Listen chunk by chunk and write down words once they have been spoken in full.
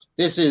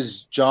This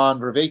is John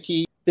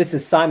Vervaeke. This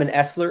is Simon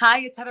Essler.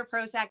 Hi, it's Heather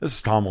Prozac. This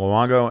is Tom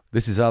Luongo.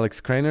 This is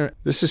Alex Krainer.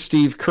 This is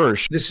Steve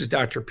Kirsch. This is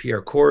Dr.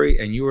 Pierre Corey,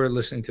 and you are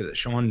listening to the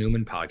Sean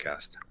Newman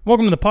Podcast.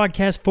 Welcome to the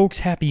podcast, folks.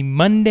 Happy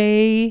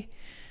Monday.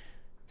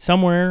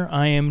 Somewhere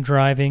I am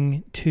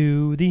driving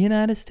to the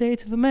United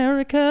States of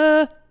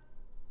America.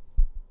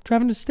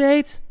 Driving to the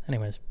States.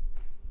 Anyways,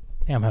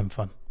 yeah, I'm having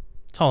fun.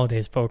 It's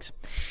holidays, folks.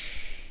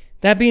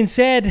 That being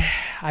said,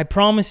 I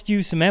promised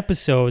you some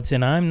episodes,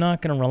 and I'm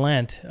not going to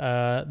relent.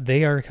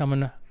 They are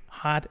coming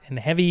hot and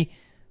heavy,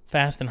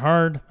 fast and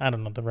hard. I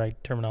don't know the right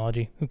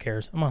terminology. Who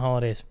cares? I'm on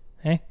holidays.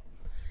 Hey?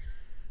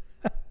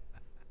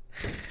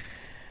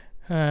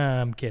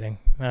 I'm kidding.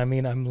 I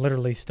mean, I'm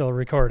literally still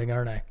recording,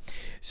 aren't I?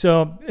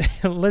 So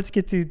let's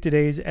get to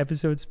today's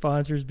episode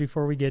sponsors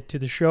before we get to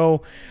the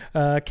show.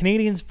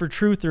 Canadians for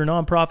Truth, they're a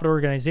nonprofit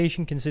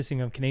organization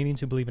consisting of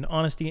Canadians who believe in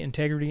honesty,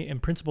 integrity,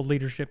 and principled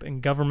leadership in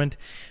government.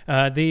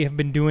 They have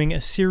been doing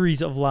a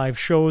series of live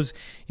shows.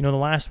 You know, the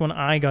last one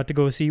I got to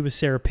go see was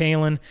Sarah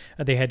Palin.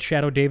 They had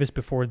Shadow Davis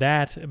before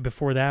that.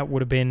 Before that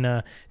would have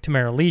been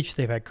Tamara Leach.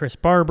 They've had Chris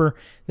Barber.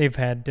 They've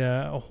had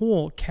a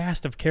whole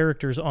cast of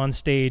characters on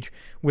stage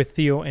with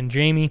Theo and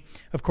Jamie.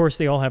 Of course,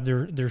 they all have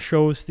their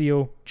shows,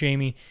 Theo,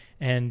 Jamie,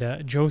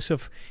 and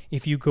Joseph.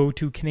 If you go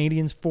to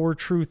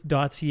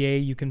CanadiansForTruth.ca,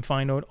 you can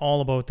find out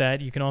all about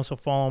that. You can also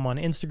follow them on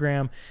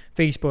Instagram,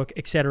 Facebook,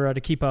 etc. to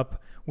keep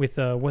up with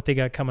what they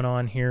got coming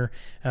on here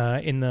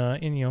in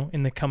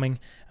the coming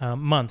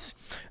months.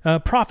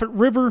 Prophet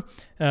River,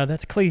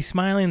 that's Clay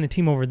Smiley and the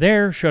team over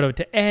there. Shout out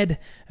to Ed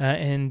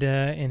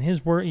and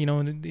his work. You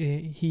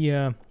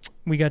know,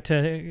 we got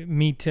to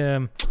meet.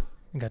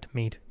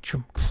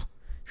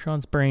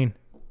 Sean's brain,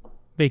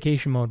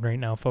 vacation mode right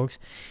now, folks.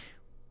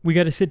 We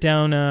got to sit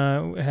down,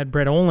 had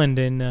Brett Oland,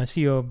 and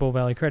CEO of Bow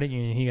Valley Credit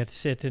Union. He got to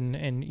sit and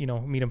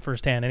meet him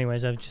firsthand.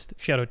 Anyways, I was just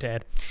shout out to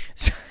Ed.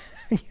 So,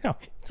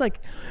 it's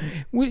like,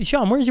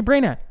 Sean, where's your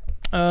brain at?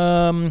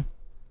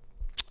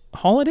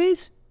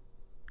 Holidays?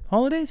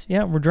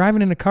 Yeah, we're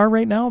driving in a car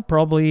right now.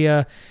 Probably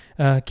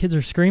kids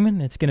are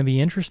screaming. It's going to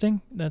be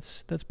interesting.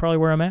 That's probably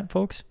where I'm at,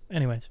 folks.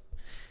 Anyways,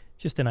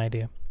 just an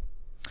idea.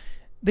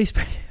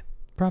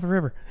 Prophet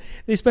River.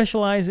 They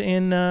specialize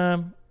in,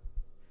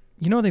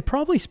 they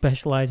probably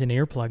specialize in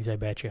earplugs, I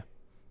bet you.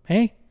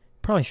 Hey?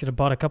 Probably should have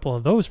bought a couple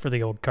of those for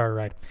the old car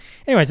ride.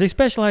 Anyways, they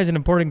specialize in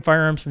importing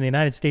firearms from the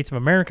United States of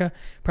America,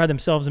 pride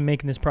themselves in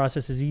making this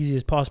process as easy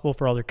as possible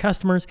for all their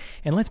customers.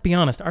 And let's be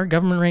honest, our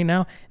government right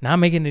now, not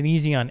making it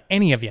easy on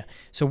any of you.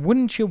 So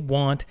wouldn't you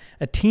want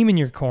a team in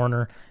your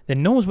corner that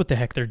knows what the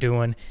heck they're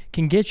doing,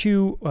 can get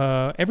you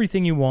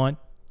everything you want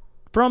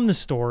from the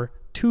store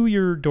to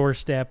your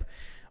doorstep?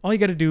 All you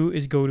got to do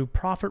is go to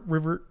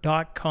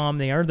ProfitRiver.com.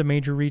 They are the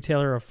major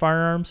retailer of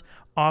firearms,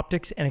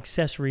 optics, and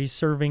accessories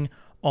serving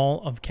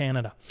all of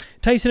Canada.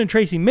 Tyson and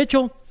Tracy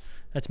Mitchell,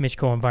 that's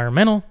Mitchco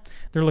Environmental.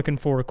 They're looking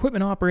for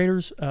equipment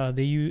operators.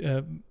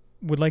 They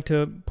would like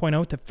to point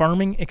out the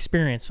farming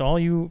experience. So all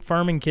you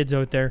farming kids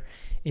out there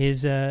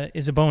is a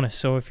bonus.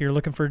 So if you're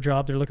looking for a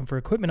job, they're looking for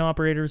equipment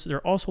operators.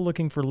 They're also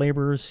looking for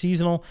laborers,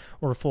 seasonal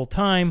or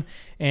full-time.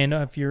 And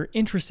if you're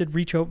interested,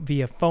 reach out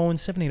via phone,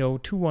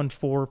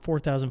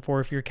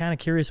 780-214-4004. If you're kind of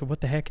curious of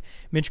what the heck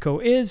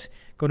Mitchco is,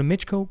 go to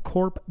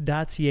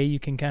mitchcocorp.ca. You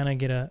can kind of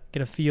get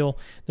a feel.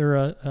 They're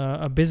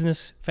a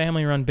business,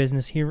 family-run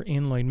business here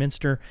in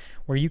Lloydminster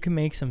where you can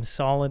make some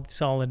solid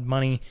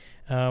money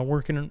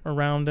working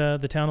around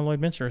the town of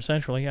Lloydminster,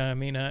 essentially. I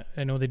mean,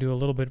 I know they do a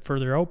little bit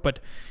further out, but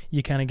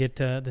you kind of get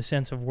the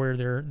sense of where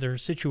they're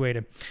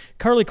situated.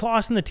 Carly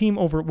Clausen, the team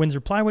over at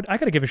Windsor Plywood. I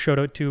got to give a shout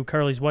out to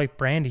Carly's wife,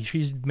 Brandy.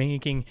 She's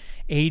painting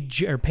a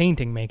giant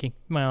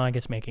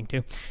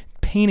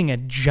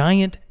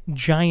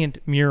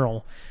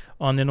mural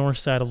on the north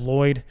side of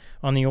Lloyd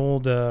on the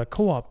old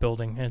co-op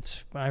building.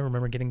 I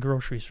remember getting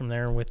groceries from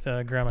there with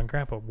Grandma and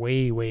Grandpa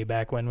way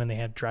back when they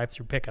had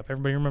drive-through pickup.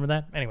 Everybody remember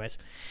that? Anyways.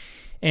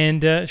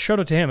 And shout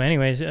out to him,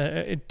 anyways,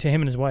 to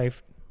him and his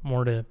wife,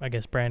 more to, I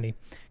guess, Brandy,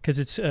 because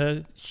it's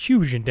a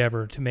huge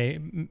endeavor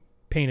to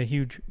paint a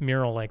huge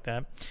mural like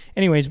that.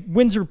 Anyways,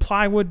 Windsor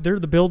Plywood, they're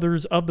the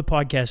builders of the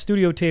podcast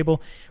studio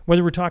table.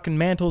 Whether we're talking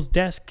mantles,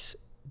 decks,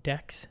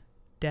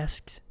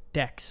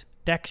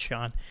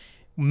 Sean.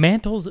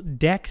 Mantles,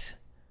 decks,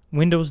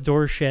 windows,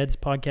 doors, sheds,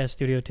 podcast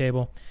studio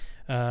table.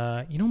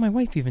 My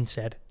wife even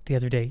said the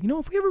other day,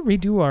 if we ever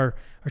redo our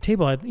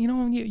table,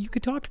 you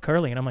could talk to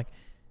Carly. And I'm like,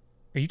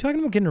 are you talking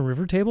about getting a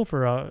river table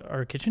for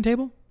our kitchen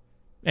table?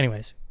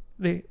 Anyways,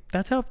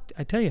 that's how,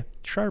 I tell you,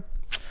 sharp.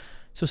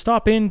 So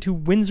stop in to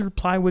Windsor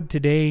Plywood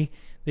today.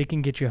 They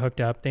can get you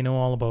hooked up. They know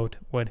all about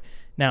wood.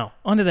 Now,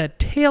 onto that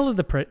tail of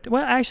the...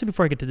 Well, actually,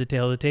 before I get to the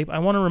tail of the tape, I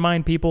want to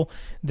remind people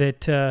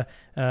that the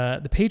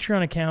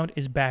Patreon account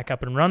is back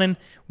up and running.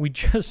 We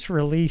just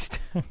released...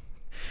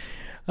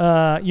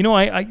 as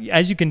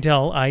you can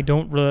tell,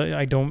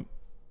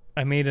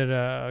 I made it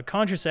a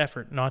conscious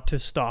effort not to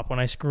stop when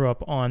I screw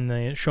up on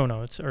the show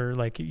notes or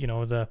not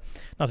the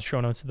show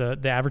notes, the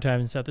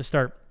advertisements at the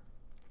start.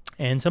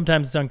 And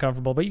sometimes it's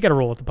uncomfortable, but you got to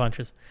roll with the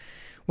punches.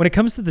 When it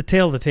comes to the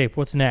tail of the tape,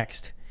 what's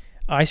next?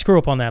 I screw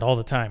up on that all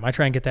the time. I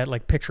try and get that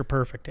like picture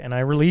perfect. And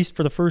I released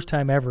for the first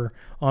time ever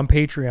on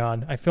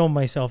Patreon. I filmed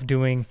myself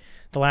doing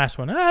the last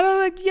one.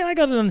 I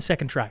got it on the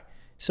second try.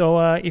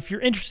 So if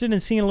you're interested in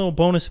seeing a little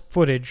bonus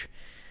footage,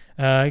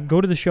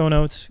 go to the show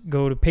notes,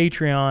 go to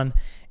Patreon,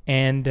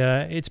 and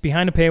it's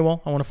behind a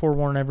paywall. I want to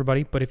forewarn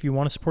everybody, but if you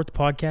want to support the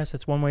podcast,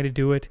 that's one way to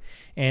do it.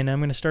 And I'm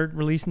going to start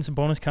releasing some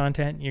bonus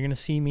content. You're going to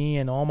see me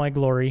in all my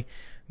glory.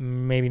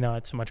 Maybe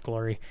not so much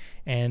glory,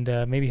 and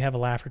maybe have a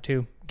laugh or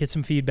two. Get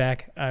some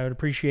feedback. I would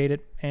appreciate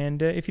it.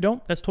 And if you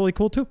don't, that's totally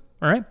cool too.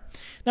 All right.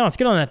 Now let's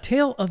get on that.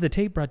 Tale of the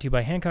Tape brought to you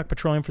by Hancock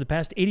Petroleum. For the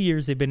past 80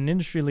 years, they've been an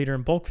industry leader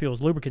in bulk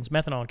fuels, lubricants,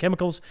 methanol, and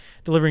chemicals,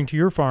 delivering to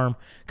your farm,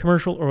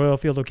 commercial, or oil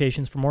field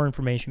locations. For more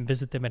information,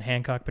 visit them at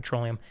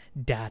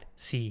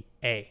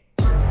hancockpetroleum.ca.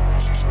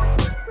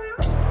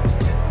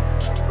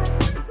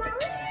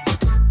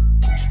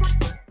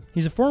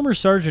 He's a former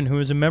sergeant who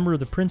is a member of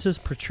the Princess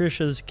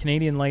Patricia's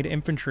Canadian Light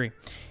Infantry.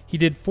 He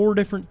did 4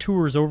 different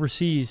tours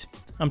overseas.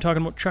 I'm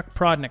talking about Chuck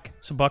Prodonick.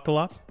 So buckle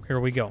up.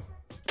 Here we go.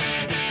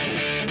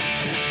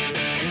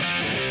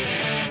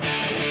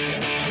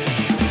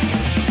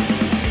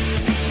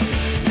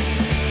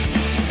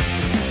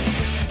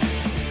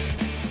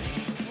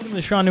 Welcome to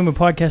the Sean Newman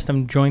Podcast.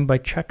 I'm joined by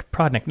Chuck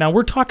Prodonick. Now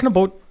we're talking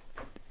about.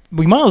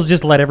 We might as well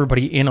just let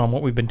everybody in on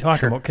what we've been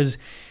talking about, because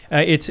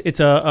it's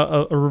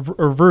a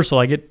reversal.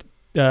 I get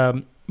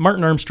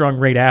Martin Armstrong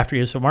right after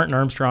you, so Martin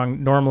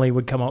Armstrong normally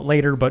would come out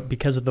later, but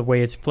because of the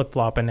way it's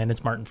flip-flopping, and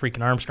it's Martin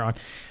freaking Armstrong,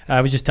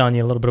 I was just telling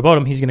you a little bit about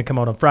him. He's going to come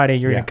out on Friday.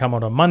 You're going to come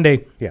out on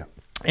Monday. Yeah.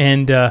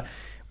 And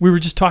we were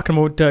just talking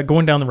about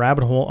going down the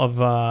rabbit hole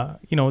of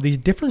these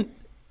different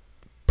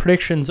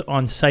predictions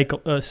on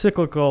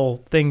cyclical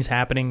things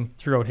happening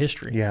throughout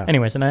history. Yeah.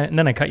 Anyways, and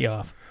then I cut you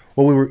off.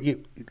 Well,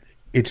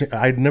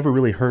 I'd never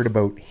really heard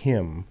about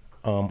him.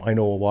 I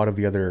know a lot of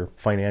the other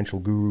financial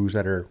gurus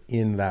that are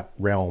in that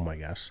realm, I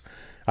guess.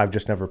 I've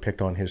just never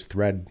picked on his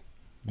thread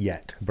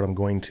yet, but I'm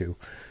going to.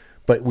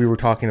 But we were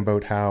talking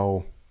about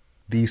how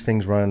these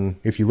things run,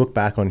 if you look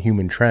back on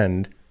human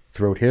trend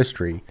throughout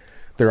history,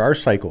 there are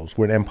cycles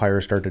when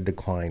empires start to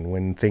decline,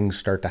 when things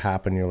start to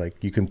happen, you're like,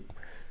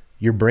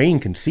 your brain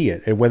can see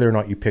it, and whether or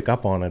not you pick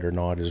up on it or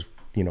not is,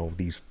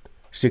 these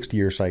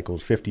 60-year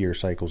cycles, 50-year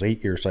cycles,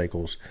 8-year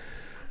cycles.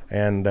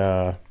 And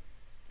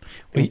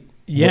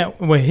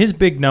his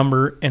big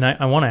number, and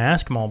I want to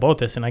ask him all about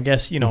this, and I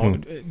guess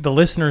the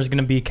listener is going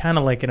to be kind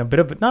of like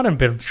not in a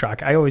bit of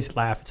shock. I always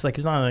laugh. It's like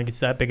it's not like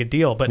it's that big a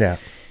deal, but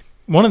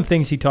one of the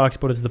things he talks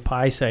about is the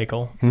pi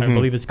cycle. I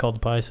believe it's called the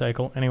pi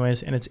cycle,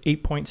 anyways, and it's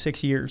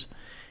 8.6 years,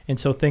 and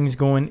so things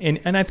going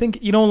and I think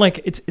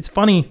it's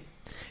funny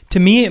to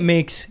me. It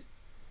makes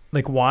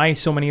like why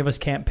so many of us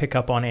can't pick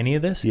up on any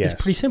of this. Yes.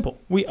 It's pretty simple.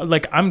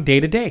 I'm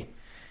day to day.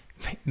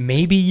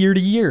 Maybe year to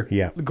year.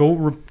 Yeah.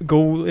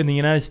 Go in the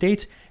United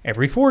States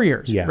every 4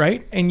 years. Yeah.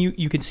 Right. And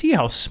you can see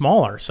how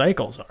small our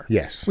cycles are.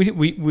 Yes.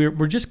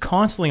 We're just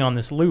constantly on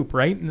this loop,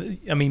 right?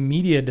 I mean,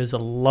 media does a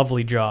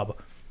lovely job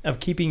of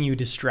keeping you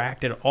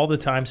distracted all the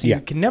time, so you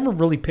can never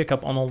really pick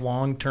up on a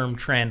long-term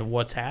trend of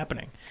what's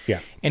happening. Yeah.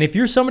 And if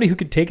you're somebody who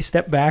could take a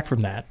step back from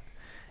that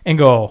and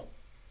go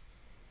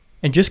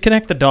and just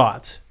connect the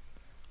dots,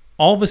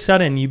 all of a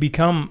sudden you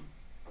can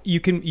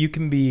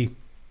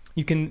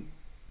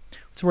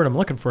what's the word I'm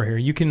looking for here?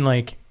 You can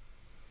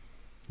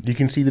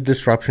see the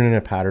disruption in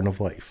a pattern of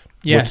life.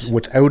 Yes.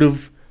 What's out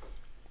of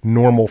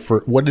normal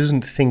for what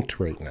isn't synced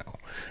right now.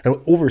 And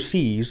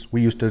overseas,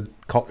 we used to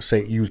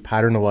use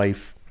pattern of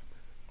life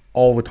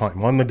all the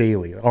time, on the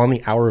daily, on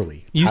the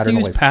hourly. You used to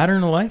use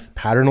pattern of life?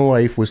 Pattern of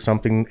life was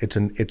something,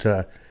 it's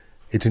an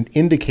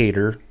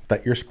indicator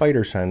that your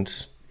spider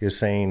sense is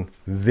saying,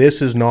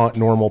 this is not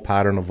normal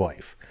pattern of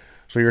life.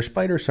 So your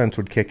spider sense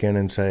would kick in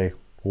and say,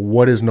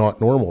 what is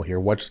not normal here?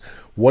 What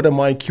am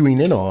I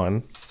cueing in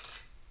on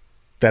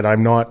that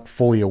I'm not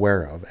fully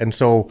aware of? And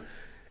so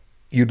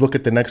you'd look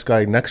at the next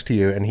guy next to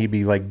you and he'd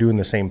be like doing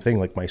the same thing.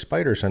 Like my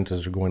spider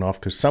senses are going off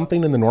because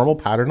something in the normal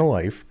pattern of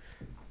life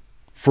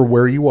for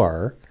where you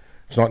are,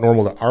 it's not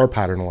normal to our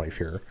pattern of life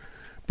here,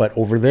 but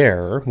over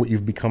there, what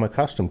you've become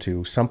accustomed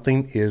to,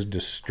 something is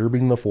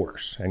disturbing the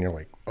force. And you're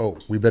like, oh,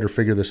 we better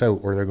figure this out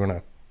or we're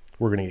going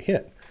to get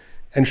hit.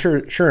 And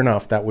sure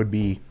enough, that would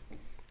be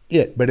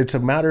it, but it's a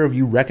matter of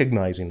you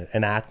recognizing it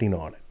and acting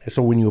on it.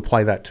 So when you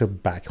apply that to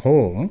back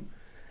home,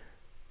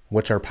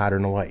 what's our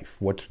pattern of life?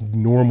 What's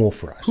normal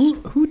for us?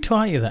 Who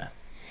taught you that?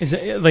 Is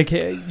it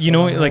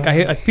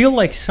I feel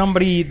like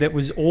somebody that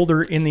was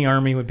older in the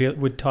Army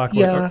would talk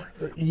about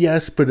it.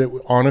 Yes, but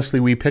honestly,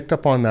 we picked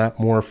up on that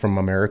more from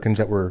Americans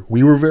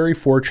we were very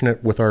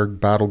fortunate with our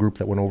battle group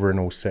that went over in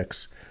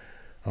 2006.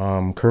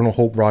 Colonel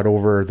Hope brought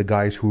over the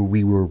guys who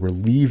we were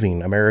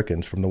relieving,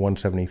 Americans from the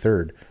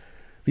 173rd.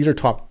 These are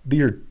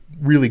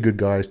really good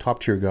guys, top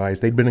tier guys.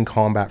 They'd been in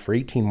combat for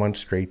 18 months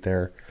straight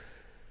there.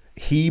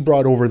 He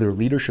brought over their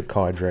leadership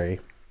cadre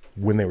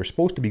when they were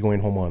supposed to be going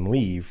home on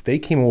leave. They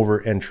came over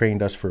and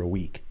trained us for a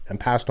week and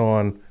passed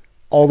on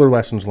all their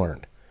lessons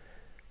learned.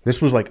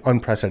 This was like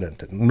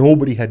unprecedented.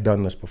 Nobody had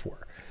done this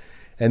before.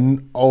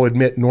 And I'll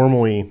admit,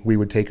 normally we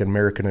would take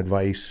American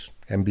advice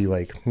and be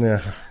like,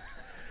 nah,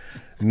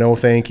 No,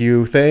 thank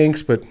you.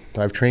 Thanks, but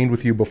I've trained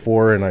with you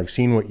before and I've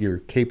seen what you're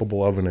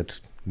capable of and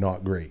it's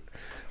not great.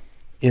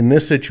 In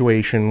this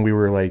situation, we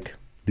were like,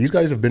 these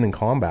guys have been in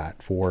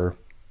combat for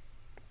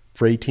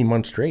 18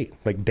 months straight,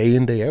 like day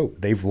in, day out.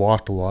 They've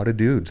lost a lot of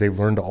dudes. They've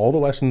learned all the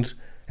lessons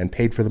and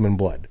paid for them in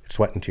blood,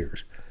 sweat and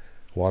tears,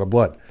 a lot of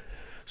blood.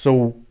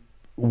 So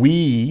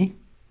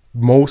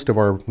most of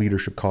our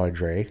leadership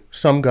cadre,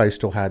 some guys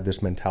still had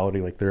this mentality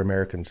like they're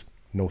Americans,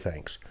 no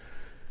thanks.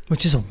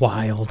 Which is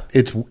wild.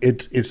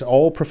 It's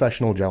all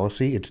professional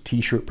jealousy. It's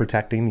t-shirt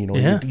protecting.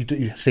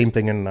 Same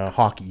thing in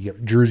hockey. You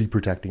have jersey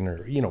protecting,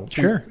 or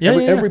Sure.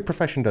 Every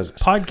profession does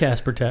this.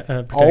 Podcast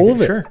protecting. All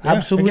of it. Sure.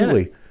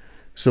 Absolutely.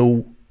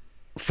 So,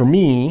 for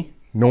me,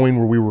 knowing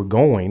where we were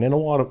going, and a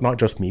lot of not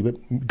just me,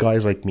 but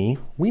guys like me,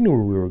 we knew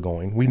where we were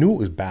going. We knew it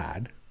was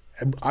bad.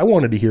 I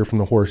wanted to hear from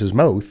the horse's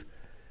mouth.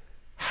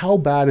 How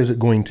bad is it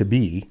going to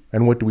be,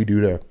 and what do we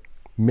do to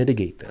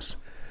mitigate this?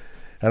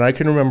 And I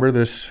can remember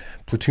this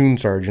platoon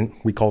sergeant,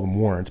 we called him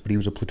warrants, but he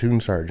was a platoon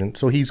sergeant.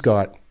 So he's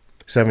got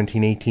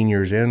 17, 18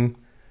 years in,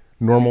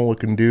 normal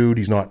looking dude.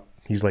 He's like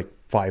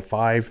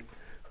 5'5",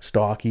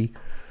 stocky.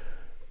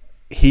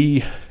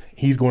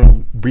 He's going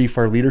to brief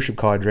our leadership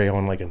cadre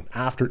on like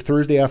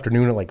Thursday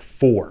afternoon at like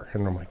 4.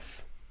 And I'm like,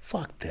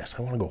 fuck this.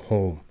 I want to go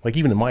home. Like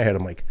even in my head,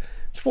 I'm like,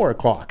 it's 4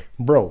 o'clock,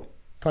 bro,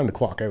 time to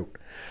clock out.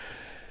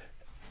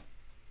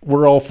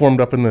 We're all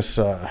formed up in this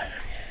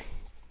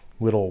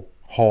little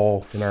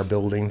hall in our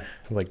building,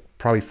 like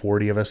probably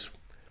 40 of us,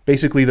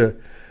 basically the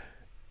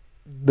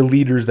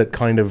leaders that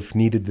kind of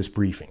needed this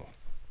briefing.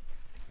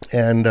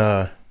 And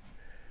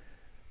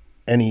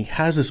he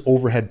has this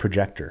overhead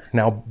projector.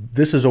 Now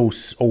this is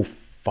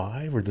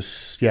 05 or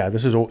this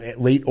is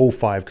late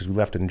 05 because we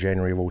left in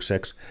January of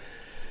 06.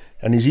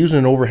 And he's using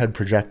an overhead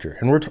projector.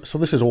 And so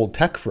this is old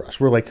tech for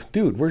us. We're like,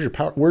 dude, where's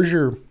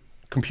your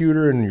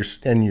computer and your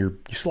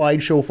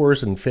slideshow for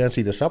us and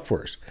fancy this up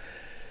for us?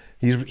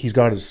 He's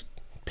got his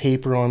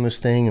paper on this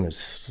thing and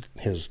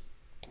his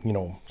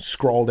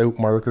scrawled out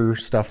marker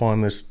stuff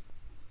on this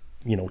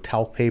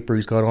talc paper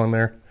he's got on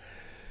there,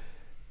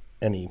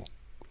 and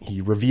he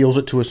reveals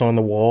it to us on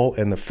the wall,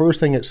 and the first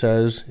thing it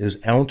says is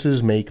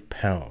ounces make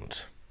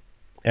pounds.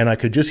 And I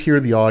could just hear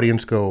the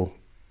audience go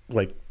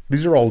like,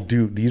 these are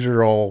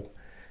all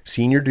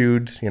senior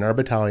dudes in our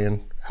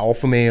battalion,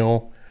 alpha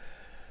male,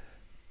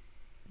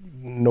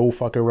 no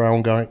fuck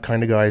around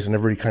kind of guys, and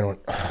everybody kind of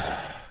went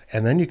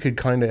and then you could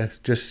kind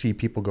of just see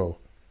people go,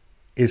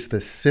 it's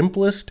the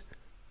simplest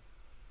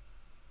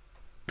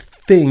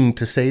thing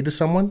to say to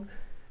someone,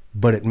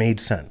 but it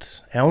made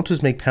sense.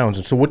 Ounces make pounds.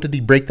 And so what did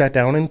he break that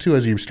down into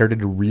as he started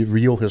to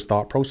reveal his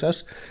thought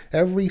process?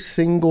 Every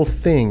single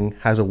thing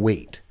has a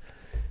weight.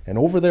 And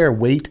over there,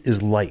 weight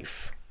is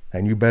life.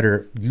 And you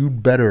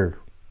better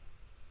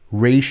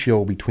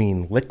ratio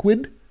between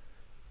liquid,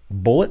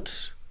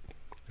 bullets,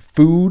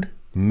 food,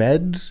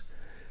 meds,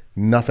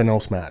 nothing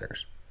else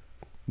matters.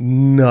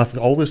 Nothing.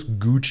 All this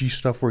Gucci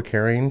stuff we're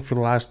carrying for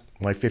the last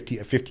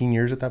 15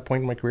 years at that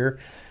point in my career,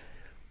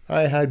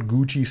 I had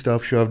Gucci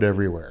stuff shoved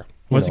everywhere.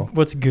 What's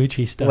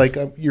Gucci stuff? Like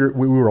we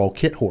were all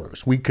kit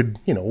whores. We could,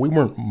 we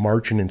weren't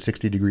marching in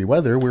 60-degree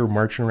weather. We were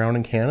marching around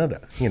in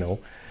Canada.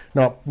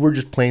 We're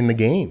just playing the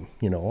game.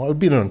 I've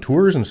been on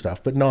tours and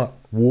stuff, but not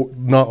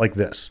like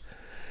this.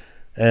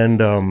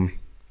 And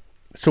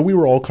so we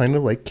were all kind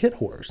of like kit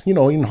whores.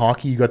 In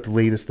hockey, you got the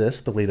latest this,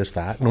 the latest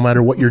that. No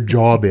matter what your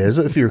job is,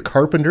 if you're a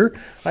carpenter,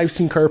 I've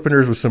seen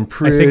carpenters with some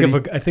pretty.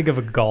 I think of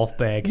a golf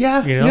bag.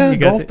 Yeah,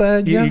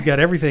 bag. You got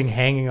everything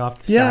hanging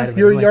off the side of it.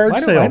 You're a yard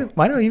sale.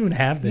 Why don't I even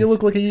have this? You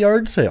look like a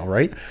yard sale,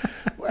 right?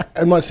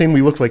 I'm not saying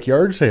we looked like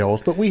yard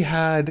sales, but we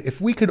had, if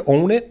we could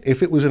own it,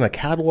 if it was in a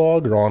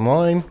catalog or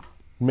online,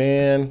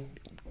 man.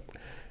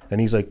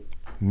 And he's like,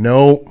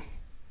 no,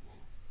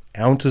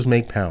 ounces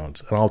make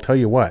pounds. And I'll tell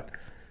you what.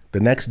 The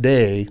next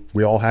day,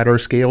 we all had our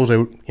scales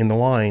out in the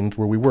lines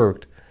where we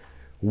worked,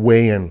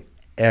 weighing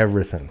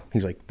everything.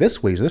 He's like,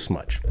 this weighs this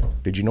much.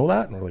 Did you know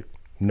that? And we're like,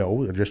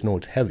 no, I just know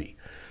it's heavy.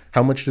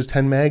 How much does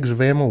 10 mags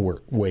of ammo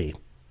weigh?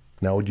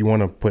 Now, do you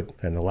want to put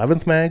an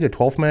 11th mag, a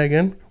 12th mag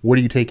in? What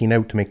are you taking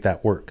out to make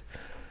that work?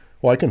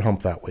 Well, I can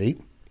hump that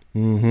weight.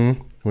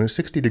 When it's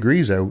 60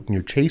 degrees out and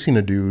you're chasing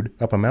a dude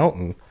up a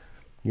mountain,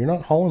 you're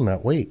not hauling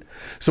that weight.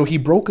 So he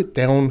broke it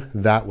down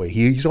that way.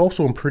 He's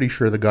also, I'm pretty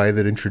sure, the guy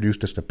that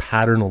introduced us to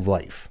pattern of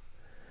life.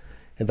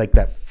 And like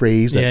that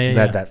phrase,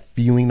 that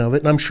feeling of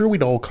it. And I'm sure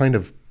we'd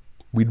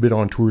been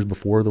on tours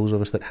before, those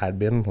of us that had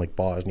been, like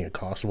Bosnia,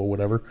 Kosovo,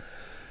 whatever.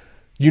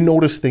 You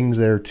notice things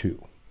there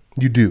too.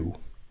 You do.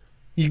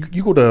 You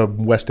go to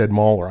West End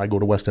Mall, or I go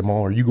to West End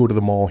Mall, or you go to the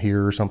mall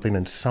here or something,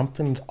 and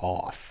something's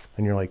off.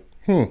 And you're like,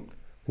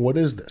 what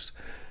is this?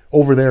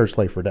 Over there, it's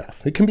life or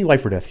death. It can be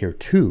life or death here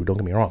too. Don't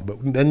get me wrong. But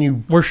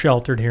then we're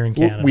sheltered here in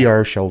Canada. We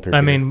are sheltered.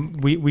 I mean,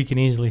 we can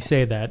easily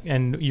say that.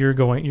 And you're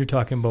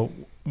talking about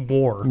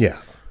war. Yeah.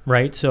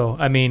 Right. So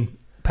I mean,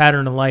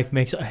 pattern of life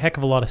makes a heck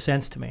of a lot of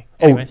sense to me.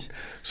 Anyways.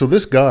 So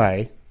this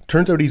guy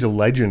turns out he's a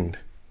legend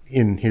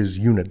in his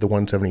unit, the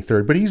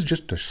 173rd. But he's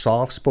just a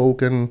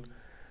soft-spoken,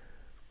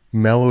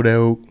 mellowed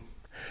out.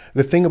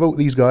 The thing about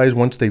these guys,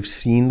 once they've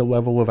seen the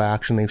level of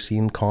action, they've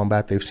seen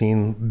combat,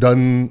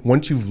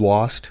 once you've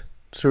lost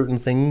certain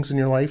things in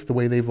your life the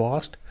way they've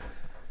lost,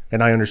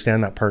 and I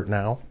understand that part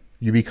now,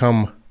 you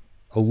become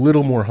a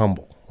little more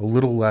humble, a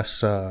little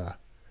less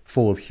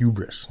full of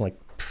hubris. Like,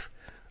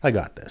 I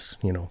got this,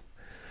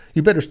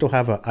 You better still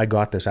have a I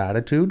got this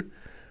attitude,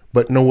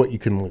 but know what you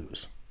can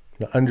lose.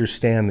 Now,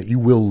 understand that you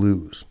will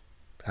lose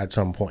at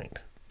some point.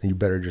 And you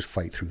better just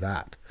fight through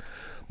that.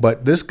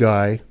 But this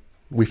guy,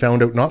 we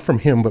found out not from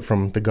him, but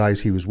from the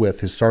guys he was with,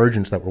 his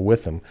sergeants that were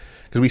with him,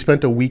 because we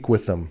spent a week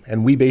with them,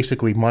 and we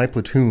basically, my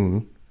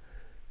platoon,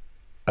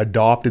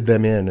 adopted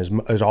them in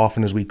as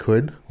often as we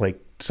could. Like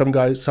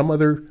some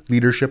other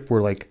leadership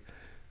were like,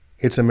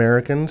 it's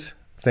Americans,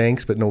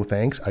 thanks, but no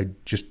thanks. I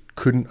just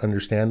couldn't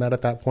understand that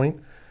at that point.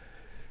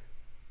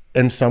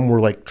 And some were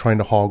like trying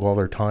to hog all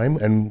their time,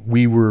 and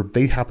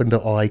they happened to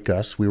like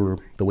us. We were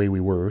the way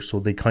we were, so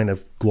they kind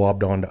of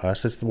globbed onto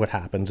us. It's what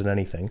happens in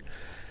anything.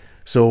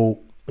 So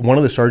one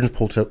of the sergeants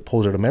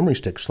pulls out a memory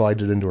stick,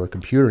 slides it into our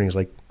computer, and he's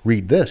like,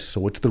 read this.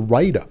 So it's the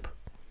write-up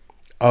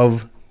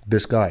of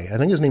this guy. I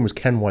think his name was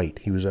Ken White.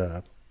 He was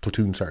a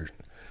platoon sergeant.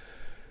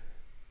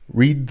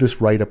 Read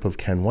this write-up of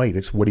Ken White.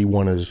 It's what he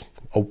won his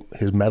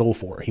medal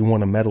for. He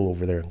won a medal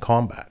over there in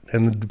combat.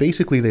 And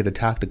basically they'd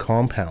attacked a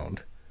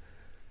compound.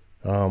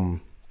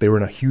 They were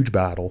in a huge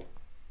battle.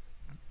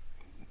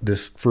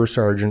 This first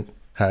sergeant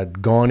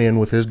had gone in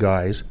with his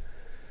guys.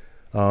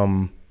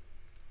 It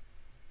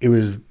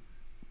was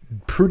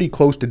pretty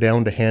close to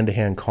down to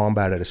hand-to-hand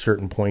combat at a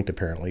certain point,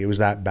 apparently. It was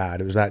that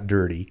bad. It was that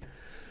dirty.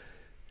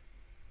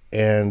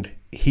 And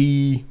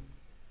he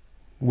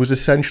was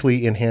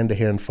essentially in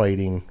hand-to-hand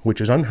fighting,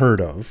 which is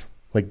unheard of.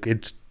 Like,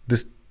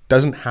 this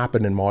doesn't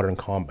happen in modern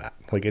combat.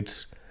 Like,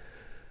 it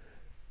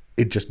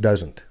just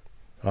doesn't.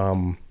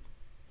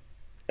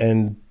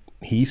 And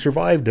he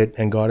survived it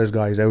and got his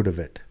guys out of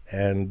it.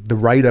 And the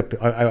write-up,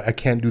 I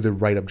can't do the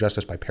write-up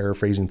justice by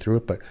paraphrasing through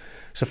it, but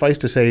suffice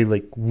to say,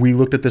 like, we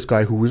looked at this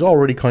guy who was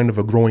already kind of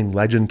a growing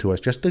legend to us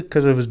just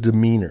because of his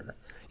demeanor.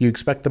 You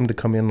expect them to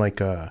come in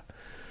like I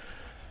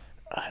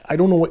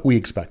don't know what we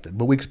expected,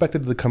 but we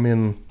expected to come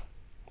in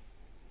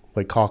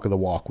like cock of the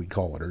walk, we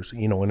call it, or,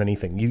 in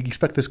anything. You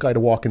expect this guy to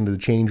walk into the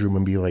change room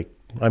and be like,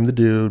 I'm the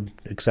dude,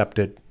 accept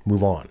it,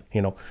 move on.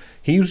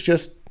 He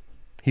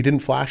didn't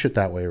flash it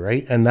that way,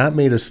 right? And that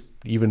made us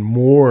even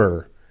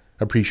more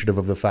appreciative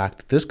of the fact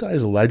that this guy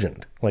is a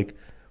legend. Like,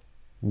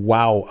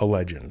 wow, a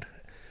legend.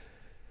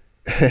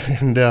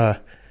 And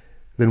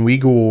then we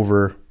go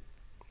over,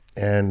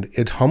 and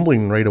it's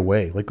humbling right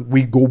away. Like,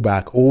 we do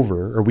our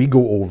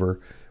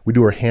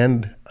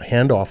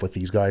handoff with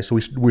these guys, so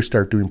we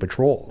start doing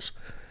patrols.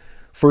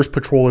 First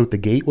patrol out the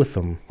gate with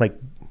them, like,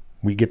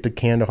 we get to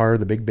Kandahar,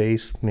 the big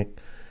base,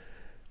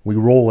 we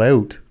roll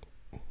out.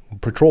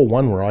 Patrol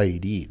 1, we're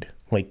IED'd.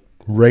 Like,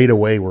 right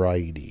away we're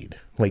IED'd.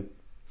 Like,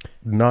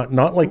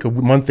 not like a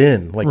month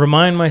in. Like,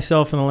 remind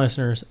myself and the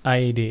listeners,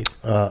 IED.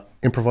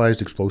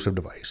 Improvised explosive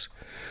device.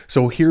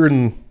 So here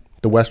in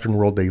the Western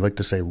world, they like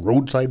to say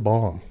roadside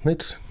bomb.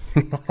 It's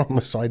not on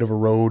the side of a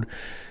road.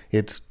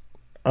 It's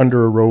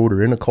under a road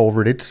or in a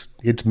culvert.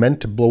 It's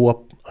meant to blow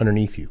up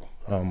underneath you.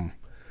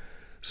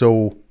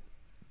 So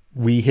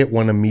we hit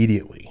one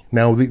immediately.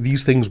 Now,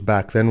 these things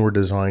back then were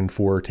designed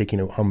for taking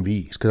out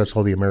Humvees, because that's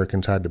all the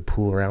Americans had to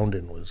pool around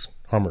in was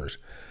Hummers.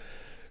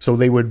 So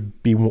they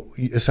would be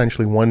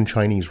essentially one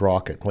Chinese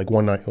rocket, like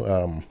one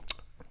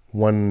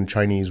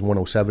Chinese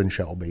 107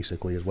 shell,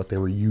 basically, is what they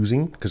were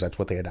using, because that's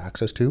what they had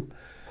access to.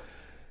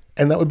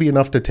 And that would be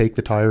enough to take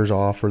the tires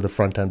off or the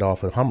front end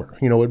off a Hummer.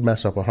 It'd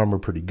mess up a Hummer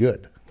pretty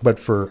good. But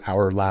for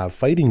our LAV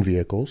fighting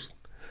vehicles,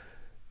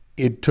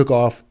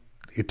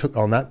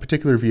 on that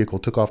particular vehicle,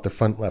 took off the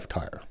front left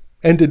tire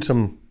and did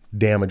some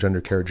damage,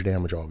 undercarriage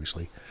damage,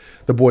 obviously.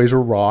 The boys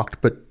were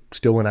rocked, but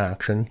still in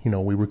action.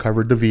 We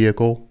recovered the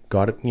vehicle,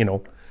 got it,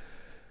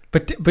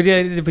 But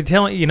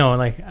telling,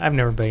 like, I've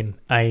never been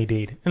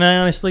IED'd. And I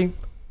honestly,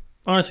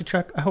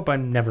 Chuck, I hope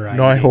I'm never IED'd.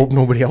 No, I hope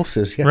nobody else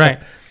is. Yeah. Right.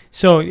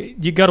 So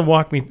you got to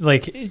walk me,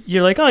 like,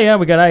 you're like, oh yeah,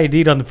 we got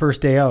IED'd on the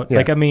first day out. Yeah.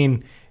 Like, I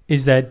mean,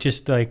 is that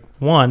just like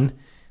one?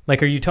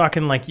 Like, are you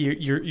talking like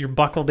you're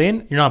buckled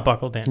in? You're not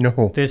buckled in.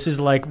 No. This is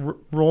like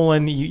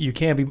rolling. You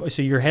can't be.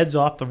 So your head's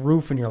off the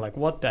roof, and you're like,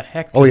 what the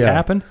heck just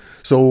happened?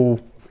 So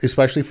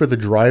especially for the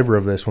driver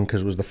of this one,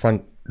 because it was the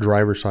front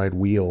driver's side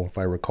wheel, if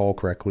I recall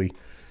correctly,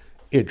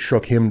 it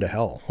shook him to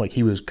hell. Like,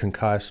 he was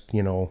concussed.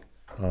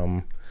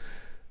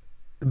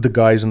 The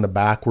guys in the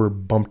back were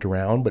bumped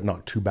around, but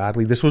not too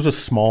badly. This was a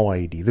small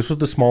IED. This was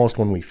the smallest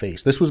one we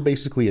faced. This was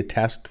basically a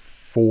test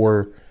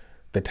for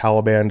the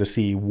Taliban to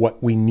see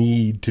what we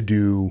need to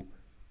do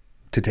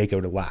to take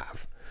out a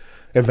LAV.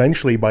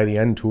 Eventually, by the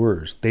end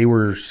tours, they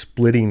were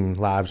splitting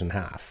LAVs in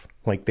half.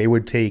 Like, they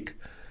would take.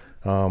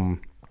 How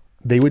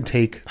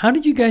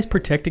did you guys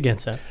protect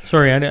against that?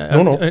 Sorry,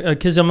 no.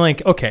 Because I'm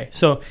like, okay,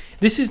 so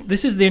this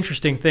is the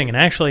interesting thing, and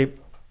actually,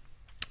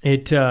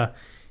 it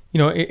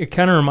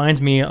kind of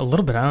reminds me a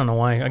little bit. I don't know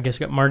why. I guess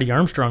got Marty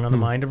Armstrong on the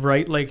mind of,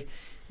 right, like,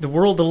 the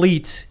world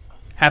elites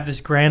have this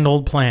grand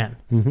old plan.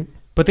 Mm-hmm.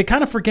 but they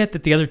kind of forget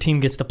that the other team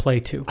gets to play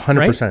too. 100%,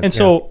 right? And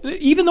so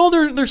even though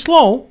they're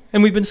slow,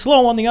 and we've been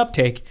slow on the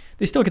uptake,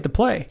 they still get to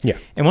play. Yeah.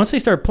 And once they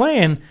start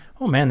playing,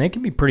 oh man, they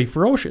can be pretty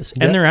ferocious.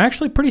 And they're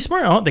actually pretty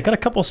smart. Oh, they got a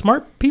couple of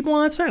smart people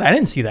on that side. I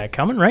didn't see that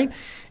coming, right?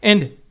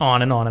 And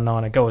on and on and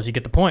on it goes. You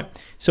get the point.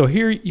 So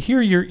here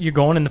you're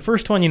going, and the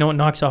first one, it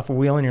knocks off a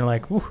wheel, and you're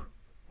like, whew.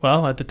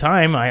 Well, at the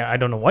time, I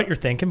don't know what you're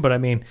thinking, but I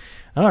mean,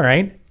 all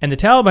right. And the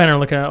Taliban are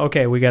looking at,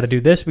 okay, we got to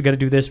do this, we got to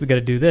do this, we got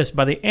to do this.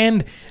 By the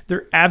end,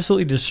 they're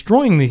absolutely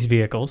destroying these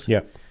vehicles.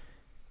 Yeah.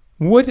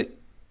 What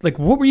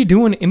were you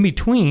doing in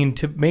between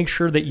to make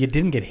sure that you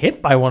didn't get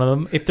hit by one of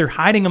them if they're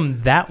hiding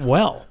them that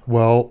well?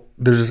 Well,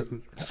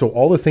 so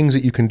all the things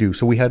that you can do.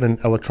 So we had an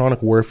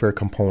electronic warfare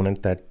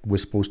component that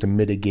was supposed to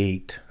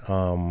mitigate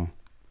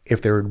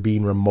if they were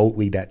being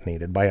remotely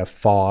detonated by a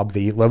fob.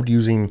 They loved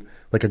using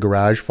like a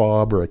garage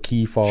fob or a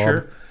key fob.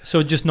 Sure.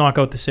 So just knock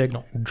out the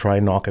signal. Try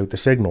and knock out the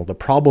signal. The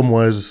problem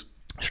was...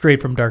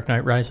 Straight from Dark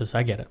Knight Rises.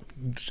 I get it.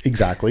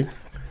 Exactly.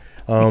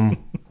 It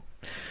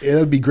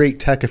would be great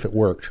tech if it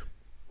worked.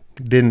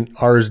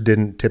 Ours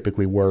didn't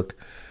typically work.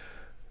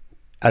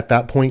 At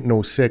that point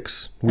in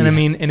 06...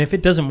 And if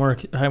it doesn't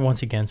work,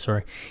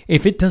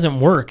 if it doesn't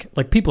work,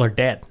 like people are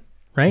dead,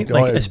 right?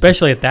 Like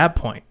especially at that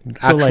point.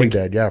 Actually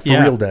dead, yeah,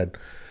 real dead.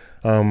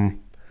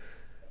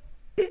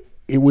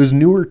 It was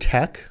newer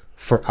tech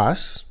for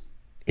us.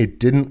 It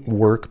didn't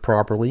work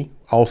properly.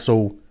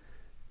 Also,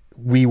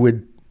 we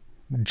would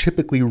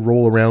typically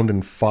roll around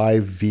in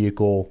 5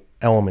 vehicle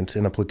elements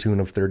in a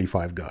platoon of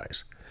 35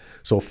 guys.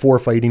 So 4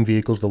 fighting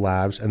vehicles, the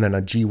Labs, and then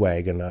a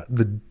G-Wagon,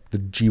 the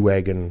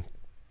G-Wagon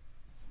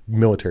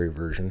military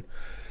version.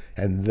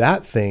 And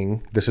that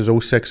thing, this is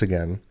 06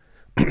 again,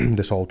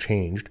 this all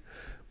changed.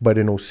 But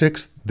in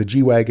 06, the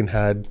G-Wagon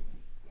had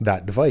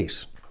that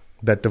device.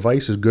 That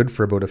device is good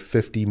for about a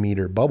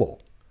 50-meter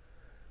bubble.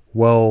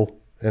 Well,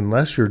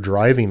 unless you're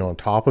driving on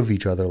top of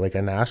each other like a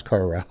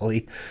NASCAR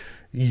rally,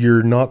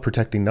 you're not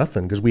protecting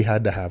nothing because we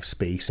had to have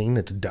spacing.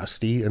 It's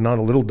dusty, and not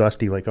a little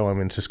dusty like, oh,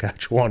 I'm in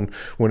Saskatchewan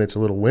when it's a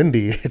little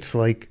windy. It's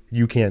like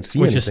you can't see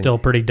anything. Which is still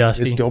pretty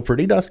dusty. It's still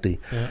pretty dusty.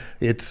 Yeah.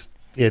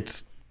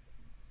 It's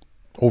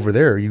over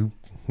there. You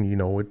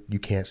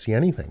can't see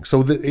anything.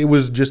 So it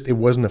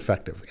wasn't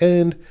effective.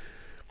 And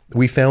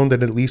we found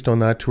that at least on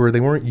that tour,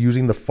 they weren't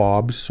using the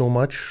fobs so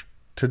much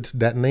to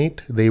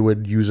detonate. They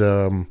would use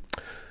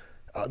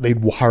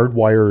they'd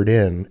hardwire it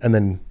in and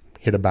then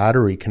hit a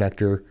battery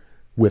connector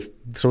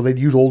so they'd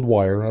use old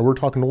wire. We're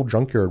talking old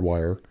junkyard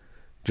wire.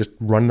 Just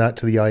run that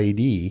to the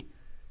IED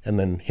and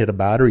then hit a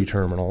battery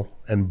terminal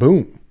and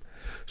boom.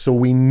 So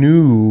we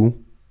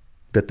knew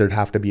that there'd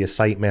have to be a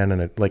sight man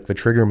and like the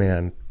trigger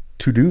man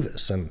to do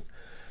this. And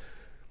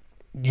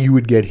you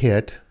would get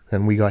hit,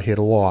 and we got hit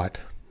a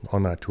lot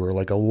on that tour,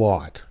 like a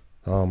lot,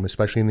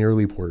 especially in the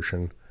early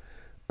portion.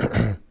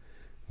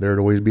 There'd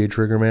always be a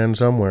trigger man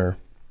somewhere,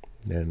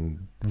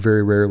 and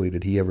very rarely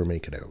did he ever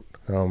make it out.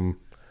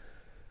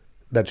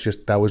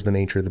 That was the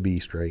nature of the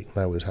beast, right?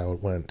 That was how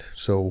it went.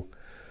 So,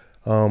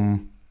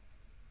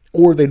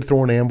 or they'd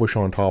throw an ambush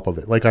on top of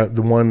it. Like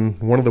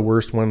one of the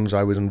worst ones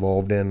I was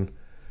involved in,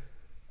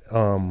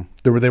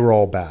 they were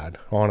all bad,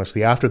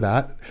 honestly. After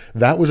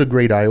that was a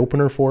great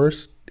eye-opener for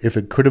us. If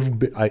it could have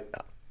been,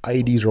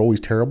 IEDs are always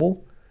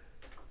terrible,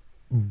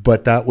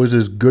 but that was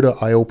as good an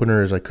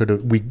eye-opener as I could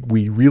have.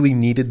 We really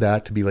needed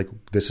that to be like,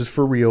 this is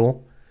for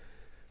real.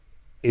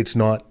 It's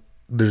not,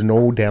 there's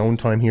no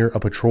downtime here. A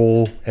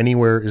patrol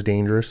anywhere is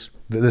dangerous.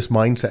 This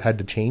mindset had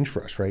to change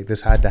for us, right?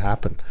 This had to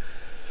happen.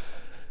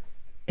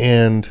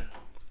 And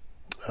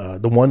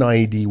the one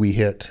IED we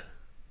hit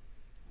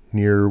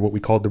near what we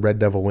called the Red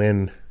Devil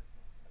Inn.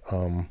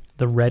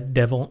 The Red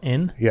Devil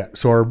Inn? Yeah.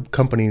 So our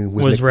company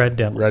was Red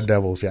Devils. Red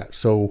Devils, yeah.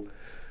 So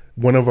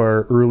one of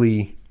our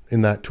early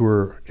in that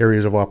tour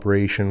areas of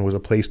operation was a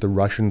place the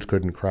Russians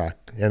couldn't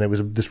crack. And it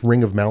was this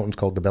ring of mountains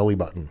called the Belly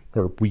Button,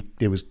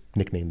 it was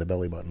nicknamed the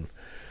Belly Button.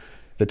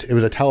 It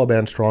was a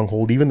Taliban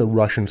stronghold. Even the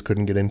Russians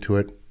couldn't get into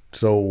it.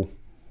 So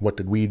what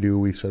did we do?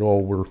 We said,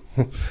 we're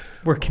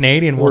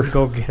Canadian. We'll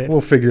go get it.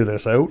 We'll figure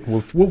this out.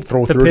 We'll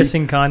throw the 30.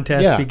 pissing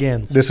contest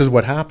begins. This is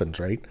what happens,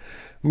 right?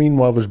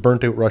 Meanwhile, there's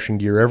burnt out Russian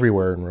gear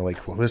everywhere, and we're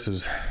like, well,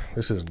 this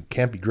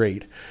can't be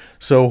great.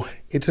 So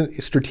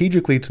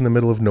strategically, it's in the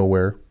middle of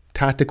nowhere.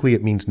 Tactically,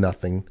 it means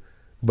nothing.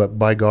 But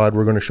by God,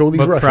 we're going to show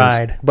these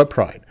Russians. But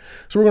pride.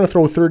 So we're going to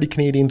throw 30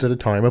 Canadians at a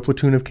time, a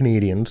platoon of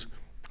Canadians,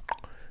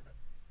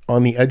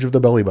 on the edge of the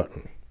Belly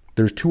Button.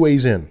 There's 2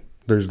 ways in.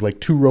 There's like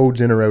 2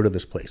 roads in or out of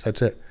this place.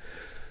 That's it.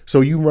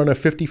 So you run a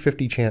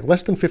 50-50 chance,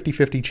 less than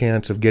 50-50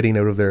 chance of getting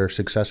out of there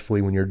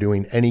successfully when you're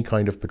doing any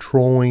kind of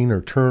patrolling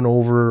or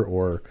turnover,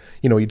 or,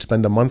 you'd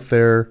spend a month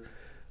there.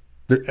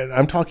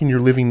 I'm talking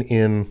you're living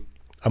in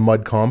a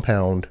mud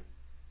compound,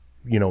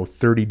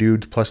 30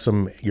 dudes plus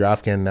your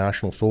Afghan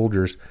national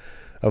soldiers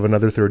of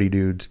another 30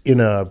 dudes in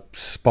a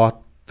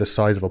spot the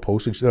size of a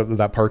postage,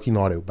 that parking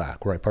lot out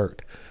back where I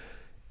parked.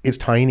 It's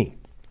tiny.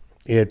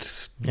 So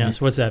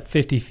what's that,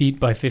 50 feet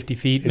by 50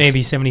 feet,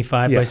 maybe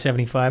 75 by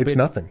 75? It's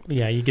nothing.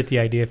 Yeah, you get the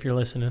idea if you're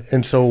listening.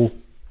 And so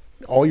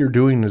all you're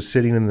doing is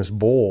sitting in this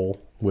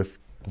bowl with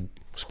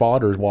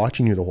spotters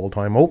watching you the whole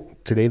time. Oh,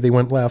 today they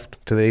went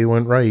left, today they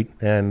went right,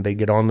 and they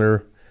get on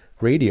their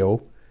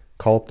radio,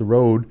 call up the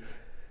road,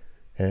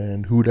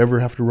 and who would ever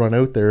have to run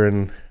out there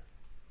and,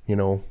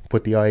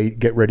 put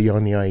get ready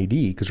on the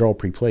IED because they're all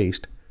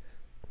pre-placed.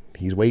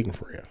 He's waiting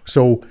for you.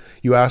 So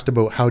you asked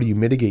about how do you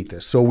mitigate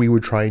this? So we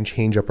would try and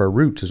change up our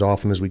routes as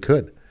often as we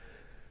could.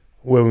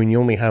 Well, when you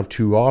only have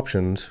two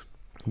options,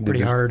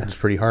 it's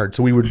pretty hard.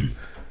 So we would,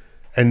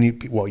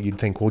 you'd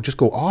think, well, just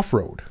go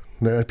off-road.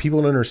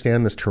 People don't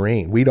understand this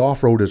terrain. We'd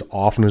off-road as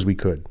often as we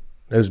could,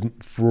 as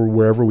for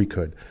wherever we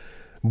could.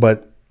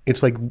 But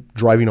it's like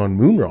driving on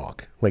moon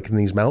rock, like in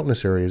these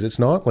mountainous areas. It's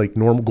not like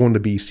normal going to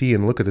BC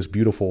and look at this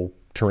beautiful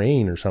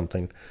terrain or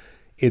something.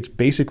 It's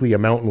basically a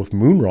mountain with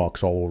moon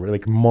rocks all over,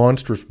 like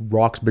monstrous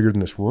rocks bigger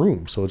than this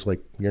room. So it's like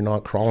you're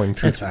not crawling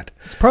through that.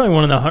 It's probably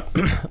one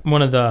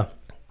of the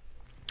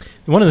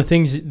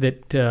things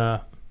that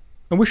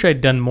I wish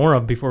I'd done more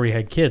of before we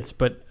had kids.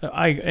 But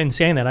in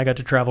saying that, I got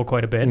to travel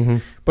quite a bit. Mm-hmm.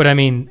 But I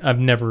mean, I've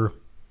never,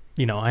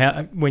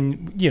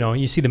 when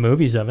you see the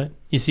movies of it,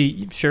 you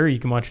see, sure, you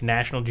can watch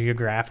National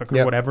Geographic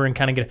or whatever and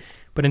kind of get,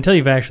 but until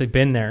you've actually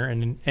been there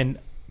and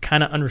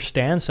kind of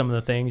understand some of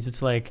the things,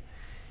 it's like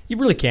you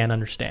really can't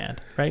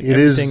understand, right? It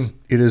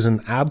is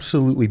an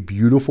absolutely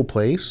beautiful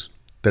place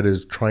that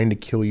is trying to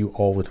kill you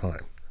all the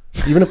time.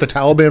 Even if the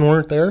Taliban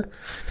weren't there,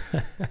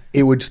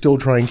 it would still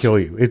try and kill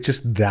you. It's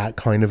just that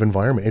kind of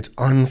environment. It's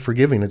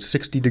unforgiving. It's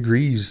 60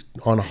 degrees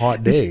on a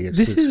hot day.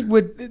 This is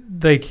what,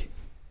 like,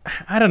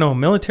 I don't know,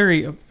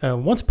 military,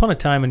 once upon a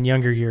time in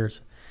younger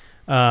years,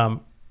 I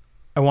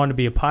wanted to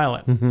be a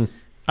pilot. Mm-hmm.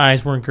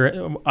 Eyes weren't great.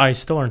 Eyes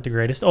still aren't the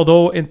greatest.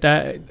 Although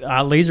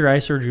that laser eye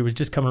surgery was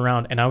just coming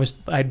around, and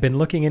I'd been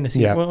looking in to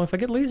see, well, if I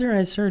get laser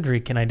eye surgery,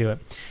 can I do it?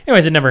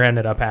 Anyways, it never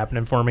ended up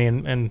happening for me,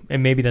 and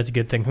maybe that's a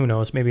good thing. Who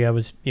knows? Maybe I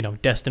was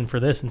destined for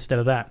this instead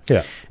of that.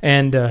 Yeah.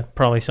 And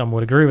probably some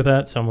would agree with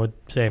that. Some would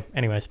say,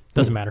 anyways,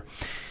 doesn't matter.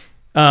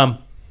 One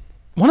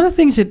of the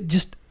things that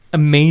just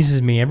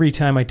amazes me every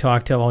time I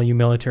talk to all you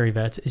military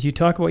vets is you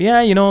talk about,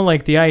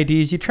 like the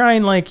IEDs, you try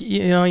and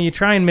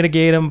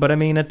mitigate them, but I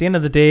mean, at the end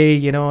of the day,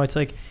 it's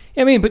like,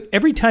 but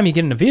every time you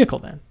get in a vehicle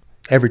then.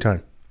 Every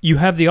time. You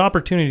have the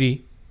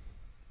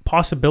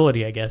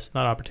possibility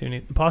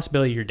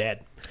you're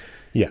dead.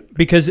 Yeah.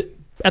 Because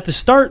at the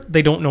start,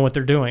 they don't know what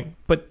they're doing,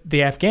 but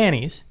the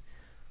Afghanis,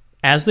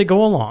 as they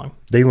go along.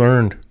 They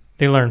learned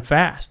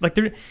fast. Like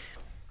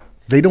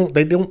they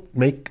don't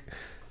make...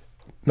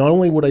 Not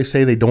only would I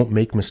say they don't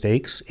make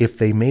mistakes, if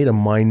they made a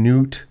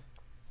minute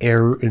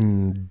error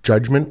in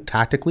judgment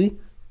tactically,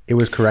 it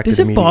was corrected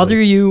immediately. Does it bother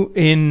you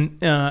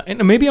and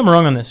maybe I'm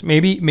wrong on this.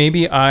 Maybe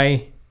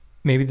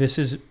this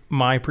is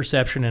my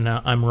perception and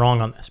I'm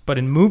wrong on this. But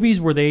in movies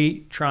where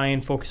they try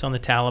and focus on the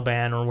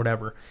Taliban or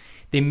whatever,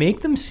 they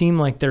make them seem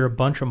like they're a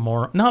bunch of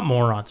not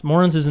morons.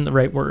 Morons isn't the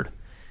right word.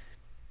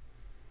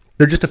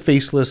 They're just a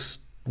faceless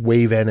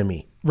wave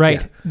enemy.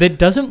 Right. Yeah. That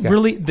doesn't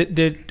really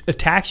that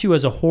attacks you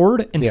as a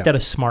horde instead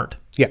of smart.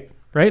 Yeah.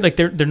 Right? Like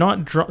they're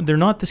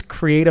not this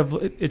creative.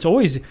 It's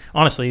always,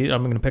 honestly,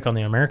 I'm going to pick on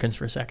the Americans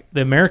for a second.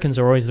 The Americans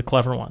are always the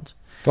clever ones.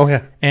 Oh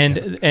yeah. And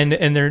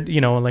they're,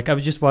 like I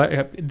was just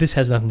this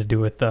has nothing to do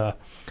with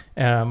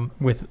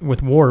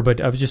war,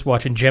 but I was just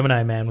watching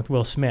Gemini Man with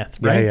Will Smith,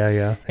 right?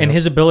 Yeah. And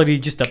his ability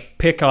just to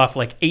pick off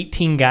like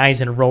 18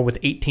 guys in a row with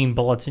 18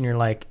 bullets, and you're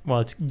like,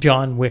 well, it's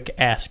John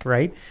Wick-esque,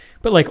 right?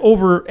 But like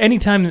over any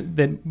time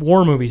that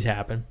war movies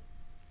happen,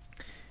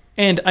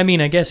 and I mean,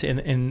 I guess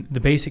in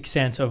the basic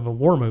sense of a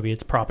war movie,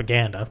 it's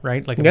propaganda,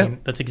 right? Like, I mean,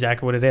 that's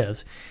exactly what it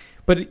is.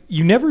 But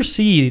you never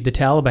see the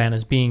Taliban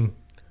as being,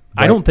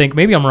 I don't think,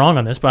 maybe I'm wrong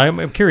on this, but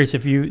I'm curious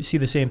if you see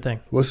the same thing.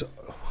 Well,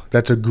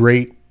 that's a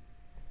great,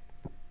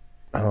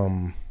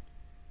 it's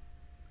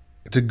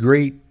a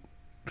great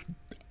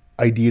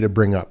idea to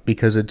bring up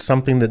because it's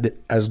something that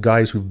as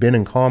guys who've been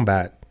in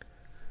combat,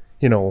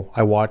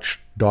 I watch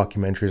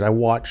documentaries. I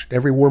watch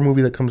every war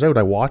movie that comes out.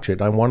 I watch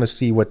it. I want to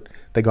see what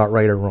they got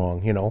right or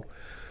wrong,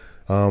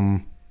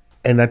 and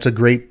that's a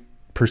great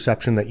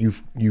perception that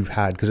you've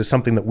had because it's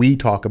something that we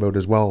talk about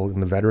as well in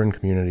the veteran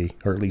community,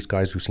 or at least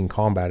guys who've seen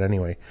combat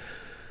anyway.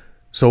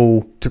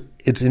 So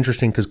it's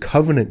interesting because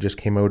Covenant just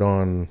came out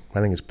on,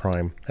 I think it's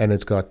Prime, and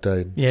it's got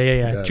Jake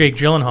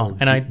Gyllenhaal,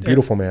 and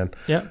beautiful man.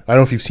 Yeah, I don't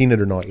know if you've seen it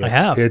or not yet. I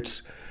have.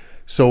 It's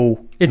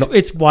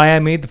why I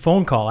made the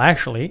phone call.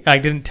 Actually, I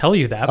didn't tell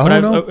you that, but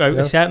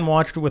I sat and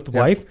watched it with the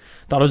wife.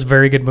 Thought it was a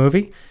very good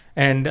movie,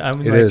 and I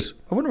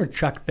wonder what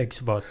Chuck thinks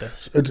about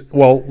this.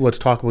 Well, let's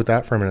talk about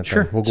that for a minute.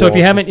 Sure. We'll so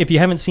if you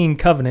haven't seen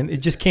Covenant,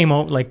 it just came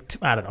out like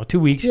 2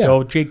 weeks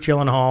ago. Jake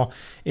Gyllenhaal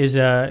is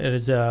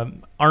a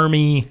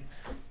army.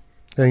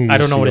 I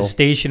don't know what his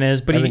station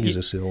is, but I think he's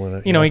a SEAL in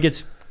it. He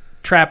gets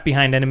trapped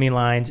behind enemy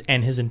lines,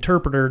 and his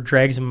interpreter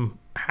drags him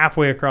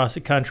halfway across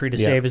the country to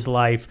save his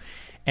life.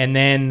 And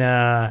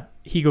then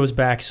he goes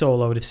back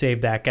solo to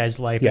save that guy's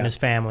life and his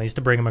family's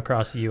to bring him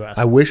across the U.S.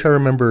 I wish I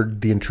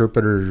remembered the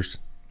interpreter's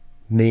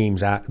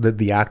names,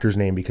 the actor's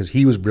name, because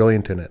he was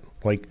brilliant in it.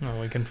 Like,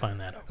 we can find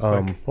that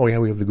out. We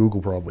have the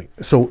Google probably.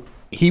 So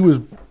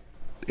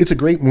it's a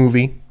great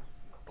movie.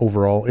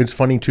 overall. It's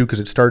funny too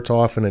because it starts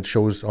off and it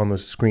shows on the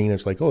screen.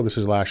 It's like, oh, this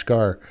is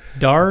Lashkar.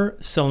 Dar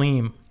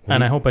Salim,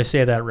 and I hope I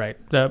say that right.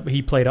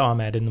 He played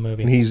Ahmed in the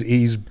movie. And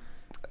he's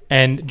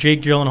and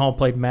Jake Gyllenhaal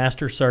played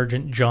Master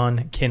Sergeant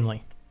John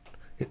Kinley.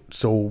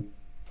 So,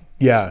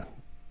 yeah,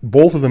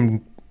 both of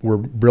them were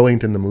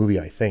brilliant in the movie,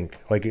 I think.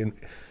 And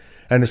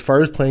as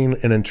far as playing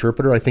an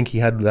interpreter, I think he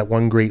had that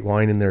one great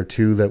line in there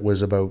too that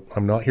was about,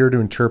 I'm not here to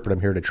interpret,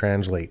 I'm here to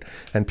translate.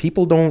 And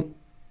people don't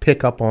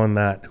pick up on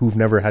that who've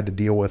never had to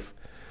deal with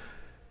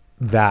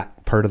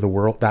that part of the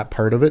world, that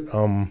part of it.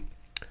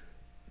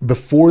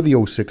 Before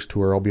the 06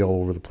 tour, I'll be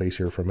all over the place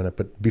here for a minute,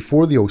 but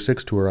before the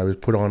 06 tour, I was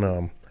put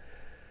on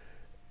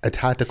a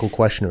tactical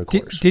questionnaire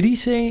course. Did he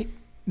say...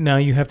 Now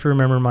you have to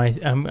remember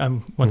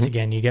I'm once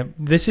again, you get,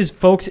 this is,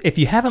 folks, if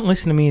you haven't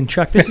listened to me and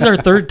Chuck, this is our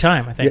third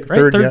time, I think,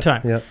 right? Third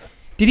time. Yeah.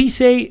 Did he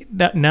say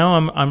that, now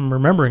I'm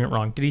remembering it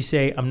wrong. Did he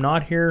say, I'm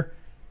not here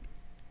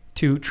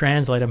to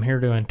translate, I'm here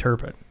to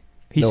interpret?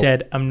 He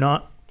said, I'm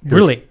not,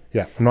 really?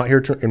 Yeah, I'm not your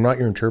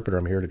interpreter,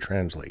 I'm here to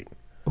translate.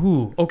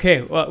 Ooh,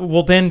 okay.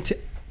 Well then,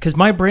 because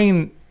my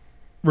brain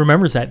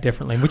remembers that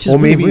differently, which is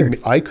maybe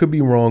weird. I could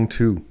be wrong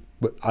too,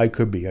 but I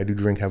could be. I do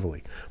drink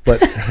heavily.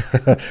 But,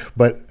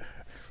 but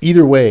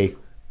either way,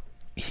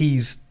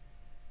 he's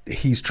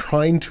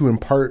trying to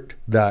impart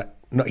that.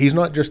 No, he's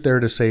not just there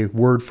to say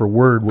word for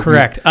word.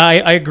 Correct.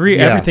 I agree.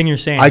 Yeah, everything you're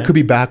saying. I could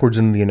be backwards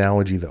in the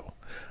analogy though.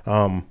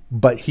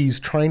 But he's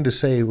trying to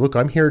say, look,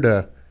 I'm here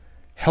to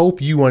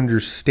help you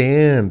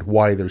understand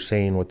why they're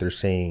saying what they're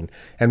saying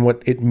and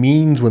what it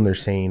means when they're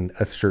saying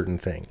a certain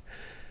thing.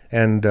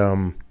 And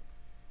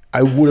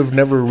I would have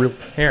never really...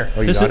 Here,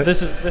 this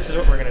is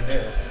what we're going to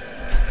do.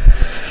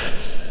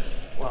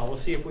 Well, we'll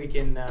see if we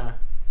can...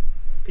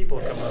 people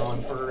come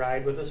along for a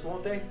ride with us,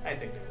 won't they? I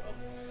think they will.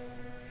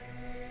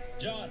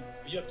 John,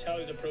 you have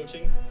tallies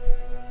approaching.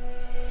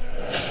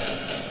 We'll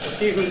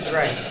see who's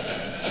right.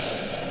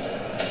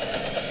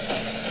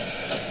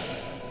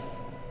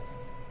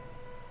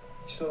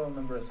 You still don't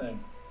remember a thing.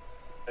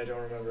 I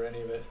don't remember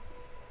any of it.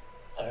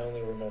 I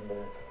only remember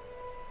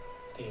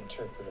the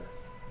interpreter.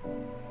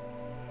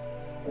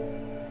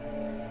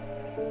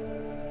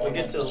 We'll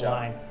get to the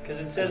line,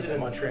 because it says it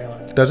in the trailer.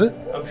 Does it?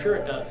 I'm sure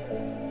it does.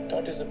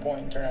 Don't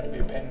disappoint and turn out to be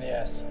a pain in the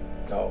ass.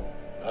 No,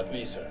 not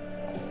me, sir.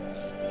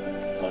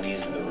 Money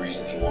isn't the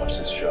reason he wants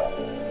this job.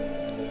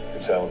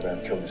 It's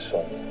Alabama killed his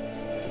son.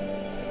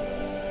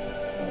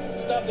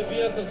 Stop the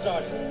vehicle,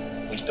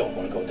 Sergeant. We don't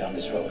want to go down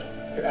this road.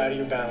 You're out of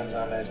your bounds,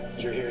 Ahmed.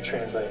 You're here to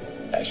translate.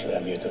 Actually,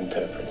 I'm here to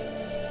interpret.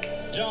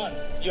 John,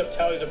 you have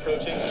tallies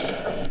approaching.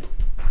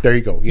 There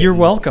you go. Yeah, You're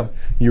welcome.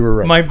 You were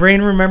right. My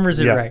brain remembers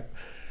it right.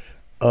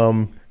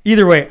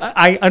 Either way,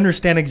 I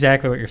understand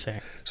exactly what you're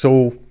saying.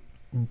 So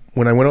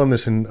when I went on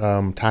this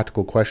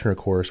tactical questioner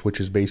course, which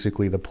is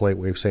basically the polite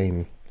way of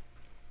saying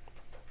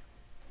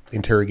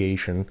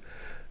interrogation,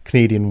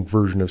 Canadian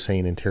version of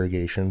saying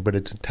interrogation, but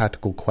it's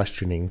tactical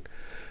questioning.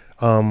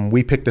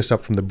 We picked this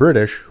up from the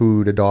British,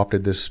 who'd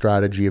adopted this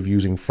strategy of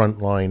using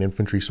frontline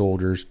infantry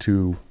soldiers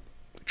to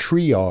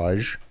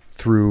triage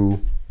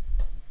through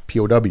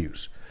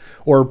POWs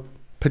or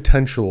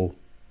potential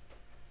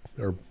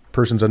or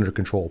persons under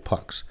control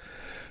pucks.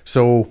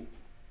 So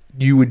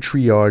you would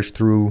triage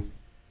through,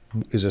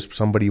 is this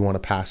somebody you want to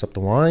pass up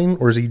the line,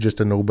 or is he just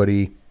a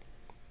nobody,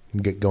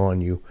 get gone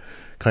you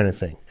kind of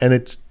thing?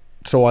 And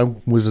so I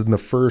was in the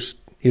first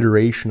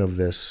iteration of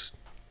this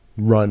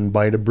run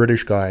by the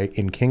British guy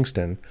in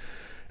Kingston,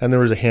 and there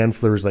was a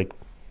handful,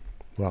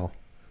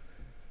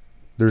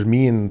 there's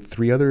me and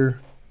 3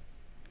 other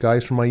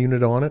guys from my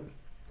unit on it,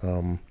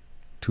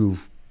 two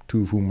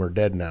of whom are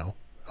dead now.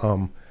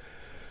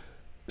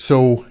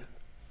 So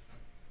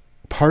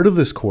part of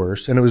this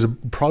course, and it was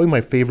probably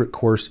my favorite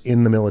course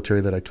in the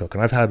military that I took,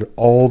 and I've had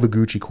all the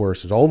Gucci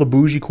courses, all the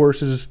bougie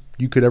courses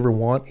you could ever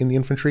want in the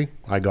infantry,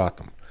 I got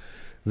them.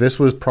 This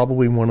was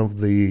probably one of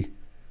the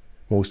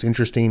most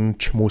interesting,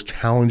 most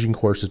challenging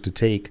courses to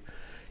take,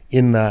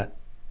 in that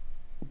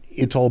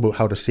it's all about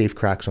how to safe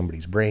crack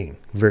somebody's brain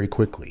very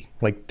quickly,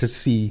 like to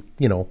see,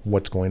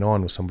 what's going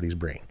on with somebody's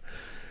brain.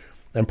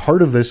 And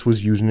part of this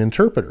was using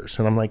interpreters.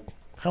 And I'm like,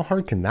 how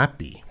hard can that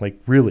be? Like,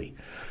 really?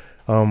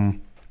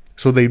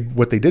 So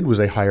what they did was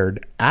they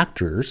hired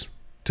actors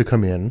to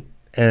come in,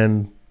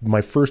 and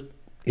my first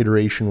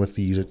iteration with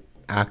these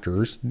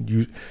actors,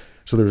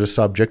 so there was a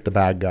subject, the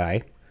bad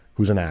guy,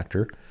 who's an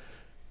actor,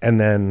 and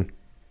then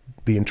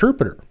the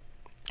interpreter.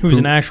 Who's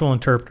an actual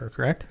interpreter,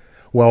 correct?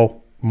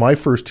 Well, my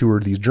first 2 are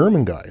these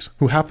German guys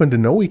who happen to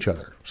know each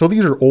other. So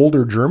these are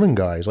older German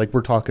guys, like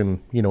we're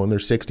talking, in their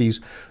 60s.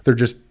 They're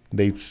just,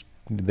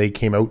 they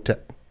came out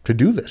to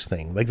do this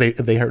thing. Like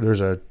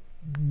there's a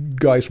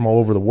guys from all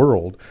over the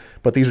world,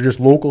 but these are just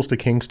locals to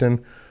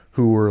Kingston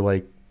who were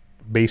like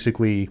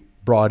basically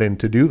brought in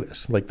to do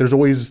this. Like there's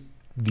always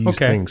these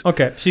things.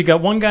 Okay. So you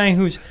got one guy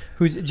who's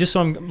just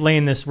so I'm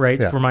laying this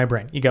right for my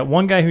brain. You got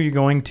one guy who you're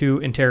going to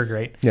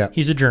interrogate. Yeah.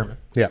 He's a German.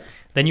 Yeah.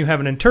 Then you have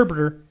an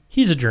interpreter.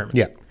 He's a German.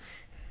 Yeah.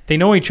 They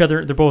know each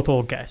other. They're both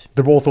old guys.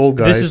 They're both old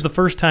guys. This is the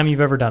first time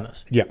you've ever done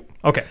this. Yeah.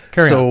 Okay.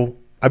 Carry on. So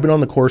I've been on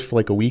the course for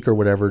like a week or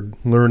whatever,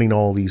 learning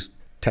all these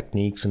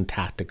techniques and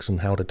tactics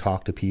and how to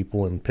talk to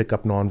people and pick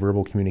up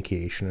nonverbal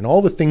communication and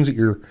all the things that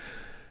you're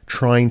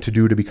trying to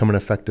do to become an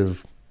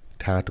effective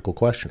tactical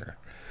questioner.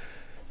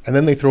 And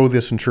then they throw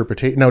this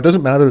interpretation. Now, it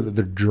doesn't matter that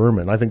they're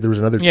German. I think there was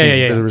another team.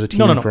 There was a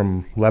team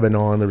from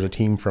Lebanon. There was a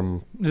team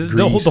from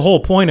Greece. The whole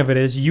point of it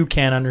is you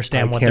can't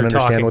understand what they're talking. I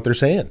can't understand what they're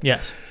saying.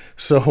 Yes.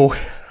 So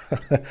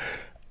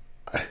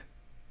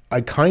I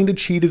kind of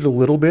cheated a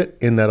little bit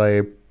in that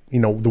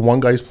the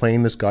one guy's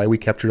playing this guy we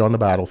captured on the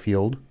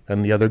battlefield,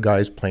 and the other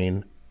guy's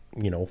playing,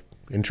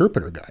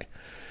 interpreter guy.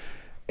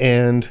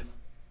 And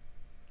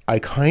I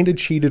kind of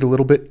cheated a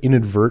little bit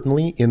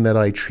inadvertently in that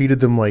I treated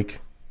them like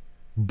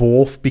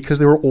both, because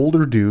they were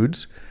older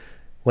dudes,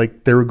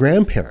 like they were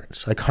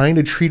grandparents. I kind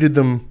of treated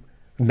them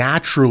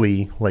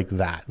naturally like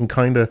that, and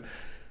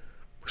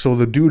so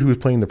the dude who was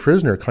playing the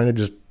prisoner kind of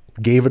just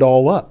gave it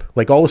all up.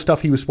 Like all the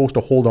stuff he was supposed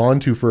to hold on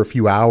to for a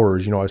few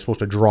hours, I was supposed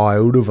to draw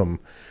out of him.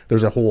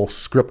 There's a whole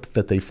script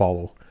that they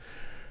follow.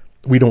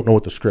 We don't know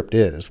what the script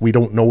is. We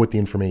don't know what the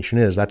information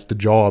is. That's the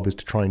job, is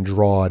to try and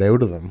draw it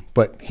out of them.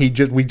 But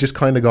we just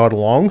kind of got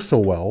along so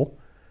well.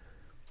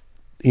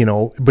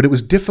 But it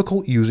was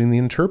difficult using the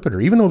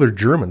interpreter. Even though they're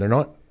German, they're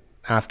not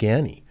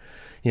Afghani.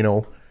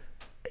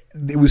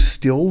 It was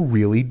still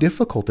really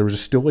difficult. There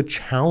was still a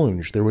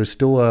challenge. There was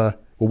still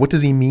well, what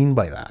does he mean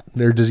by that?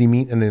 Does he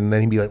mean, and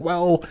then he'd be like,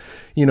 well,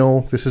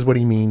 this is what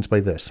he means by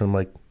this. And I'm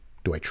like,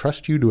 do I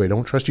trust you? Do I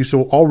don't trust you?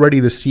 So already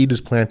the seed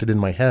is planted in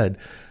my head.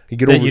 You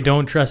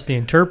don't trust the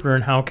interpreter,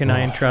 and how can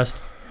I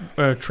trust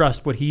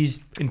what he's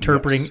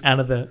interpreting out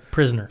of the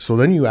prisoner? So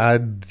then you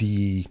add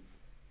the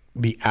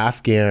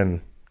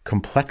Afghan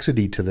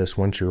complexity to this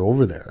once you're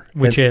over there.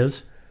 Which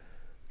is?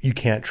 You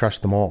can't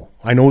trust them all.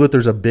 I know that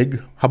there's a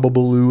big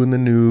hubbubaloo in the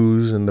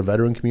news, and the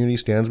veteran community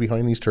stands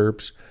behind these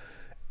Terps.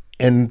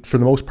 And for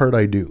the most part,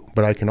 I do.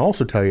 But I can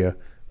also tell you,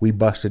 we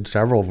busted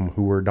several of them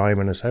who were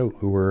diming us out,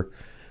 who were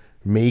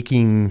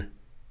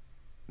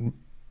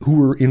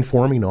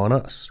informing on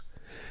us.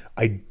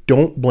 I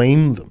don't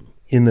blame them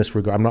in this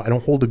regard. I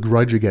don't hold a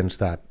grudge against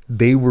that.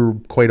 They were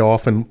quite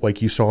often,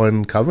 like you saw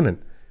in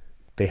Covenant,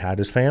 they had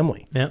his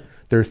family. Yeah.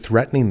 They're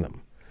threatening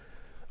them.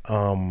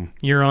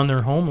 You're on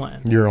their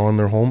homeland. You're on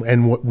their home.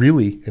 And what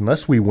really,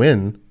 unless we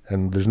win,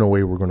 and there's no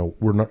way we're not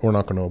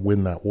going to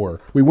win that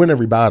war. We win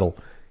every battle.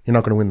 You're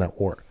not going to win that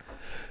war.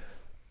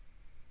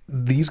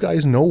 These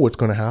guys know what's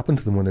going to happen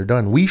to them when they're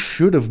done. We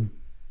should have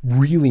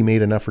really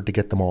made an effort to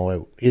get them all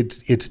out.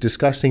 It's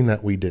disgusting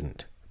that we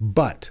didn't.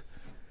 But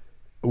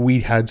we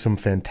had some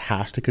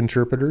fantastic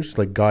interpreters,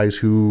 like guys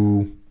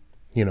who,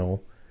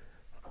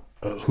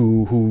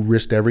 who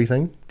risked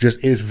everything.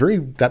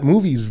 That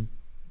movie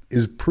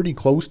is pretty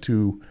close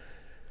to,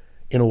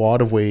 in a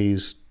lot of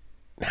ways,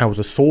 how as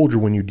a soldier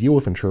when you deal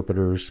with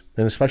interpreters,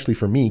 and especially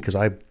for me,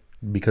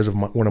 because of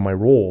one of my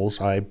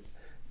roles, I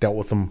dealt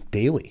with them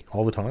daily,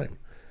 all the time.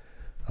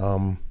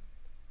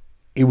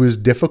 It was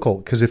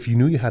difficult because if you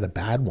knew you had a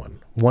bad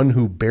one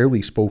who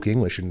barely spoke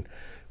English and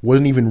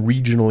wasn't even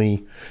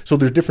regionally, so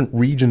there's different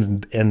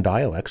regions and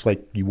dialects.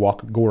 Like you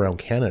go around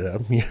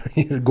Canada,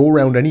 you go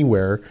around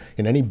anywhere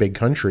in any big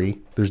country,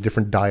 there's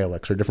different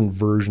dialects or different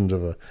versions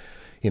of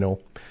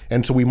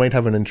and so we might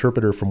have an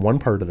interpreter from one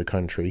part of the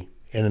country,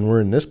 and then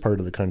we're in this part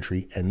of the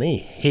country, and they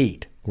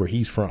hate where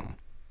he's from.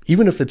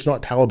 Even if it's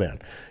not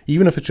Taliban,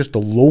 even if it's just the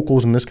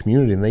locals in this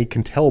community, and they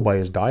can tell by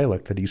his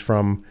dialect that he's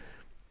from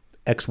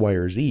X, Y,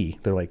 or Z,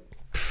 they're like,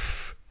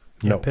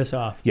 no. Piss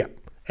off. Yeah.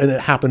 And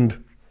it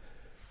happened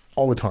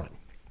all the time.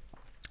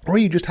 Or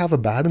you just have a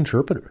bad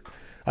interpreter.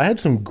 I had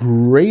some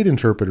great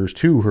interpreters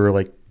too who are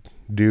like,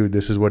 dude,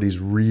 this is what he's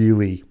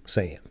really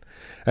saying.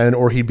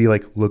 Or he'd be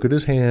like, look at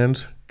his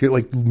hands,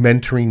 like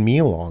mentoring me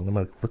along. I'm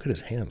like, look at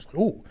his hands.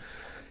 Oh,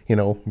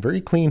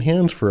 very clean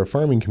hands for a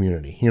farming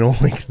community.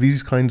 Like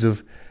these kinds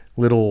of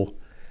little.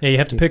 Yeah, you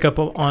have to pick up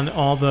on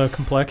all the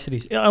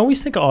complexities. I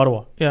always think of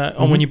Ottawa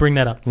when you bring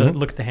that up,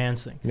 look at the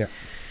hands thing. Yeah.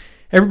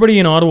 Everybody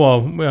in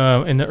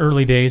Ottawa in the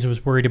early days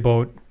was worried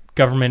about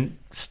government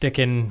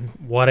sticking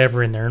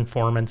whatever in their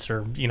informants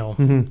or,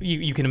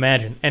 you can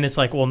imagine. And it's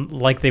like, well,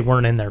 like they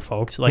weren't in there,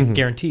 folks, like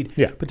guaranteed.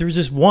 Yeah. But there was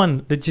this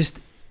one that just,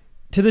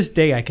 to this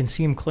day, I can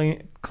see him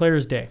clear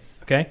as day,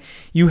 okay?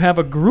 You have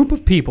a group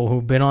of people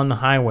who've been on the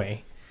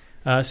highway,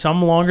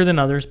 some longer than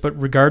others, but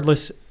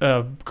regardless,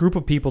 a group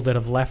of people that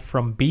have left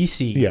from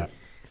BC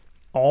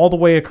all the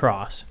way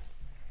across,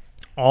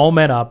 all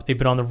met up. They've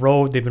been on the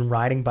road. They've been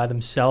riding by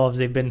themselves.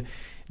 They've been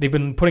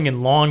putting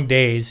in long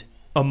days,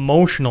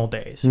 emotional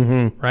days,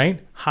 right?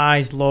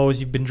 Highs, lows.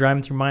 You've been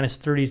driving through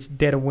 -30. It's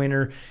dead of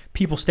winter.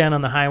 People stand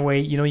on the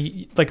highway.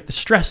 Like the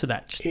stress of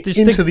that. Just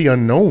into the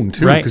unknown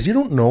too, because you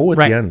don't know at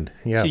the end.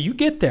 Yeah. So you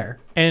get there,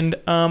 and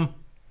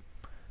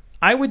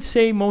I would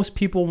say most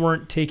people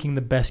weren't taking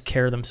the best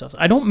care of themselves.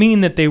 I don't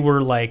mean that they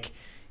were like,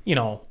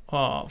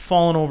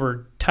 falling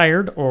over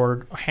tired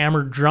or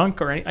hammered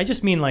drunk or anything. I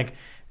just mean like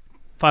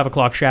 5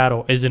 o'clock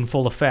shadow is in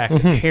full effect.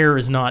 Hair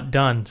is not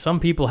done. Some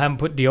people haven't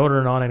put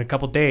deodorant on in a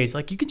couple days.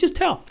 Like you can just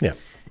tell. Yeah.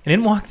 And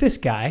in walk this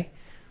guy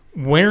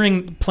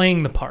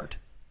playing the part,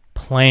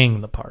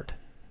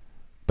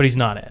 but he's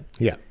not it.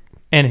 Yeah.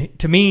 And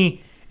to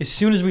me, as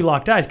soon as we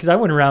locked eyes, because I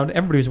went around,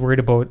 everybody was worried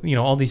about,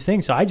 all these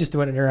things. So I just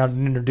went around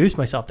and introduced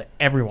myself to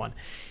everyone,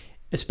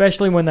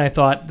 especially when I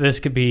thought they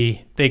could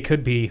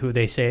be who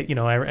they say,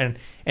 and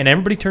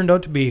everybody turned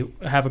out to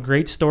have a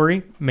great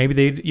story. Maybe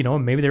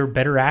they were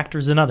better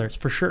actors than others,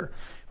 for sure.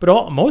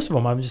 But most of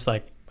them, I was just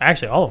like,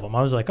 actually all of them,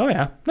 I was like, oh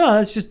yeah, no,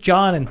 that's just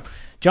John, and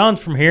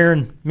John's from here,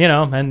 and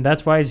and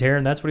that's why he's here,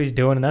 and that's what he's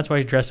doing, and that's why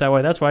he's dressed that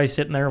way, that's why he's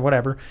sitting there, or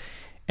whatever.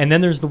 And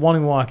then there's the one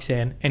who walks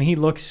in, and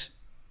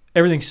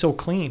everything's so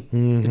clean.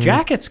 Mm-hmm. The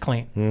jacket's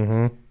clean.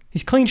 Mm-hmm.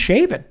 He's clean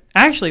shaven.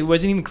 Actually, it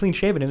wasn't even clean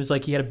shaven. It was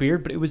like he had a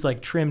beard, but it was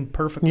like trimmed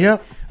perfectly. Yeah.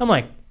 I'm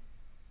like,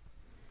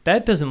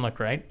 that doesn't look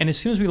right. And as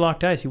soon as we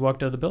locked eyes, he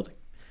walked out of the building.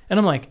 And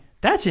I'm like,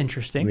 that's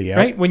interesting,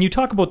 right? When you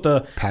talk about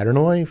the pattern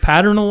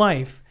of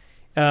life,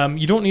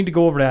 you don't need to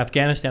go over to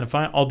Afghanistan and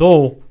find,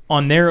 although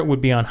on there it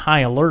would be on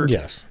high alert.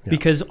 Yes. Yeah.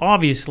 Because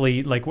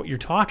obviously, like what you're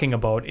talking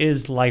about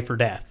is life or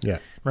death. Yeah.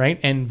 Right?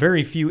 And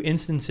very few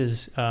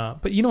instances. But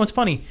what's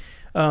funny?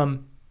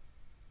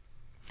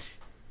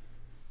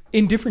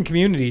 In different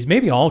communities,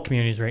 maybe all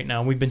communities right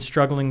now, we've been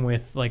struggling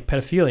with like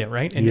pedophilia,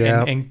 right?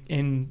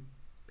 And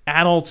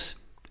adults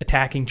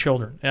attacking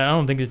children. And I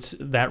don't think it's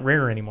that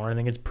rare anymore. I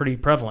think it's pretty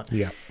prevalent.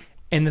 Yeah.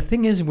 And the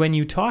thing is, when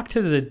you talk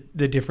to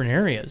the different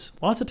areas,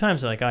 lots of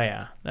times they're like, oh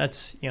yeah,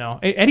 that's,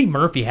 Eddie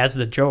Murphy has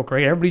the joke,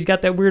 right? Everybody's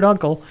got that weird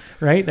uncle,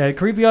 right? That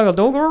creepy uncle,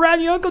 don't go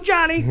around your Uncle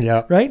Johnny,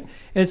 yeah. Right? And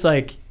it's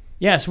like,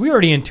 yes, we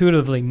already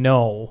intuitively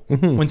know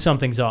when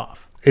something's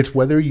off. It's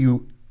whether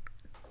you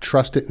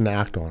trust it and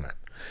act on it.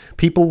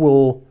 People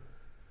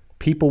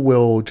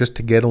will just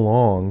to get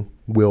along,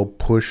 will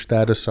push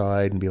that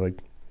aside and be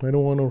like, I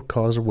don't want to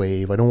cause a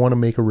wave. I don't want to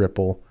make a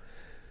ripple.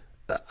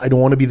 I don't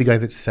want to be the guy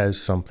that says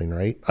something,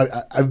 right?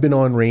 I've been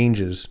on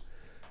ranges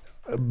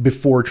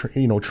before,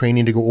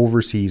 training to go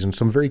overseas, and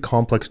some very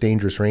complex,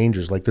 dangerous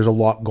ranges. Like there's a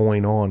lot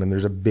going on, and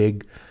there's a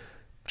big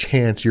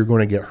chance you're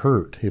going to get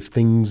hurt if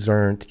things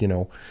aren't,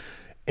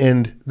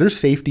 And there's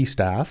safety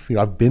staff.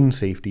 I've been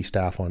safety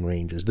staff on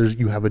ranges.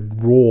 You have a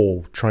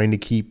role trying to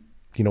keep,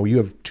 you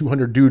have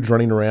 200 dudes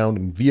running around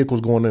and vehicles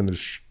going in.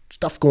 There's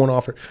stuff going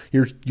off.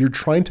 You're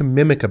trying to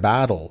mimic a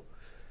battle.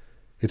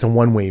 It's a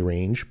one-way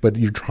range, but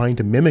you're trying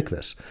to mimic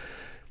this.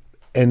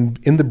 And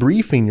in the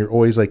briefing, you're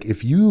always like,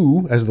 if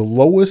you, as the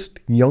lowest,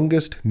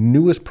 youngest,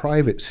 newest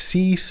private,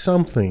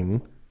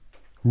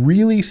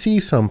 really see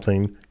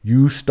something,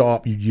 you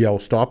stop, you yell,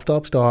 stop,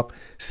 stop, stop,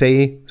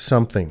 say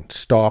something,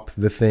 stop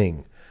the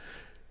thing.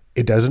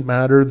 It doesn't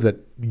matter that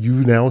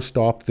you now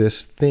stop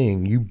this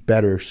thing, you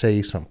better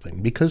say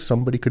something, because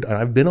somebody could, and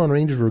I've been on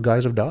ranges where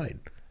guys have died.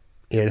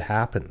 It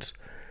happens.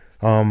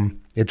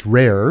 It's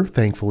rare,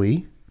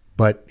 thankfully,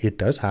 but it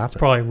does happen. It's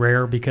probably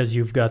rare because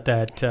you've got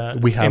that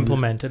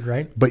implemented,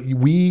 right? But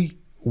we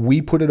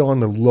put it on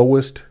the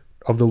lowest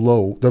of the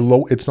low. The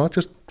low. It's not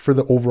just for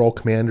the overall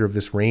commander of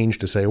this range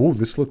to say, "Oh,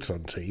 this looks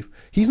unsafe."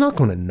 He's not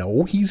going to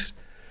know. He's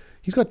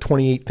got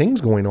 28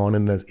 things going on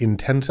in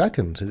 10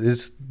 seconds.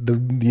 It's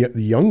the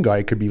young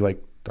guy could be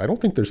like, "I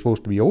don't think they're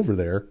supposed to be over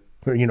there."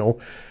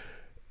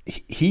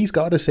 He's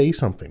got to say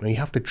something. And you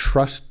have to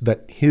trust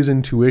that his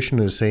intuition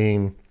is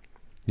saying.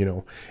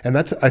 And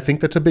I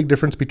think that's a big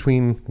difference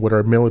between what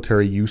our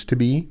military used to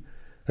be.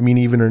 I mean,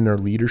 even in our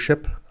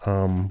leadership,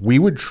 we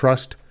would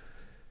trust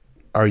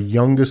our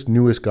youngest,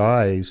 newest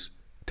guys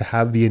to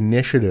have the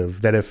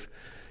initiative that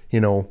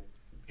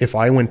if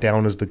I went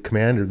down as the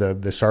commander,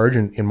 the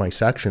sergeant in my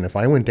section, if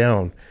I went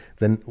down,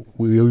 then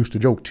we used to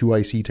joke,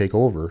 2IC take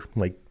over.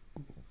 Like,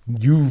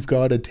 you've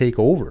got to take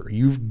over.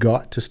 You've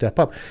got to step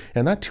up.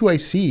 And that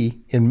 2IC,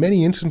 in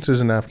many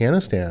instances in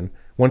Afghanistan,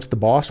 once the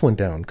boss went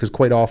down, because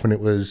quite often it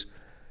was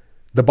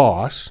the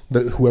boss,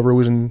 whoever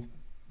was in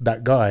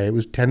that guy, it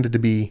was tended to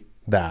be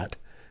that,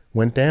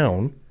 went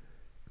down.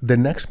 The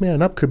next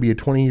man up could be a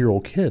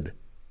 20-year-old kid,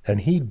 and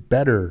he'd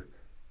better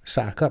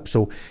sack up.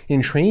 So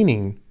in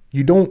training,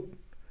 we're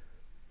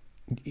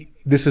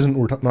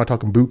not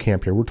talking boot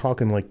camp here. We're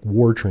talking like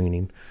war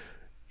training.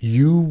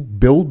 You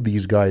build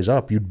these guys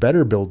up. You'd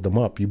better build them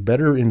up. You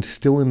better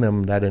instill in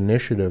them that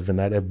initiative and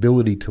that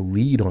ability to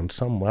lead on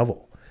some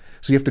level.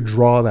 So you have to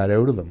draw that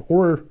out of them,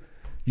 or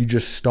you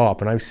just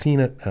stop. And I've seen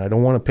it, and I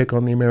don't want to pick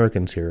on the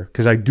Americans here,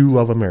 because I do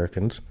love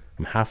Americans.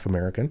 I'm half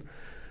American.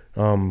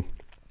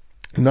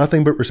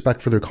 Nothing but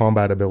respect for their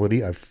combat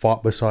ability. I've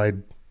fought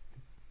beside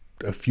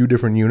a few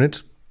different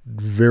units,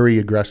 very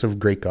aggressive,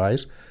 great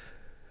guys.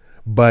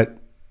 But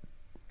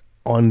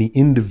on the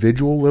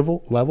individual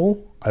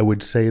level, I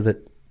would say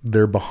that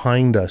they're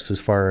behind us as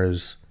far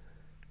as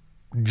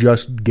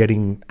just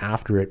getting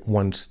after it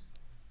once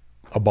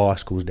a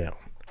boss goes down,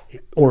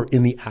 or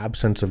in the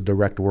absence of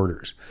direct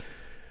orders.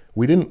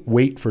 We didn't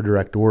wait for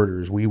direct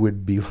orders. We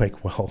would be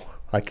like, well,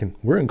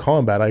 we're in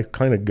combat. I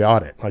kind of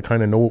got it. I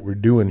kind of know what we're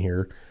doing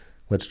here.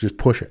 Let's just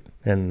push it.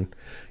 And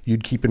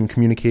you'd keep in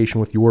communication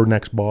with your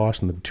next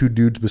boss and the two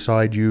dudes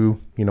beside you,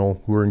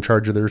 who are in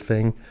charge of their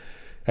thing.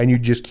 And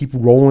you'd just keep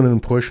rolling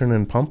and pushing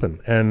and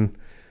pumping. And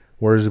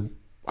whereas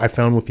I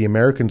found with the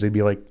Americans, they'd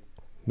be like,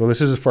 well,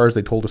 this is as far as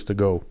they told us to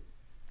go.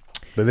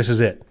 but this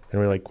is it. And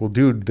we're like, well,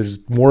 dude, there's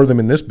more of them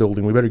in this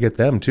building. We better get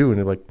them too. And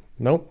they're like,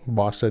 nope,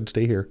 boss said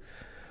stay here.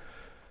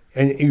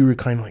 And you were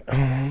kind of like, oh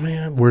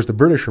man. Whereas the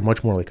British are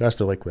much more like us.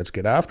 They're like, let's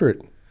get after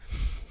it.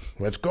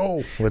 Let's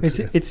go.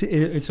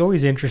 It's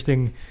always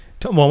interesting.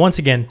 Once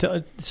again,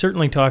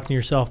 certainly talking to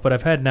yourself, but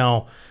I've had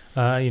now,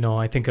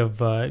 I think of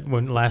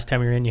when last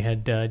time you were in, you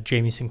had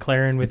Jamie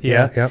Sinclair in with you.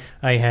 Yeah.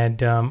 I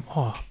had,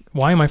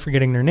 why am I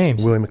forgetting their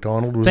names? Willie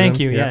McDonald was Thank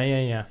in. you.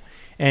 Yeah.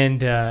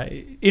 And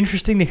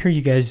interesting to hear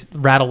you guys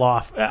rattle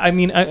off. I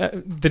mean,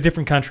 the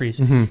different countries.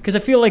 Because I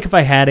feel like if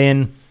I had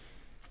in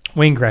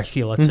Wayne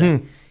Gretzky, let's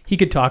say, he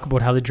could talk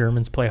about how the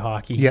Germans play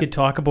hockey. He could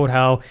talk about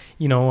how,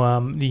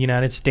 the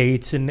United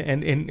States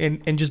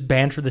and just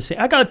banter the same.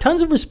 I got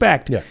tons of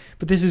respect. Yeah.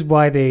 But this is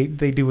why they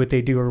do what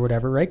they do or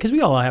whatever, right? Because we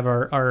all have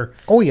our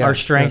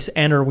strengths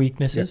and our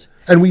weaknesses.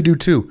 Yeah. And we do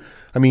too.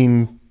 I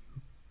mean,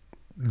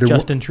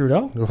 Justin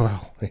Trudeau.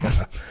 Well,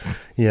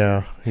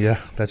 yeah.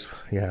 That's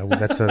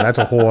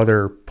a whole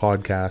other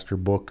podcast or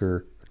book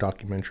or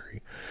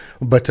documentary.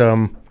 But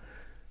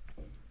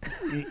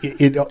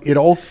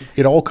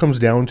it all comes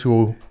down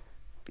to,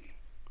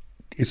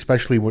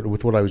 especially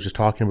with what I was just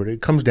talking about,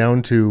 it comes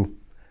down to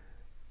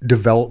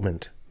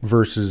development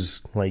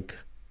versus like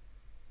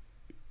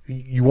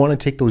you want to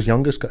take those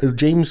youngest.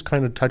 James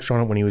kind of touched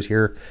on it when he was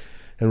here.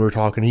 And we were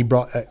talking,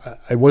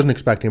 I wasn't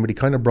expecting, but he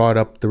kind of brought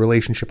up the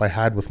relationship I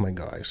had with my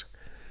guys.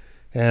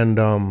 And,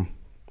 of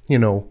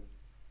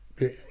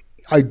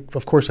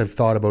course I've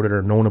thought about it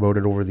or known about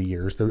it over the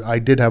years. I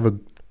did have I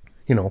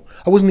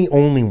wasn't the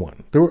only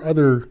one. There were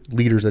other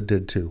leaders that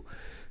did too,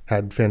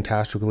 had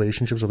fantastic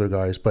relationships with their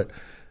guys, but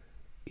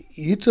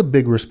it's a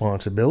big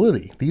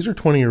responsibility. These are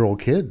 20-year-old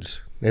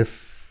kids.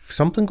 If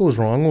something goes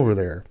wrong over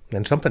there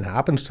and something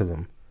happens to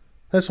them,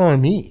 that's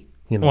on me.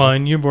 Well,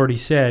 and you've already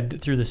said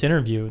through this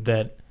interview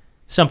that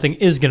something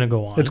is going to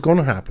go on. It's going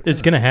to happen.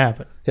 It's going to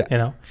happen.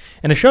 Yeah.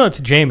 And a shout out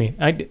to Jamie.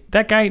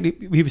 That guy,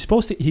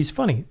 he's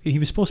funny. He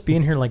was supposed to be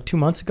in here like 2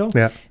 months ago.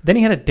 Yeah. Then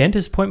he had a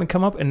dentist appointment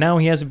come up, and now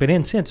he hasn't been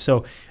in since.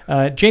 So,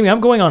 Jamie, I'm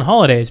going on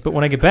holidays, but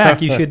when I get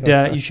back,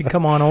 you should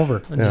come on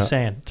over. I'm just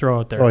saying,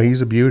 throw it there. Oh,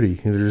 he's a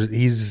beauty.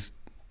 He's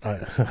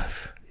a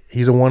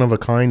one of a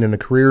kind in a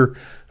career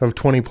of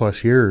 20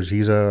 plus years.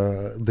 There's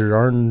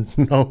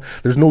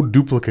no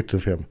duplicates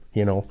of him.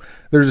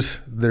 He's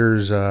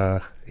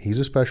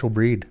a special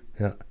breed.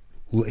 Yeah.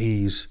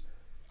 He's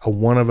a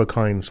one of a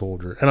kind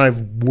soldier. And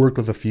I've worked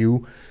with a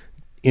few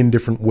in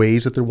different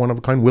ways that they're one of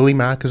a kind. Willie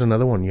Mack is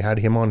another one. You had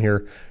him on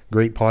here.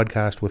 Great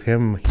podcast with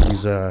him.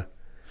 He's that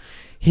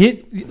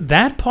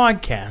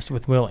podcast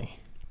with Willie.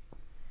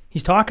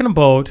 He's talking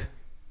about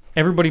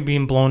everybody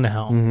being blown to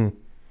hell.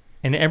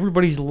 And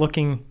everybody's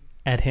looking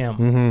at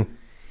him.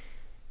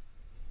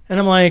 And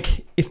I'm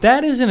like, if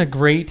that isn't a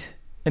great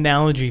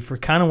analogy for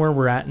kind of where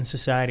we're at in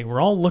society, we're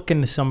all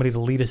looking to somebody to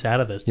lead us out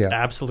of this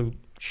absolute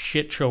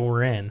shit show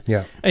we're in.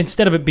 Yeah.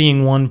 Instead of it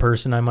being one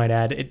person, I might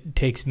add, it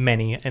takes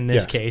many in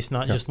this case,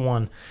 not just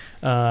one.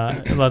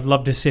 I'd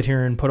love to sit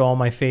here and put all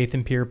my faith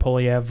in Pierre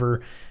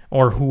Poilievre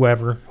or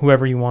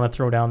whoever you want to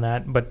throw down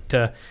that.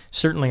 But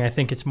certainly I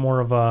think it's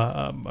more of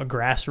a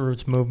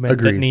grassroots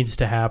movement that needs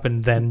to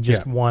happen than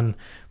just one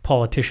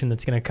politician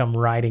that's going to come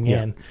riding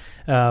in.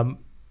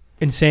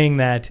 In saying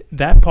that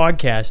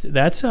podcast,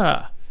 that's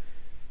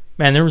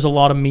man, there was a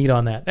lot of meat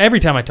on that.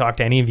 Every time I talk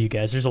to any of you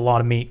guys, there's a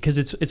lot of meat because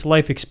it's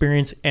life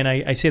experience. And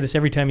I say this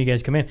every time you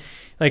guys come in.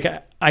 Like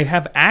I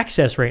have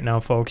access right now,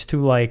 folks, to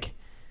like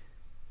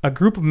a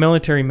group of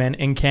military men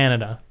in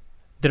Canada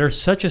that are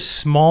such a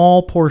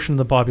small portion of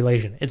the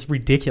population. It's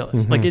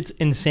ridiculous. Like it's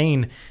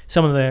insane.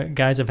 Some of the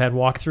guys I've had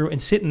walk through and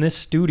sit in this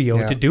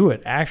studio to do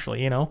it.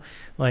 Actually,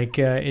 like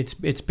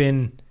it's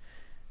been.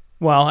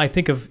 Well, I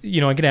think of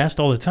I get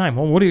asked all the time.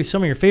 Well, what are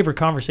some of your favorite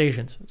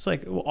conversations? It's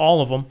like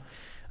all of them.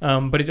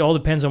 But it all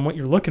depends on what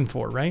you're looking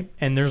for, right?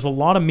 And there's a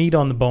lot of meat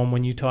on the bone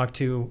when you talk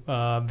to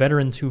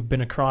veterans who've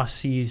been across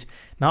seas,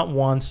 not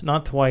once,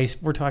 not twice.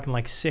 We're talking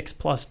like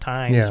 6+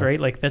 times, right?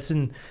 Like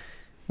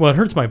it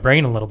hurts my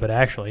brain a little bit,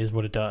 actually, is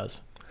what it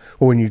does.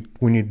 Well,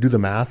 when you do the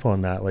math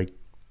on that, like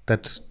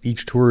that's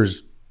each tour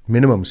is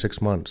minimum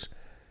 6 months.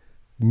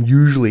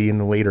 Usually in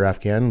the later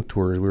Afghan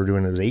tours we were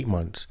doing, it was 8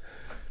 months.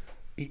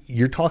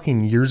 You're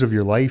talking years of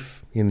your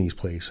life in these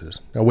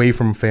places, away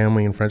from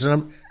family and friends.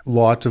 And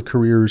lots of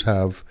careers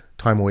have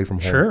time away from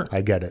home. Sure. I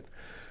get it.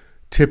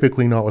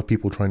 Typically not with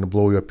people trying to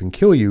blow you up and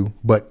kill you,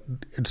 but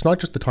it's not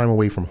just the time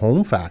away from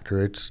home factor.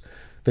 It's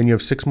then you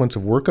have 6 months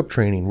of workup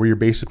training where you're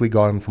basically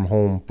gone from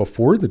home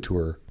before the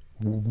tour,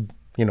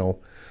 gelling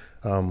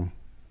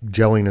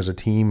as a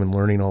team and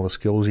learning all the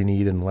skills you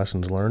need and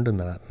lessons learned in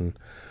that. And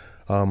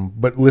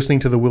but listening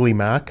to the Willie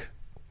Mack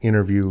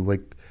interview,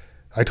 like,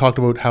 I talked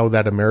about how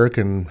that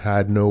American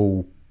had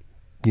no,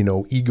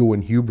 ego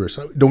and hubris.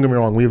 Don't get me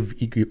wrong, we have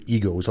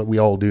egos. We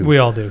all do. We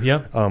all do,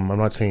 yeah. I'm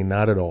not saying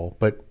that at all.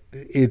 But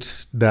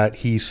it's that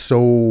he's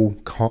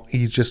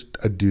just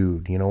a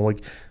dude,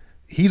 like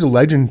he's a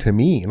legend to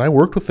me. And I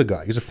worked with the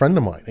guy. He's a friend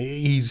of mine.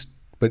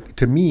 But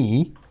to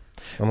me,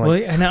 I'm Well,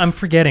 like, and I'm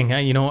forgetting.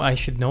 I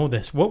should know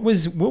this. What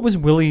was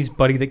Willie's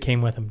buddy that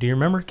came with him? Do you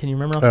remember? Can you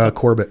remember? Off the top?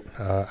 Corbett,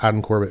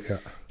 Adam Corbett, yeah.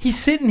 He's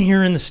sitting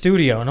here in the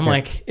studio, and I'm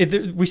like,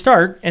 we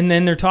start, and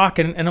then they're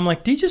talking, and I'm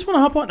like, do you just want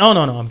to hop on?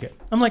 No, I'm good.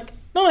 I'm like,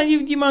 no,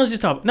 you might as well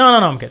just hop. No,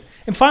 I'm good.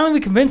 And finally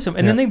we convince them,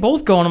 and then they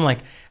both go, and I'm like,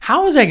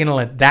 how was I going to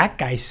let that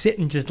guy sit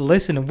and just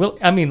listen?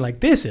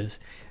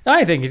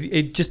 I think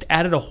it just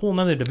added a whole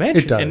nother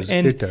dimension.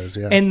 It does,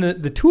 yeah. And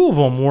the two of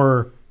them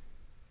were,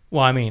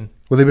 well,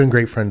 they've been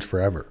great friends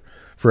forever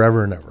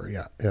and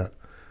ever, yeah.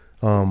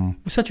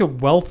 Such a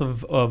wealth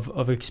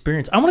of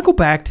experience. I want to go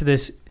back to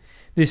this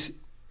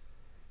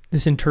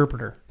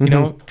interpreter.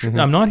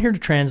 I'm not here to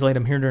translate.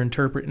 I'm here to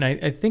interpret. And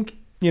I think,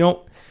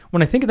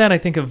 when I think of that, I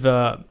think of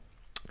the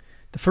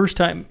first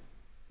time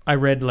I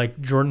read like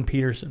Jordan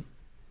Peterson,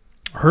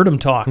 heard him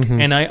talk,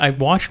 and I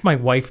watched my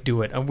wife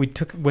do it. We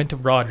went to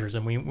Rogers,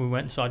 and we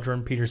went and saw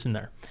Jordan Peterson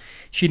there.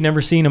 She'd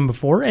never seen him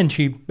before, and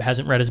she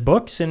hasn't read his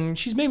books, and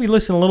she's maybe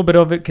listened a little bit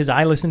of it because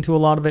I listened to a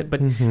lot of it, but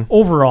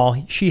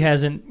overall, she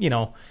hasn't,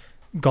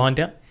 gone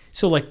down.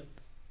 So like,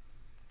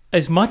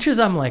 as much as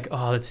I'm like,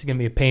 oh, this is going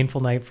to be a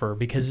painful night for her,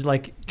 because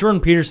like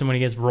Jordan Peterson, when he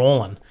gets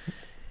rolling,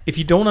 if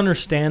you don't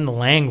understand the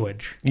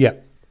language,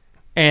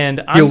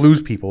 and he'll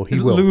lose people. He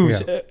will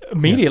lose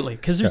immediately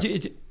because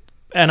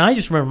and I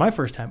just remember my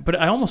first time, but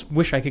I almost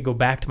wish I could go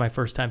back to my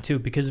first time too,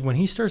 because when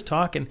he starts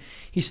talking,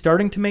 he's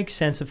starting to make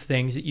sense of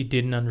things that you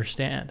didn't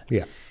understand.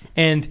 Yeah.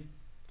 And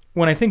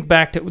when I think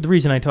back to the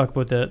reason I talk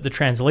about the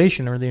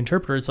translation or the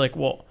interpreter, it's like,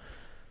 well,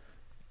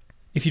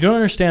 if you don't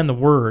understand the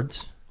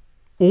words,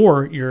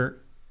 or your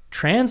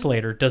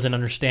translator doesn't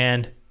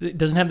understand, it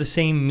doesn't have the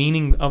same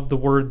meaning of the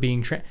word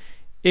being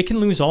it can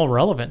lose all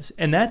relevance.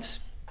 And that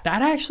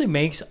actually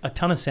makes a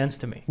ton of sense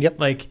to me. Yep.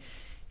 Like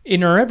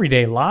in our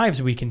everyday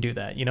lives, we can do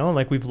that,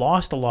 like we've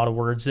lost a lot of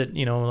words that,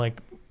 like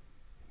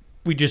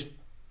we just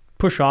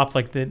push off,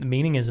 like the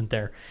meaning isn't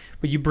there.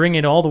 But you bring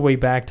it all the way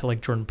back to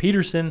like Jordan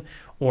Peterson,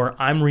 or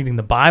I'm reading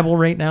the Bible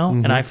right now,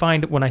 and I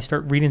find when I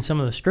start reading some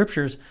of the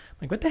scriptures, I'm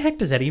like, what the heck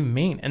does that even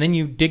mean? And then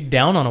you dig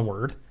down on a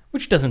word,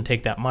 which doesn't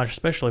take that much,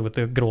 especially with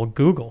the good old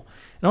Google.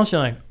 And also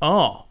you're like,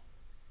 oh,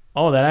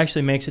 that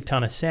actually makes a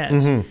ton of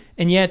sense.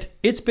 And yet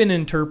it's been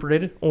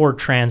interpreted, or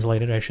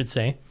translated, I should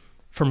say,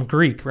 from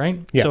Greek, right?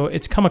 Yeah. So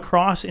it's come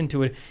across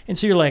into it. And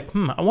so you're like,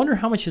 I wonder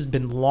how much has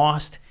been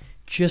lost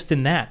just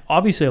in that.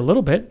 Obviously a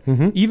little bit,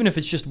 even if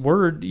it's just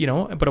word,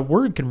 but a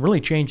word can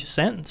really change a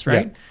sentence,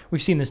 right? Yeah.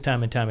 We've seen this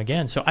time and time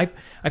again. So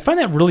I find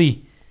that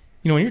really,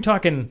 when you're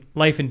talking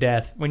life and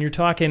death, when you're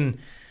talking,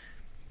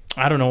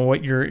 I don't know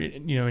what you're,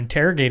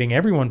 interrogating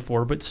everyone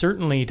for, but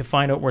certainly to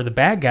find out where the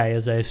bad guy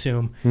is, I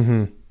assume.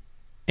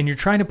 And you're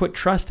trying to put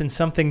trust in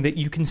something that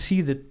you can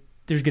see that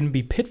there's going to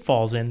be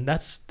pitfalls in.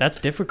 That's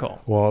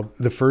difficult. Well,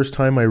 the first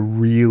time I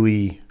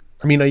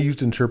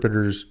used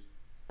interpreters,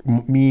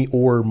 me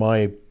or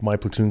my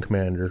platoon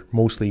commander,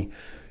 mostly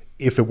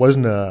if it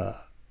wasn't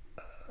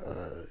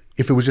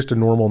if it was just a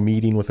normal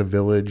meeting with a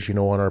village,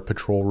 on our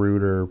patrol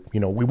route, or,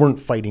 we weren't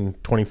fighting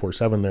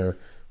 24/7 there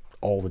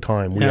all the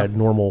time. We had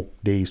normal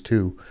days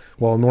too.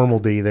 Well, a normal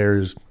day there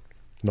is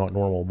not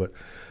normal, but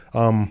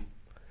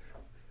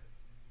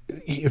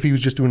if he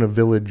was just doing a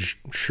village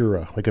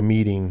shura, like a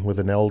meeting with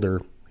an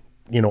elder,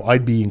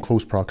 I'd be in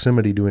close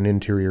proximity to an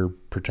interior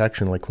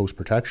protection, like close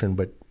protection,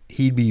 but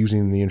he'd be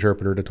using the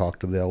interpreter to talk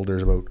to the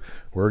elders about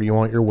where do you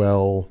want your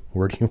well,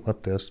 where do you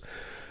want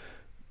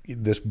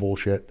this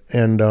bullshit,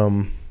 and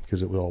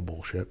because it was all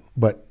bullshit.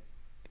 But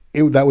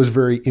that was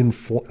very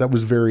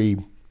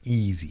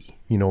easy.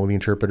 The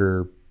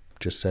interpreter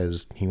just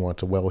says he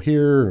wants a well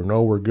here, or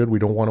no, we're good, we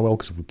don't want a well,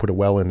 because if we put a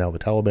well in now, the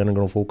Taliban are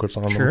going to focus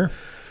on them.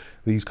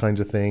 These kinds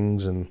of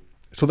things. And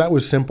so that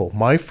was simple.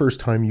 My first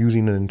time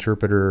using an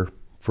interpreter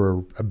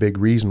for a big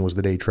reason was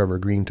the day Trevor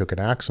Green took an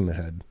axe in the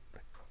head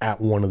at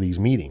one of these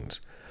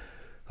meetings.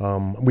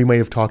 We may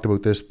have talked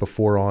about this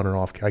before on or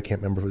off. I can't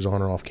remember if it was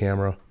on or off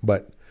camera,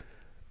 but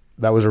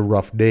that was a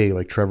rough day.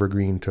 Like Trevor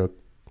Green took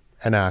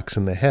an axe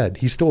in the head.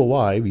 He's still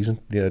alive. He's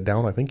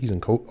down. I think he's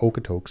in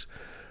Okotoks.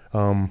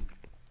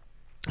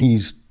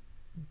 He's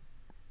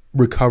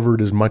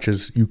recovered as much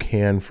as you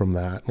can from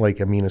that.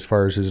 As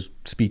far as his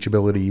speech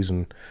abilities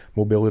and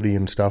mobility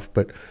and stuff.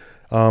 But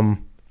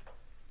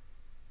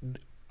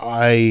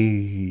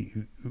I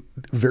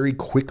very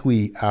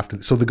quickly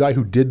after, so the guy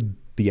who did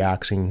the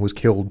axing was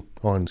killed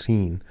on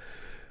scene,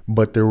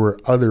 but there were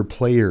other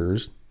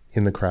players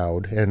in the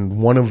crowd, and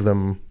one of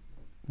them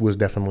was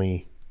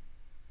definitely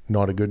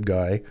not a good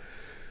guy.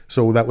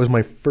 So that was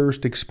my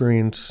first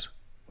experience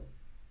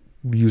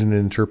using an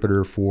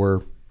interpreter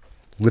for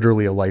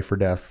literally a life or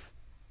death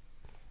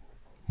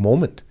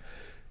moment.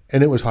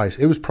 And it was high.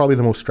 It was probably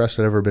the most stressed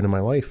I'd ever been in my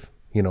life.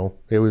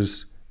 It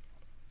was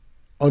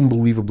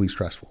unbelievably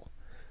stressful.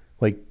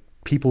 Like,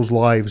 people's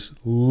lives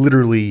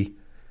literally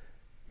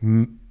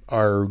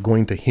are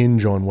going to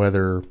hinge on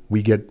whether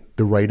we get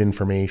the right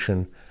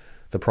information,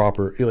 the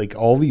proper,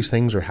 all these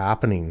things are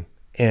happening.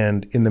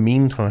 And in the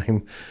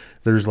meantime,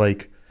 there's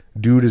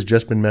dude has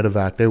just been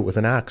medevaced out with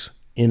an axe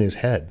in his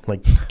head,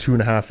 like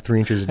 2.5, 3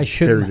 inches. I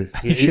shouldn't.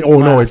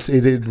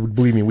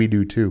 Believe me, we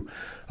do too.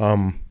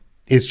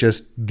 It's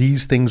just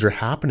these things are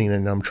happening,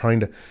 and I'm trying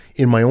to,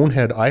 in my own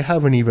head, I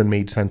haven't even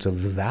made sense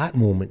of that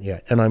moment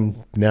yet. And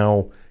I'm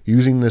now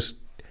using this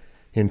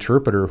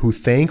interpreter who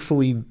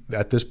thankfully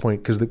at this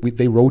point, because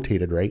they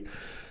rotated, right?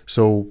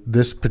 So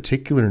this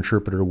particular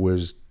interpreter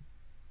was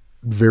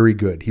very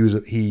good.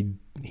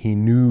 He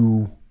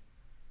knew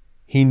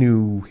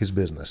his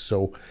business.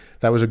 So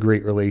that was a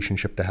great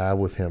relationship to have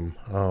with him.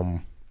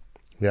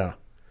 Yeah,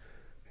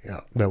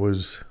 that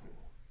was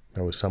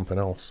something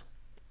else.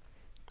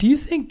 Do you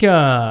think,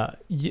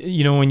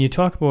 when you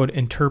talk about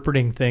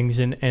interpreting things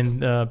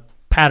and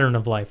pattern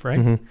of life, right?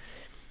 Mm-hmm.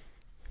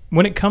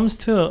 When it comes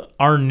to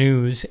our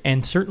news,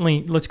 and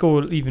certainly let's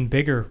go even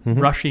bigger,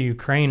 Russia,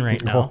 Ukraine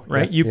right now,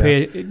 right? You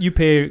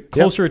pay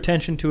closer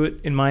attention to it,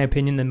 in my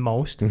opinion, than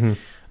most.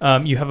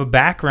 Mm-hmm. You have a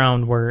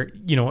background where,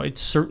 it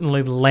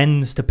certainly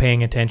lends to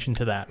paying attention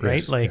to that,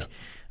 right? Yes,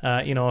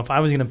 if I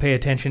was going to pay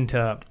attention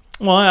to,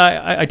 well,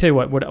 I tell you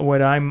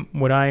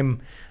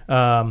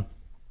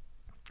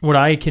what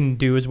I can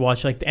do is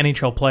watch like the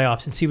NHL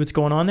playoffs and see what's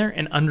going on there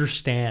and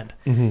understand,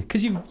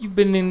 because you've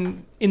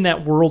been in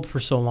that world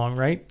for so long,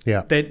 right?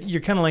 Yeah. That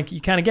you're kind of like,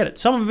 you kind of get it.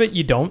 Some of it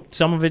you don't.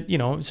 Some of it,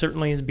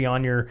 certainly is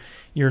beyond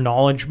your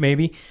knowledge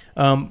maybe.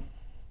 But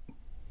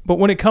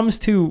when it comes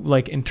to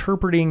like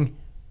interpreting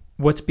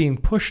what's being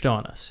pushed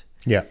on us,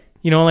 yeah.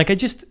 I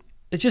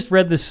just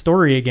read this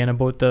story again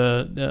about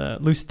the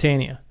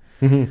Lusitania.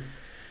 Mm-hmm.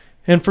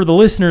 And for the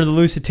listener, the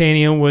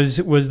Lusitania was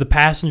the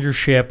passenger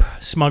ship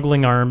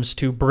smuggling arms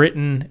to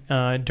Britain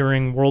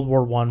during World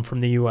War I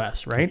from the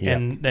U.S., right? Yeah.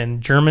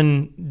 And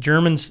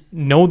Germans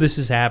know this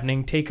is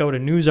happening, take out a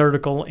news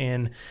article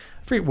in,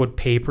 I forget what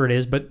paper it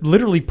is, but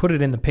literally put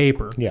it in the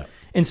paper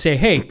and say,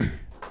 hey,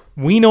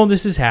 we know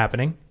this is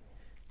happening.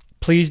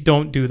 Please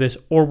don't do this,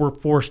 or we're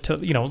forced to,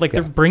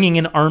 they're bringing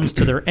in arms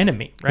to their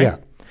enemy, right? Yeah.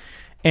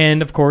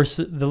 And, of course,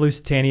 the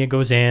Lusitania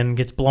goes in,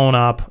 gets blown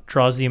up,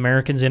 draws the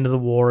Americans into the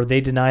war.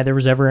 They deny there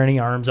was ever any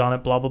arms on it,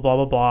 blah, blah, blah,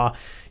 blah, blah.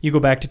 You go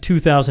back to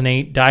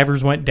 2008,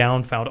 divers went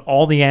down, found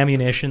all the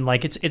ammunition.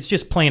 Like, it's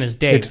just plain as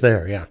day. It's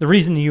there, yeah. The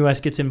reason the U.S.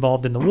 gets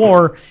involved in the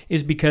war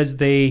is because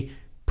they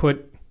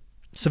put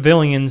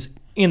civilians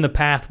in the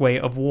pathway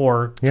of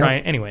war.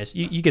 Anyways,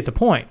 you get the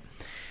point.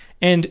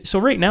 And so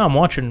right now I'm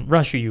watching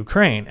Russia,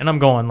 Ukraine, and I'm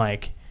going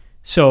like,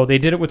 so they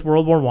did it with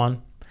World War I.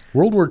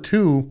 World War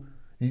II,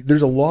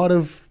 there's a lot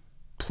of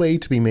play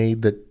to be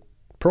made that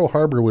Pearl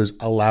Harbor was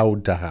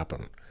allowed to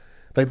happen.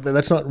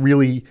 That's not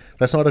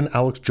an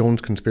Alex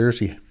Jones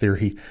conspiracy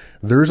theory.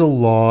 There's a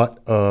lot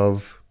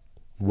of,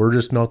 we're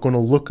just not going to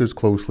look as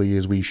closely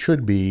as we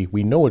should be.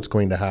 We know it's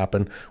going to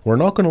happen. We're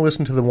not going to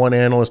listen to the one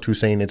analyst who's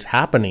saying it's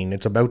happening,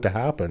 it's about to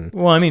happen.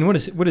 Well, I mean, what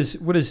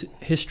has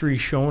history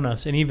shown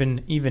us, and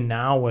even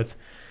now with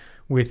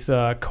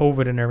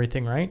COVID and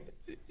everything, right?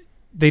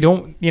 They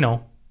don't,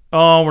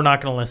 oh, we're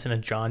not going to listen to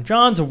John.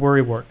 John's a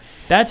worrywart.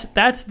 That's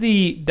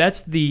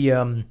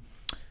the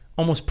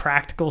almost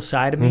practical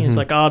side of me. Is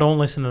like, oh, don't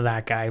listen to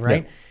that guy,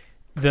 right? Yeah.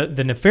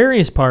 The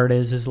nefarious part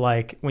is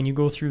like when you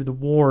go through the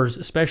wars,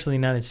 especially the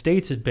United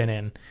States has been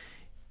in,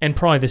 and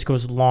probably this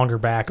goes longer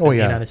back than the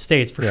United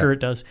States, for sure it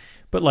does.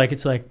 But like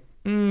it's like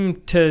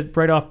to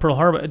write off Pearl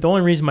Harbor. The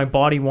only reason my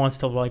body wants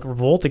to like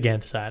revolt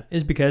against that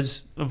is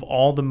because of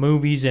all the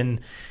movies and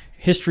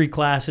history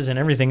classes and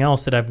everything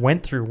else that I've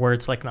went through where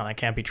it's like, no, that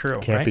can't be true.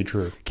 Can't be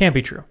true. Can't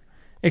be true.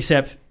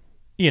 Except,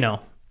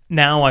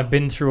 now I've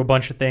been through a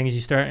bunch of things.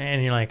 You start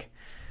and you're like,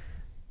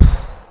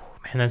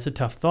 man, that's a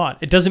tough thought.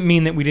 It doesn't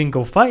mean that we didn't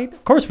go fight.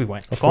 Of course we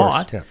went,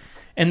 fought. Yeah.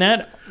 And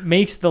that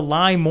makes the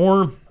lie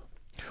more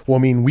well,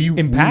 I mean, we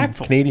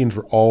impactful. We Canadians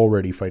were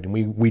already fighting.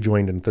 We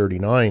joined in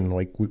 1939.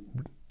 Like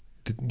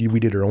we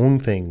did our own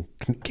thing.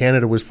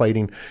 Canada was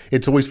fighting.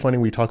 It's always funny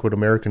when we talk about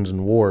Americans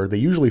in war. They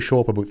usually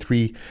show up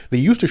they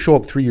used to show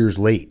up 3 years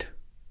late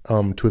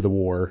to the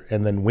war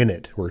and then win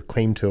it or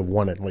claim to have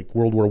won it. Like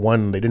World War I,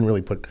 they didn't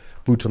really put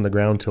boots on the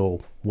ground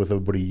till with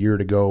about a year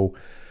to go.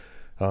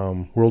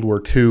 World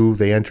War II,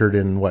 they entered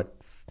in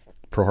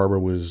Pearl Harbor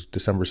was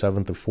December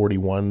 7th of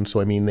 41.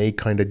 So, I mean, they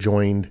kind of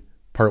joined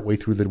partway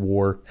through the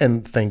war,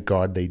 and thank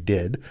God they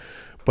did.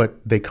 But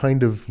they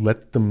kind of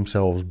let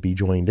themselves be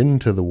joined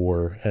into the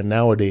war. And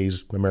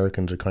nowadays,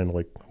 Americans are kind of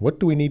like, what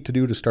do we need to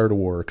do to start a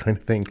war kind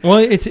of thing? Well,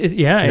 it's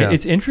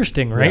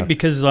interesting, right? Yeah.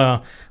 Because,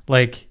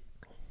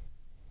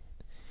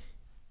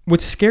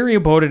 what's scary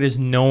about it is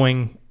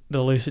knowing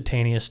the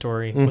Lusitania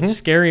story. Mm-hmm. What's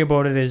scary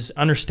about it is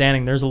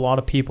understanding there's a lot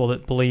of people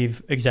that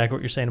believe exactly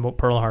what you're saying about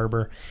Pearl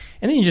Harbor.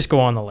 And then you just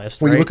go on the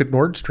list, well, right? You look at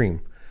Nord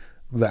Stream.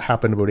 That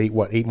happened about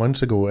 8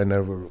 months ago,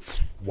 and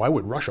why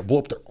would Russia blow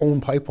up their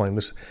own pipeline?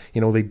 This,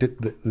 they did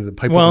the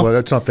pipeline. Well,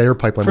 it's not their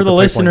pipeline. For the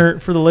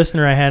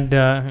listener, I had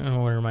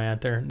where am I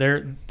at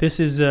there? This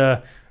is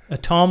a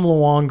Tom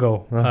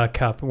Luongo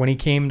cup when he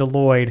came to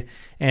Lloyd,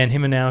 and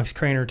him and Alex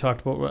Craner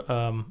talked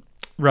about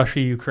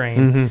Russia,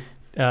 Ukraine.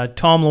 Mm-hmm.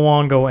 Tom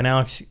Luongo and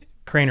Alex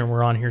Craner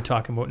were on here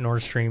talking about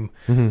Nord Stream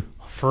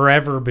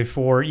forever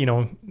before. I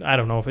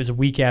don't know if it was a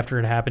week after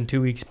it happened, 2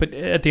 weeks, but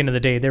at the end of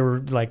the day, they were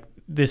like.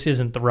 this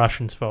isn't the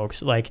Russians,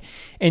 folks. Like,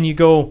 and you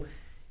go,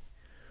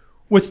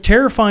 what's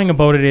terrifying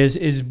about it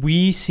is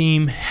we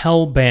seem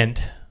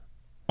hell-bent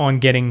on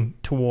getting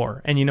to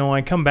war. And,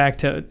 I come back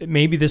to,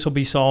 maybe this will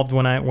be solved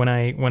when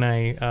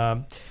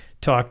I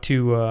talk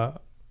to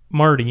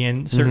Marty,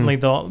 and certainly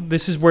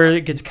this is where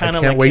it gets kind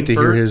of like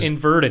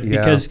inverted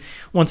because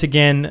once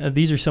again,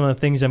 these are some of the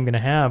things I'm going to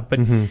have, but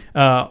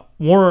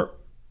war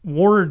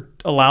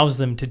allows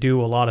them to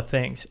do a lot of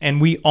things,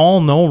 and we all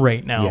know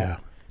right now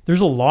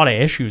there's a lot of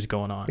issues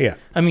going on.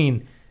 I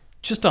mean,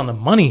 just on the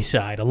money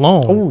side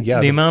alone,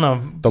 the amount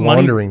of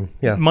laundering,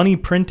 money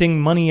printing,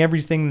 money,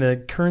 everything,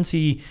 the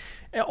currency,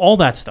 all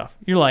that stuff.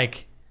 You're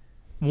like,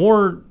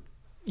 war,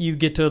 you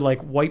get to like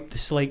wipe the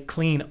slate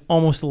clean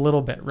almost a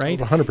little bit, right?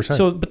 100%.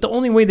 So, but the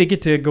only way they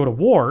get to go to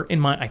war,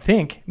 I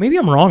think, maybe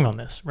I'm wrong on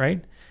this,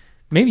 right?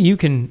 Maybe you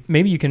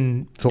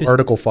can. So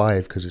Article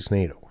 5, because it's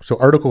NATO. So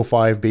Article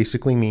 5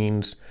 basically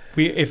means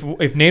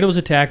if NATO's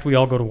attacked, we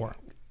all go to war.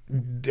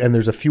 And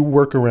there's a few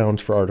workarounds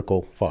for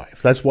Article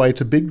 5. That's why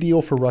it's a big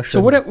deal for Russia.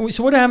 So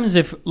what happens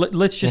if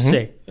let's just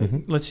say.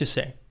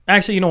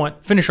 Actually, you know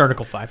what? Finish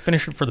Article 5.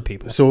 Finish it for the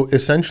people. So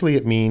essentially,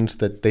 it means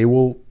that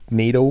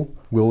NATO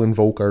will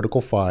invoke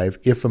Article 5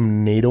 if a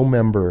NATO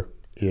member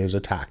is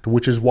attacked,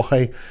 which is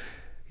why,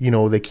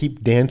 they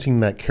keep dancing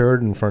that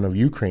carrot in front of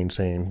Ukraine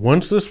saying,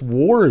 once this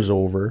war is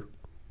over,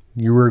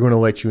 you are going to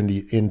let you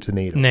into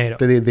NATO.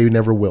 They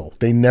never will.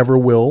 They never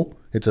will.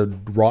 It's a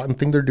rotten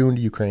thing they're doing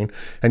to Ukraine.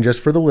 And just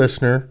for the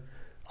listener,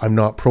 I'm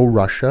not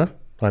pro-Russia.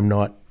 But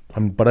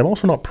I'm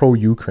also not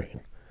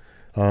pro-Ukraine.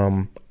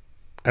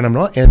 And I'm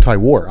not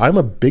anti-war. I'm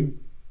a big,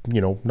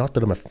 not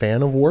that I'm a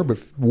fan of war, but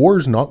war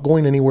is not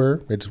going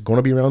anywhere. It's going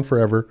to be around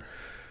forever.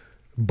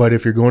 But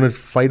if you're going to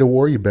fight a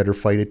war, you better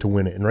fight it to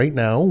win it. And right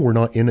now, we're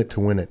not in it to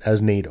win it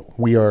as NATO.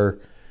 We are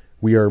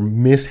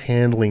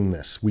mishandling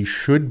this. We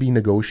should be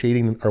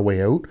negotiating our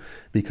way out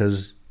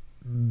because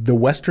the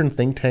Western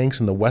think tanks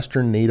and the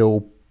Western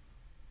NATO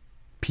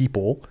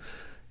people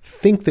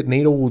think that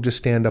NATO will just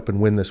stand up and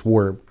win this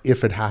war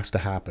if it has to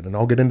happen. And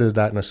I'll get into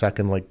that in a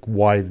second, like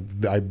why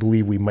I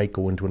believe we might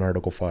go into an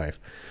Article 5.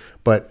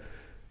 But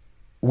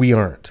we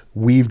aren't.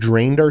 We've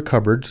drained our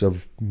cupboards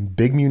of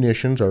big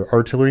munitions. Our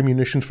artillery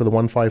munitions for the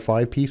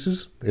 155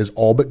 pieces is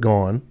all but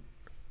gone.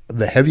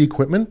 The heavy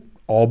equipment,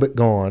 all but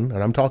gone.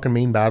 And I'm talking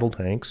main battle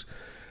tanks.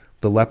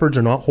 The Leopards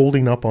are not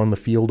holding up on the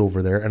field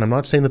over there. And I'm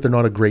not saying that they're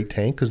not a great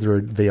tank because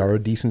they are a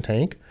decent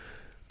tank.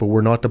 But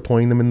we're not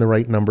deploying them in the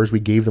right numbers. We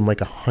gave them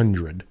like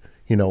 100,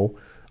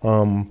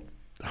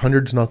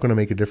 100's not going to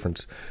make a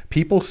difference.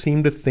 People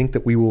seem to think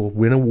that we will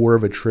win a war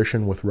of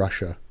attrition with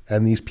Russia.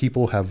 And these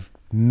people have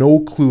no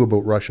clue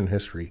about Russian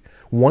history.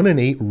 1 in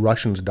 8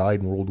 Russians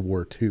died in World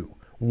War II.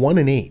 1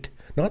 in 8.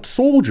 Not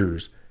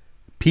soldiers.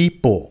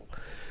 People.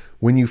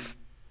 When you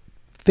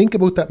think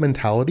about that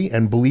mentality,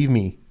 and believe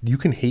me, you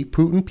can hate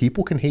Putin.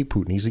 People can hate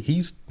Putin.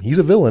 He's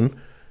a villain.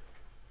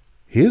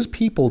 His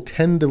people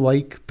tend to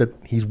like that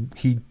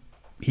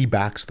he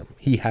backs them.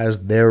 He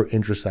has their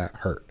interests at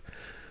heart.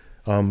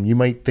 You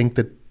might think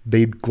that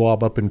they'd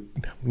glob up and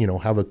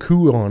have a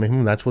coup on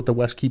him. That's what the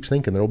West keeps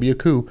thinking. There'll be a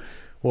coup.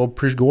 Well,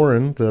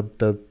 Prigozhin,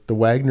 the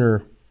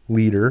Wagner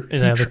leader,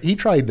 he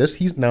tried this.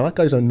 Now that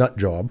guy's a nut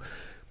job,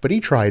 but he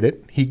tried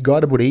it. He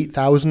got about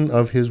 8,000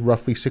 of his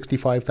roughly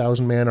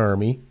 65,000 man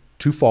army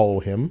to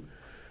follow him.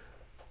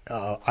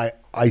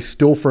 I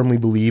still firmly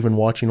believe, in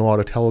watching a lot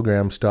of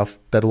Telegram stuff,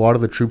 that a lot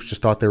of the troops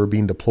just thought they were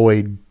being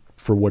deployed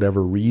for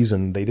whatever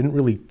reason. They didn't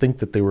really think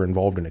that they were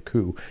involved in a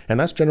coup. And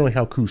that's generally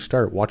how coups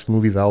start. Watch the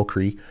movie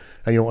Valkyrie,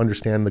 and you'll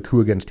understand the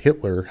coup against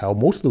Hitler, how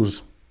most of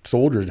those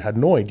soldiers had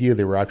no idea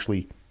they were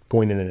actually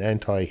going in an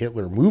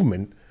anti-Hitler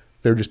movement.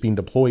 They're just being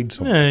deployed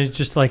somewhere. It's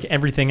just like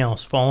everything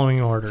else,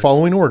 following orders.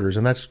 Following orders.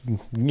 And that's,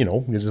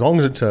 as long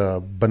as it's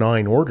a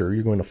benign order,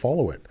 you're going to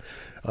follow it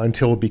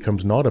until it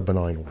becomes not a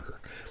benign order.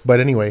 But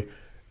anyway,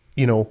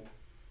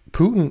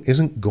 Putin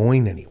isn't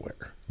going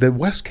anywhere. The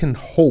West can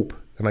hope,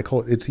 and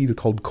it's either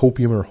called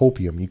copium or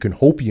hopium. You can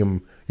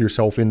hopium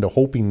yourself into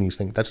hoping these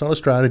things. That's not a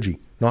strategy,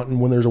 not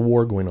when there's a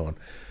war going on.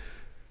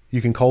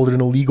 You can call it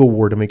an illegal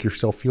war to make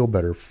yourself feel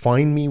better.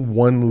 Find me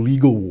one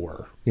legal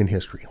war in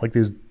history. Like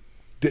there's,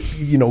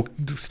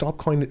 stop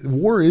calling it.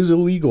 War is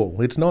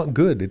illegal. It's not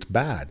good. It's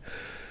bad.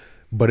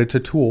 But it's a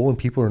tool, and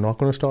people are not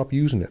going to stop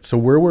using it. So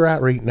where we're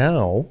at right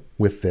now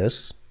with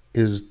this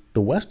is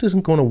the West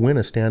isn't going to win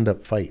a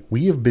stand-up fight.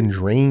 We have been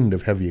drained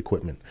of heavy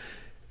equipment.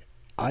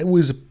 I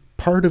was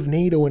part of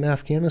NATO in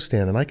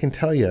Afghanistan, and I can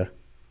tell you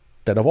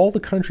that of all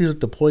the countries that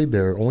deployed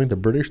there, only the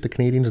British, the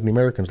Canadians, and the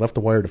Americans left the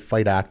wire to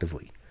fight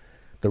actively.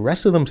 The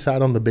rest of them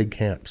sat on the big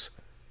camps,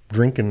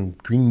 drinking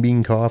green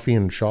bean coffee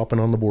and shopping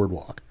on the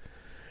boardwalk.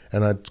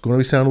 And it's going to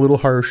be sound a little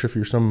harsh if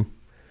you're some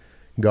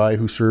guy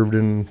who served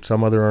in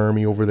some other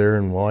army over there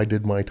and, I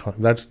did my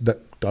time. I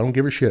don't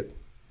give a shit.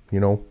 I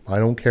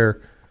don't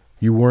care.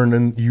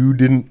 You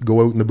didn't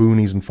go out in the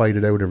boonies and fight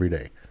it out every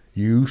day.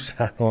 You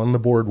sat on the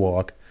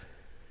boardwalk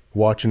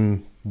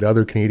watching the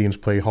other Canadians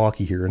play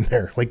hockey here and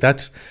there. Like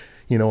that's,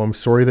 I'm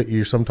sorry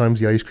that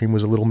sometimes the ice cream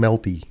was a little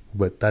melty,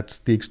 but that's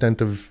the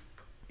extent of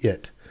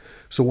it.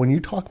 So when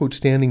you talk about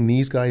standing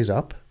these guys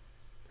up,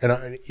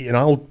 and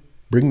I'll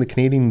bring the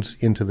Canadians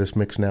into this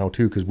mix now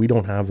too, because we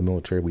don't have the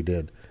military we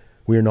did.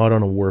 We are not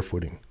on a war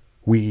footing.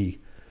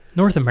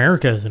 North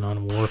America isn't on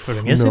a war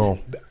footing, is it? No.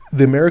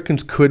 The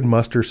Americans could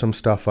muster some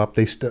stuff up.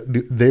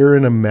 They're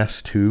in a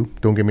mess too,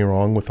 don't get me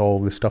wrong, with all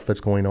the stuff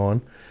that's going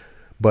on.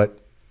 But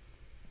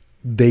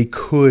they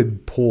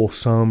could pull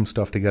some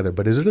stuff together.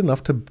 But is it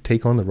enough to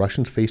take on the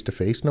Russians face to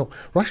face? No.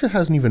 Russia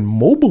hasn't even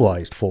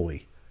mobilized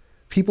fully.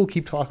 People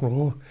keep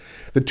talking,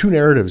 the two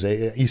narratives,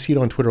 you see it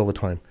on Twitter all the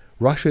time.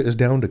 Russia is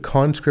down to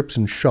conscripts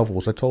and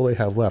shovels. That's all they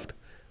have left.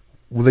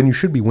 Well, then you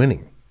should be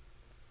winning.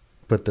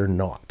 But they're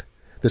not.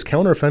 This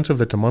counteroffensive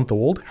that's a month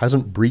old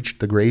hasn't breached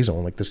the gray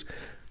zone. Like this,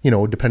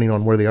 depending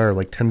on where they are,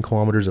 like 10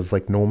 kilometers of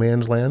like no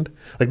man's land.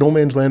 Like no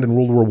man's land in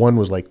World War I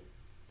was like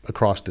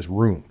across this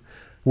room.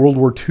 World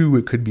War II,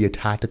 it could be a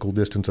tactical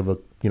distance of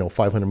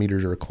 500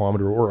 meters or a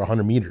kilometer or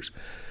 100 meters.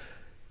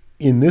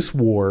 In this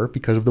war,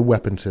 because of the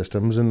weapon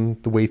systems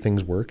and the way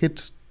things work,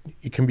 it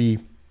can be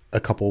a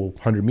couple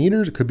 100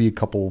 meters, it could be a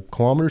couple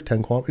kilometers,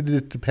 10 kilometers.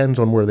 It depends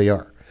on where they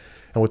are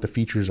and what the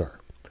features are.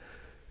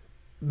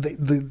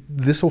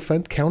 This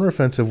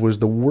counteroffensive was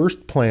the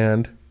worst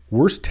planned,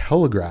 worst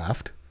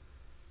telegraphed,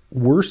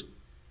 worst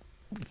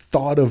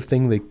thought of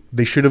thing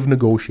they should have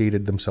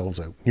negotiated themselves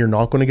out. You're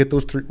not going to get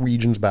those 3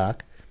 regions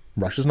back.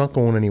 Russia's not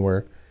going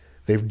anywhere.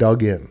 They've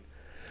dug in.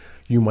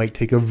 You might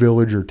take a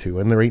village or two.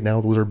 And right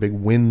now, those are big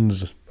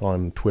wins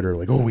on Twitter.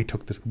 Like, we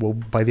took this. Well,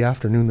 by the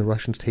afternoon, the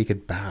Russians take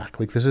it back.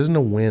 Like, this isn't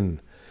a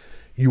win.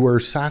 You are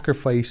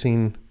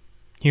sacrificing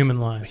human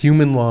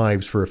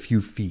lives for a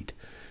few feet.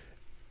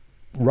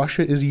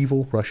 Russia is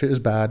evil. Russia is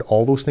bad.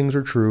 All those things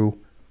are true.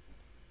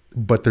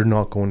 But they're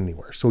not going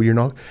anywhere. So you're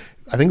not...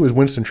 I think it was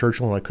Winston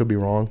Churchill, and I could be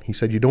wrong. He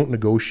said, you don't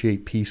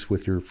negotiate peace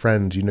with your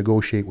friends. You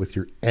negotiate with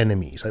your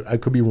enemies. I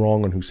could be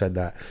wrong on who said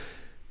that.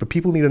 But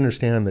people need to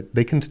understand that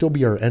they can still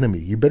be our enemy.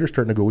 You better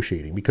start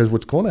negotiating, because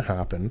what's going to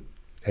happen,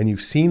 and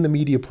you've seen the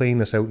media playing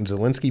this out and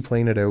Zelensky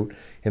playing it out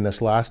in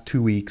this last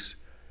 2 weeks,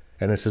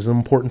 and this is an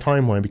important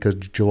timeline because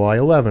July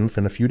 11th,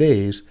 in a few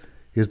days,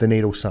 is the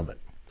NATO summit.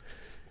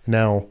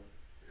 Now,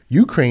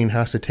 Ukraine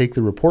has to take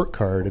the report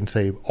card and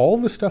say, all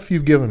the stuff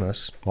you've given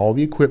us, all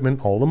the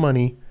equipment, all the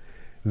money,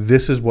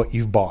 this is what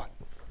you've bought.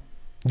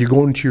 You're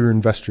going to your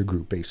investor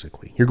group,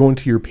 basically. You're going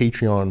to your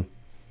Patreon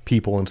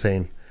people and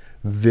saying,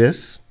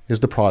 this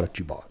is the product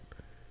you bought.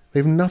 They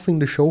have nothing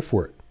to show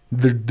for it.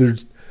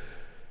 The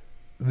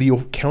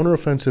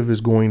counteroffensive is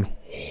going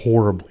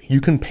horribly. You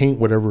can paint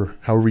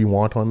however you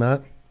want on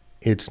that.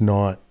 It's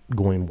not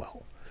going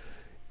well.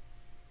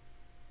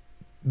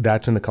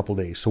 That's in a couple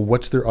days. So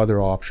what's their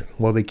other option?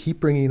 Well, they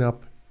keep bringing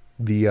up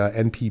the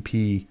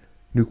NPP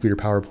nuclear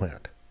power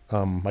plant.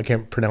 I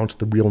can't pronounce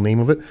the real name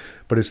of it,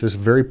 but it's this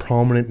very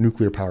prominent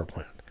nuclear power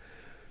plant.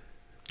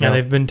 Yeah, now,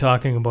 they've been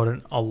talking about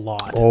it a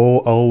lot.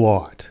 Oh, a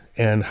lot.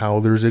 And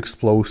how there's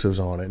explosives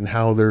on it, and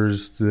how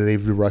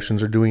the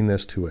Russians are doing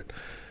this to it.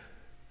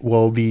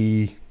 Well,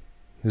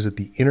 is it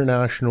the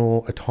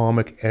International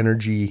Atomic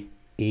Energy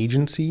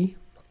Agency?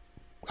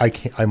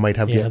 I might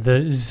have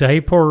the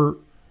Zaipor.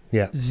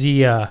 Yeah.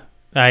 Zia.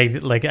 I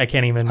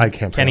can't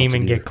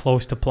even get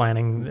close to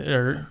planning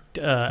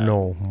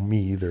no,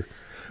 me either.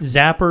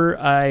 Zapper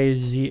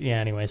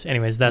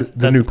anyways that's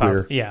the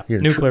nuclear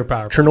nuclear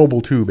power plant.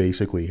 Chernobyl 2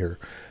 basically here.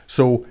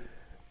 So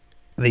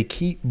they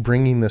keep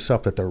bringing this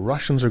up that the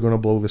Russians are going to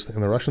blow this thing,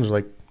 and the Russians are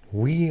like,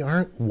 we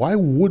aren't. Why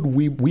would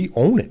we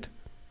own it?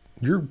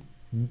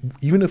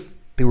 Even if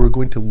they were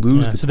going to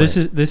lose the so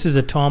plant. this is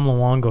a Tom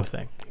Luongo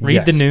thing.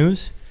 Read the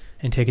news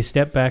and take a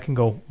step back and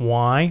go,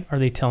 why are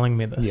they telling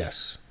me this?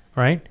 Yes.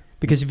 Right?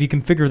 Because if you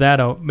can figure that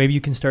out, maybe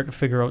you can start to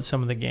figure out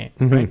some of the game,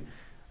 right?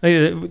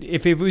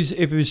 If it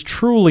was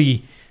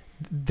truly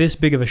this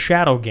big of a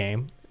shadow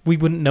game, we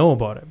wouldn't know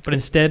about it. But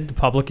instead, the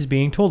public is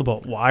being told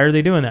about it. Why are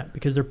they doing that?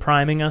 Because they're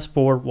priming us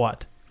for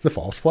what? The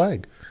false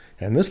flag.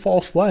 And this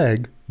false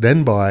flag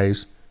then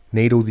buys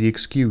NATO the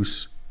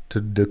excuse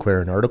to declare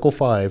an Article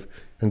 5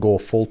 and go a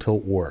full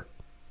tilt war.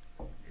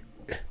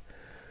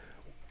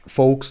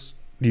 Folks,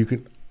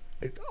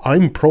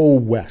 I'm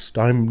pro-West.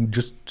 I'm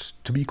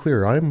just, to be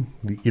clear,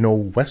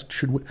 West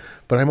should win.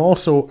 But I'm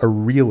also a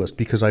realist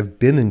because I've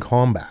been in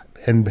combat.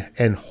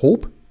 And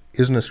hope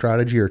isn't a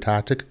strategy or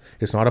tactic.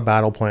 It's not a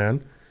battle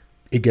plan.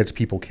 It gets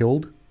people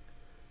killed.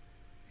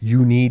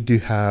 You need to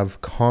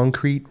have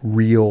concrete,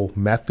 real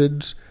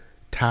methods,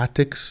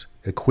 tactics,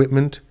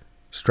 equipment,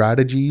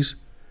 strategies,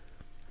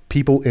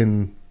 people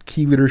in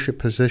key leadership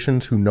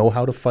positions who know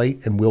how to fight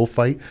and will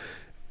fight.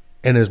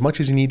 And as much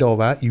as you need all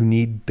that, you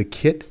need the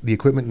kit, the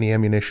equipment, and the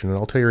ammunition. And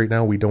I'll tell you right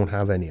now, we don't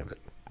have any of it.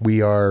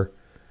 The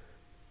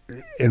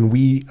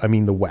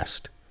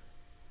West.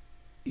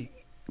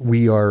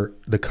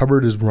 The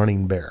cupboard is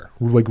running bare,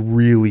 like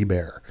really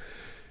bare.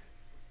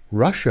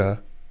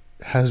 Russia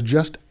has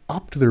just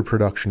upped their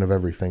production of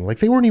everything. Like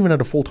they weren't even at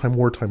a full-time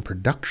wartime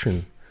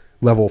production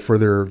level for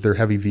their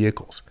heavy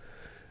vehicles.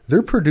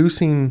 They're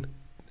producing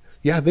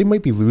Yeah, they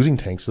might be losing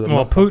tanks. So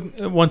Well,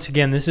 Putin, once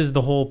again, this is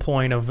the whole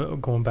point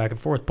of going back and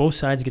forth. Both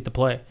sides get to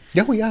play.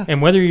 Yeah, well, yeah.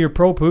 And whether you're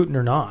pro-Putin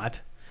or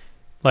not,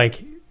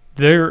 like,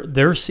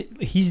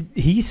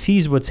 he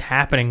sees what's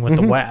happening with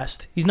the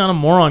West. He's not a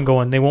moron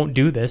going, they won't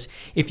do this.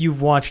 If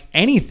you've watched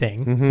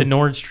anything, the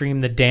Nord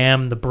Stream, the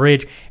dam, the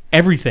bridge,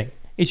 everything,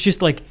 it's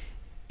just like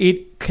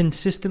it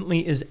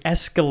consistently is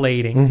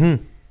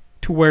escalating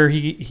to where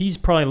he's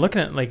probably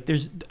looking at like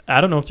I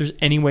don't know if there's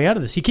any way out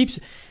of this. He keeps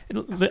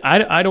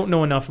I don't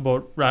know enough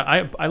about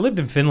I lived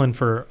in Finland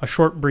for a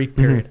short brief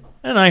period,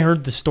 and I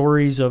heard the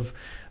stories of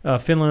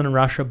Finland and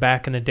Russia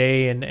back in the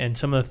day, and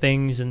some of the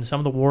things and some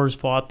of the wars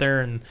fought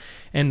there, and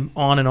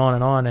on and on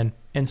and on,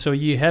 and so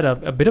you had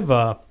a bit of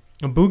a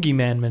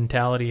boogeyman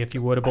mentality, if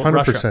you would, about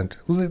 100%.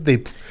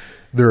 Russia.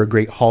 They're a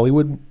great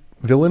Hollywood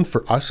villain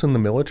for us in the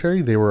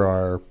military. They were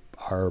our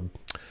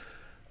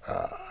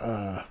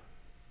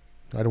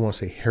I don't want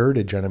to say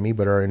heritage enemy,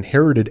 but our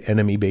inherited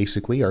enemy,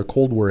 basically, our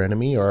Cold War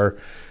enemy.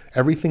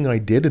 Everything I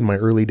did in my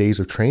early days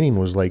of training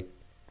was like,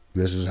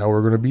 this is how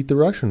we're going to beat the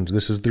Russians.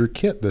 This is their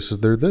kit. This is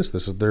their this.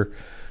 This is their.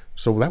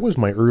 So that was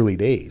my early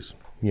days,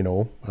 you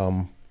know.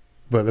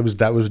 But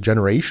that was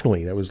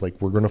generationally. That was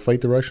like, we're going to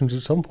fight the Russians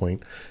at some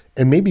point,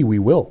 and maybe we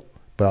will.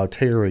 But I'll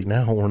tell you right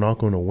now, we're not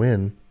going to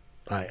win.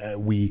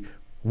 We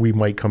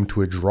might come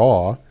to a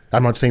draw.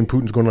 I'm not saying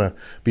Putin's going to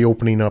be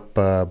opening up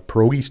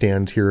pierogi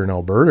stands here in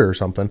Alberta or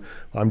something.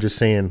 I'm just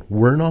saying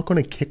we're not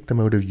going to kick them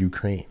out of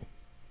Ukraine.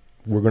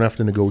 We're going to have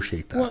to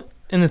negotiate that. Well,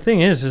 and the thing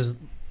is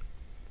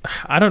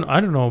I don't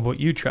know about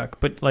you, Chuck,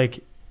 but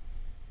like,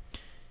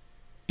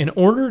 in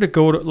order to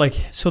go to like,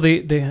 so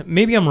they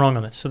maybe I'm wrong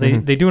on this. So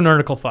they do an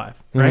Article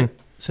 5, right?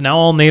 So now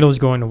all NATO's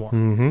going to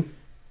war,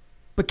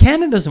 but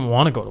Canada doesn't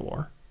want to go to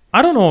war.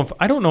 I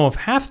don't know if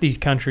half these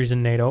countries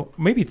in NATO,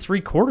 maybe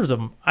 3/4 of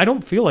them, I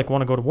don't feel like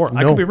want to go to war.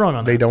 I could be wrong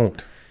on that. They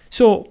don't.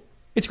 So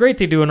it's great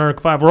they do an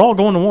Article 5. We're all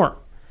going to war.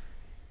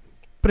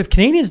 But if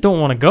Canadians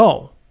don't want to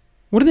go,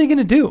 what are they going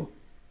to do?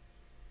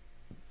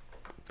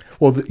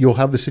 Well, you'll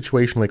have the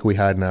situation like we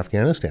had in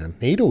Afghanistan.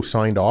 NATO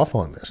signed off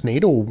on this.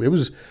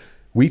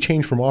 We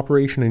changed from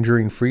Operation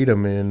Enduring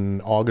Freedom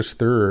in August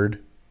 3rd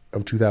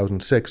of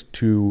 2006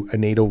 to a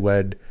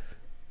NATO-led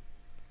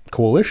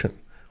coalition.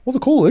 Well, the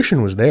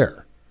coalition was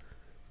there.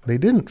 They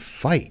didn't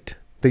fight.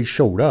 They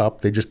showed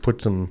up. They just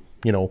put some,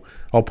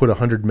 I'll put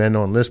 100 men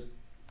on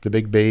the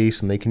big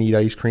base, and they can eat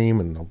ice cream,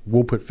 and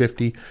we'll put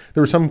 50.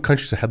 There were some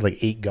countries that had like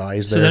 8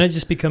 guys there. So then it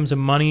just becomes a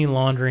money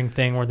laundering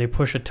thing where they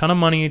push a ton of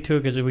money into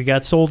it because we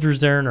got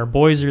soldiers there and our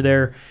boys are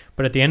there,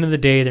 but at the end of the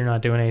day, they're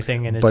not doing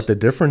anything. But the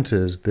difference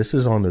is this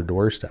is on their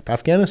doorstep.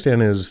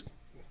 Afghanistan is...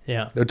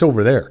 Yeah. It's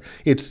over there.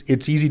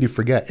 It's easy to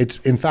forget.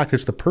 In fact,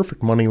 it's the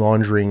perfect money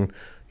laundering.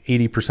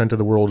 80% of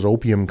the world's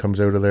opium comes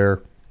out of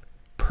there.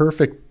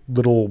 Perfect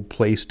little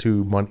place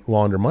to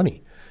launder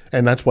money.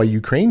 And that's why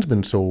Ukraine's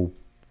been so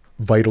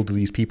vital to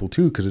these people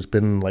too, because it's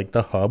been like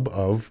the hub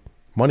of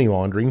money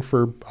laundering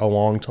for a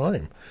long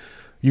time.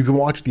 You can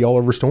watch the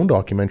Oliver Stone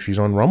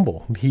documentaries on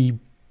Rumble. He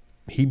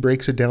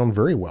breaks it down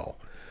very well.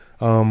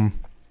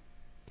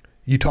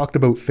 You talked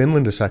about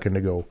Finland a second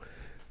ago.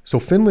 So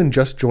Finland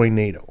just joined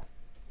NATO,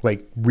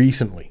 like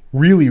recently,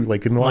 really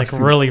like in the last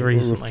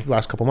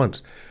couple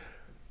months.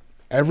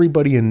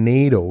 Everybody in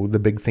NATO, the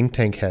big think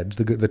tank heads,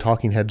 the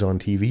talking heads on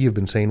TV have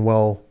been saying,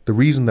 well, the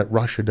reason that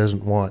Russia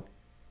doesn't want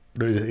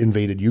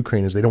invaded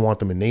Ukraine is they don't want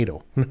them in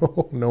NATO.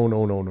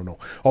 No.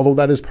 Although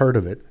that is part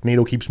of it.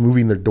 NATO keeps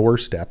moving their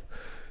doorstep.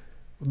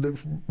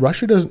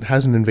 Russia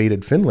hasn't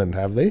invaded Finland,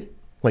 have they?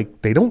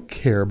 Like, they don't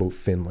care about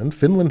Finland.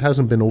 Finland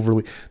hasn't been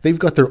overly... They've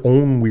got their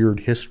own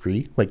weird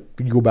history. Like,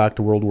 you go back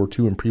to World War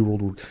II and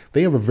pre-World War...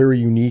 They have a very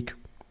unique,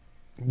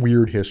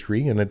 weird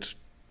history, and it's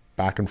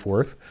back and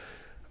forth.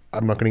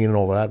 I'm not going to get into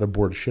all that. That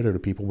bored the shit out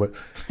of people.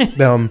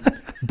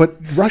 But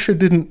Russia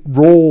didn't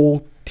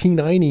roll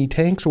T-90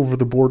 tanks over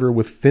the border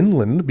with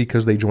Finland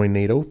because they joined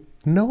NATO.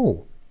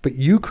 No. But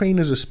Ukraine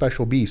is a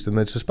special beast, and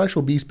it's a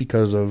special beast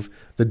because of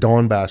the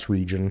Donbass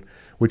region,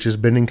 which has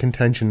been in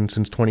contention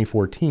since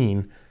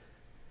 2014.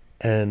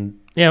 And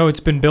yeah, it's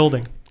been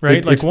building,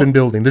 right? It's been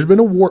building. There's been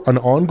an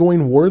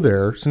ongoing war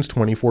there since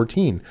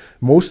 2014.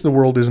 Most of the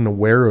world isn't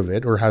aware of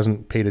it or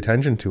hasn't paid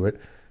attention to it,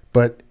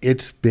 but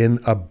it's been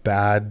a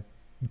bad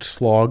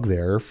slog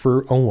there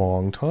for a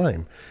long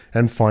time.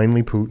 And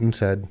finally Putin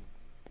said,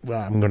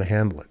 well, I'm going to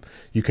handle it.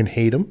 You can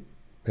hate him,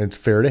 and it's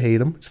fair to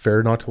hate him. It's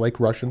fair not to like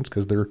Russians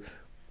because they're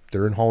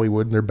in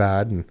Hollywood and they're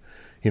bad, and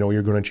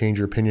you're going to change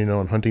your opinion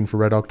on Hunting for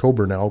Red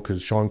October now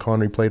because Sean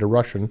Connery played a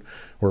Russian,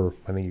 or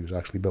I think he was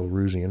actually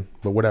Belarusian,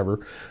 but whatever.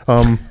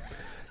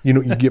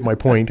 You get my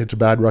point. It's a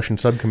bad Russian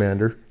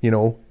sub-commander.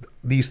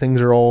 These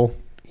things are all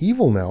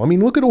evil now. I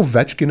mean, look at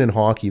Ovechkin in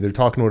hockey. They're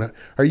talking about,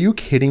 are you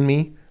kidding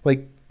me?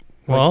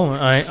 Well,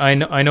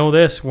 I know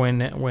this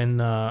when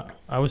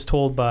I was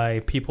told by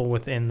people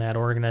within that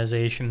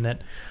organization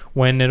that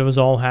when it was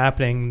all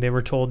happening, they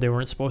were told they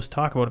weren't supposed to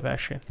talk about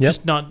Ovechkin. Yep.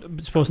 Just not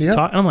supposed to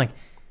talk. And I'm like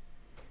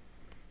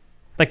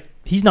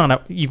he's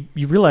not you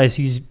realize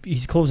he's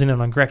closing in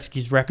on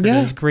Gretzky's record and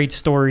his great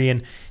story,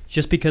 and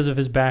just because of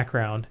his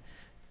background,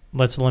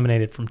 let's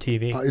eliminate it from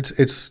TV.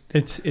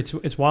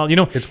 It's wild.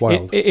 It's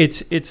wild.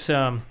 It's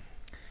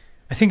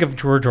I think of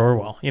George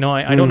Orwell.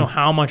 I don't know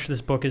how much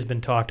this book has been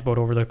talked about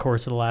over the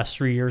course of the last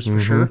 3 years for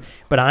sure,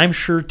 but I'm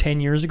sure 10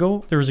 years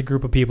ago there was a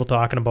group of people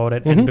talking about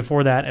it, and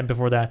before that,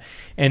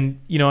 and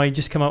I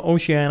just come out.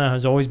 Oceania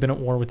has always been at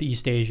war with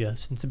East Asia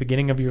since the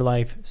beginning of your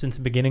life, since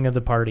the beginning of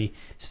the party,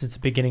 since the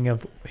beginning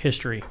of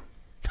history.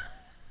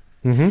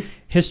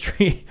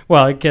 History.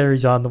 Well, it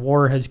carries on. The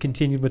war has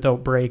continued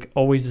without break.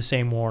 Always the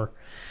same war.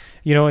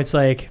 It's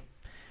like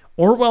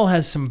Orwell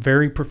has some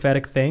very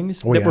prophetic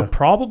things that were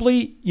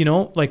probably,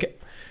 like.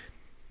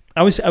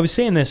 I was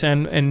saying this,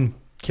 and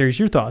curious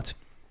your thoughts.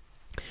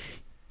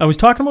 I was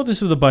talking about this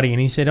with a buddy,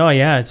 and he said, "Oh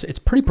yeah, it's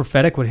pretty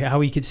prophetic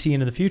how he could see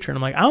into the future." And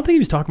I'm like, I don't think he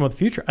was talking about the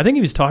future. I think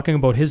he was talking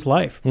about his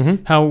life,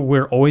 how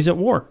we're always at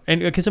war.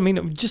 And because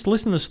just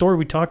listen to the story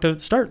we talked at the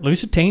start.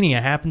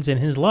 Lusitania happens in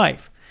his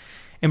life,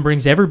 and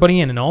brings everybody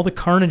in, and all the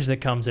carnage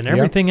that comes, and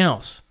everything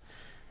else.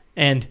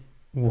 And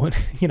what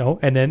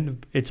and then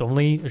it's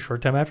only a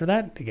short time after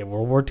that to get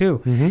World War II,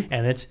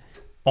 and it's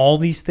all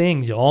these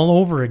things all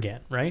over again,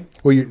 right?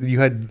 Well, you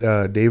had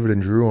David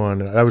and Drew on.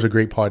 That was a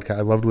great podcast.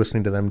 I loved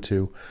listening to them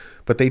too.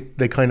 But they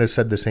kind of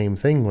said the same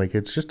thing. Like,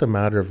 it's just a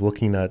matter of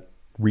looking at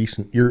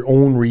your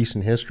own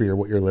recent history or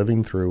what you're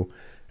living through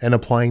and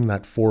applying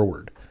that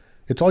forward.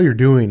 It's all you're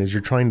doing is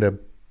you're trying to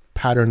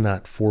pattern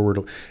that forward.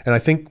 And I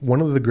think one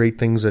of the great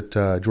things that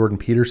Jordan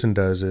Peterson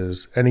does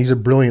is, and he's a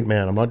brilliant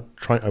man. I'm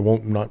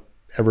not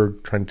ever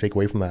trying to take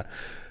away from that.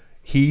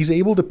 He's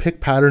able to pick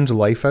patterns of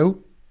life out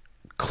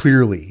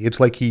clearly. It's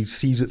like he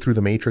sees it through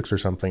the Matrix or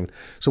something.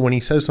 So when he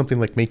says something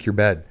like "make your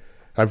bed,"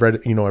 I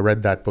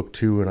read that book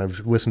too, and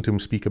I've listened to him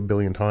speak a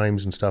billion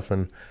times and stuff.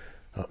 And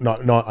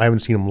I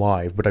haven't seen him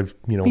live, but I've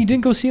You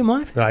didn't go see him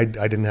live? I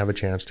didn't have a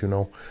chance to,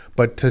 no.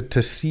 But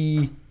to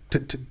see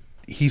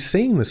he's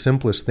saying the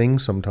simplest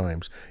things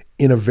sometimes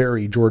in a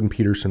very Jordan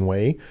Peterson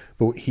way,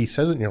 but he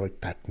says it and you're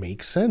like, that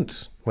makes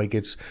sense. Like,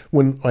 it's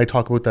when I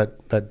talk about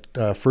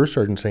that first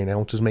sergeant saying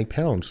ounces make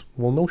pounds.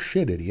 Well, no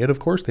shit, idiot. Of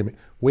course they make.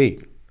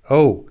 Wait.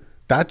 Oh,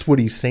 that's what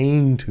he's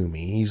saying to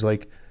me. He's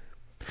like,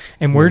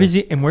 and where does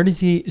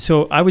he?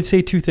 So I would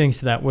say two things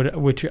to that,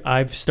 which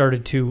I've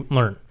started to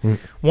learn.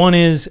 One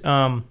is,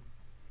 how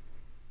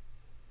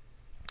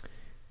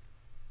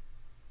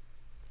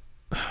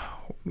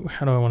do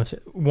I want to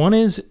say? One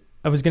is,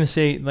 I was going to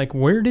say, like,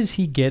 where does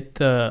he get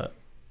the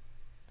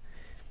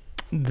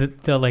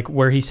like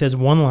where he says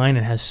one line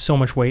and has so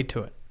much weight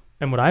to it?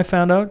 And what I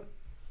found out,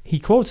 he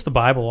quotes the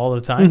Bible all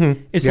the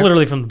time. It's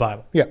literally from the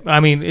Bible. Yeah. I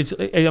mean,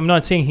 I'm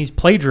not saying he's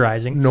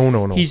plagiarizing.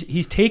 No.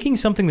 He's taking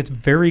something that's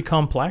very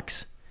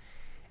complex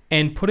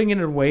and putting it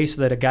in a way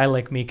so that a guy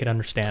like me could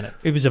understand it.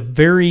 It was a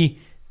very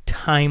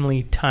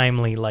timely,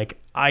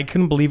 like, I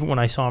couldn't believe it when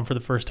I saw him for the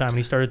first time and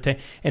he started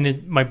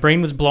my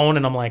brain was blown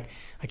and I'm like,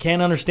 I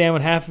can't understand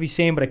what half of he's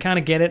saying, but I kind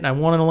of get it and I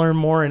wanted to learn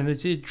more, and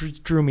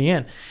it drew me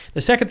in.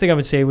 The second thing I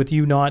would say with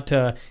you not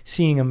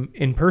seeing him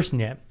in person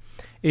yet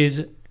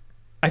is,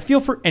 I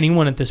feel for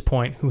anyone at this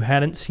point who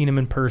hadn't seen him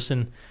in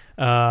person.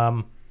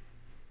 What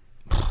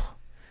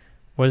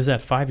is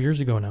that, 5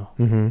 years ago now?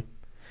 I think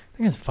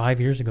it's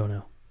 5 years ago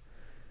now.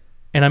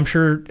 And I'm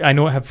sure, I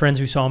have friends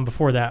who saw him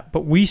before that,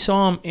 but we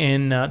saw him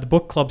in, the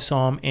book club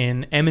saw him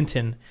in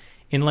Edmonton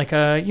in like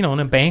in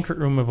a banquet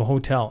room of a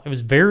hotel. It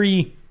was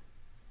very,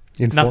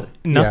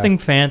 nothing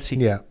fancy.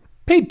 Yeah.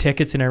 Paid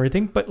tickets and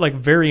everything, but like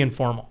very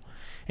informal.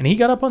 And he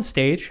got up on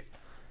stage.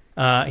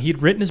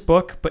 He'd written his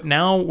book, but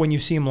now when you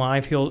see him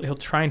live, he'll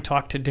try and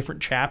talk to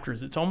different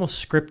chapters. It's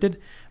almost scripted.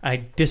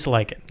 I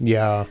dislike it.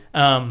 Yeah.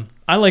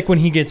 I like when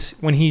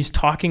he's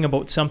talking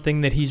about something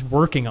that he's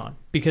working on,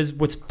 because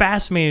what's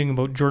fascinating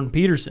about Jordan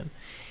Peterson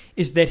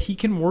is that he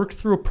can work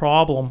through a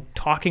problem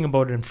talking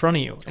about it in front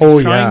of you.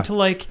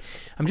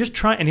 I'm just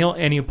trying,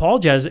 and he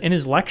apologizes in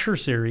his lecture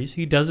series.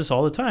 He does this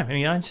all the time. I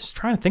mean, I'm just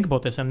trying to think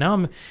about this, and now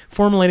I'm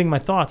formulating my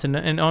thoughts, and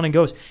on it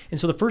goes. And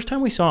so the first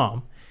time we saw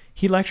him,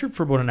 he lectured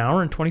for about an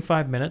hour and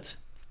 25 minutes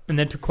and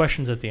then took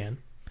questions at the end.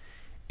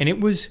 And it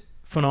was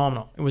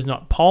phenomenal. It was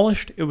not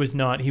polished. He was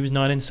not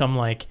in some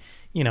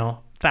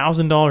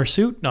 $1,000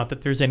 suit. Not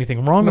that there's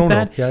anything wrong with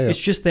that. Yeah. It's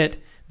just that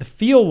the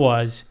feel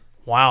was,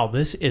 wow,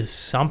 this is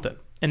something.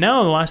 And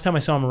now the last time I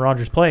saw him in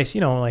Rogers Place,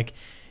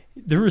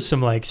 there was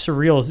some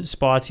surreal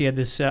spots. He had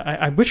this,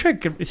 I wish I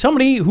could,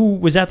 somebody who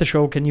was at the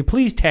show, can you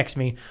please text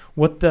me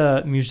what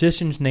the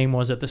musician's name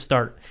was at the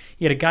start?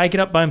 He had a guy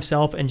get up by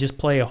himself and just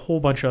play a whole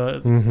bunch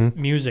of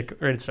music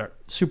right at the start.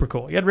 Super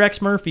cool. He had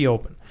Rex Murphy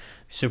open.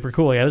 Super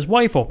cool. He had his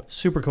wife open.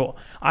 Super cool.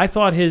 I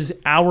thought his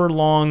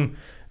hour-long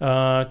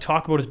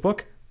talk about his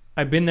book,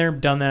 I've been there,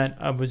 done that.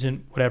 I was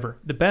in whatever.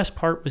 The best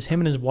part was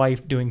him and his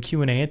wife doing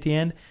Q&A at the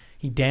end.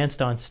 He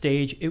danced on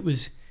stage. It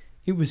was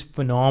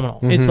phenomenal.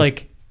 It's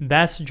like,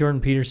 that's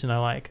Jordan Peterson I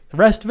like. The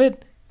rest of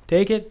it,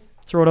 take it,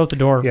 throw it out the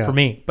door for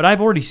me. But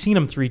I've already seen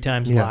him 3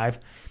 times live.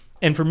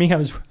 And for me, I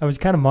was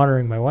kind of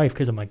monitoring my wife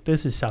because I'm like,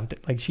 this is something.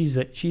 Like, she's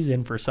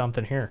in for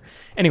something here.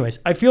 Anyways,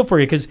 I feel for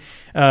you because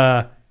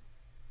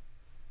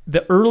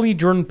the early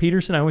Jordan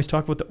Peterson, I always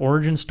talk about the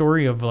origin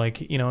story of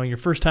like, you know, your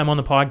first time on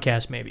the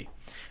podcast, maybe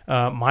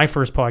my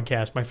first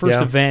podcast, my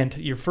first event,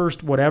 your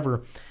first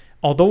whatever.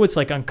 Although it's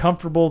like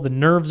uncomfortable, the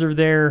nerves are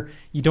there.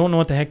 You don't know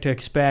what the heck to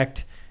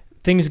expect.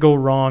 Things go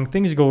wrong.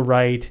 Things go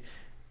right.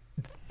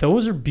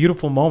 Those are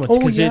beautiful moments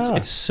because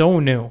it's so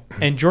new.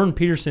 And Jordan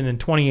Peterson in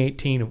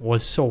 2018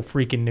 was so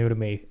freaking new to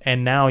me.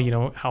 And now, you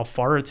know, how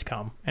far it's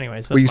come.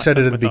 Anyways, well, you said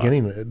it at the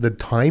beginning, the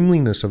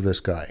timeliness of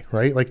this guy,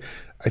 right? Like,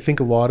 I think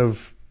a lot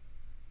of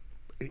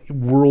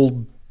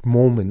world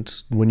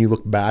moments, when you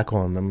look back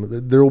on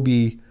them, there will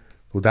be,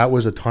 well, that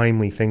was a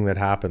timely thing that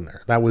happened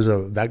there. That was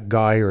that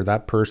guy or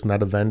that person,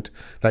 that event,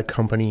 that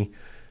company,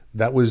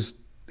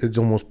 it's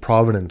almost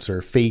providence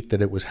or fate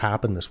that it was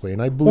happened this way.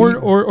 And I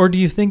believe, or do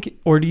you think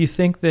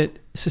that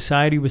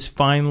society was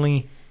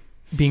finally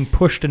being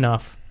pushed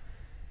enough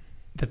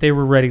that they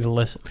were ready to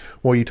listen?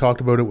 Well, you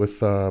talked about it with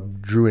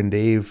Drew and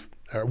Dave.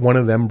 One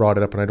of them brought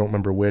it up, and I don't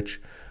remember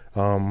which.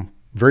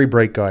 Very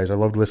bright guys. I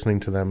loved listening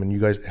to them, and you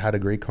guys had a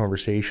great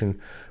conversation.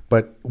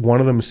 But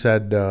one of them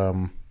said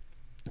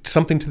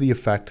something to the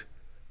effect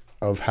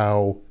of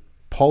how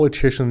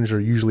politicians are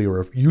usually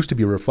used to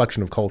be a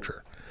reflection of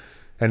culture.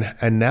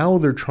 And now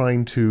they're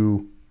trying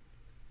to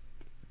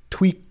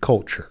tweak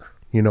culture,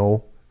 you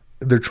know.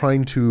 They're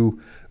trying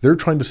to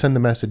send the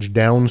message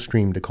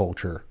downstream to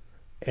culture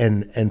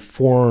and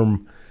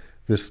form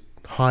this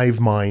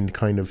hive mind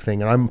kind of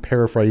thing. And I'm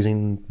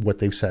paraphrasing what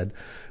they've said.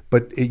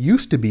 But it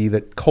used to be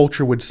that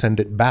culture would send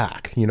it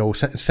back, you know,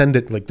 send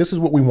it like, this is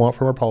what we want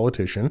from our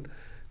politician.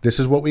 This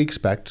is what we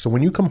expect. So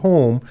when you come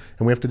home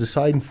and we have to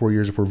decide in 4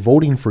 years if we're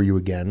voting for you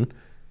again,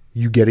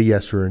 you get a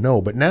yes or a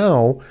no. But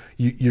now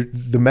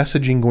the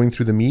messaging going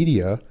through the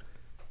media,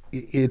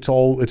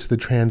 it's the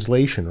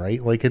translation,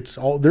 right? Like it's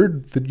all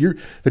the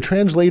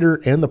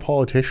translator and the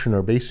politician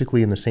are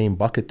basically in the same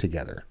bucket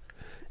together.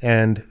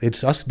 And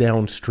it's us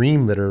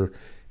downstream that are,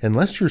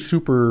 unless you're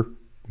super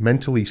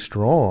mentally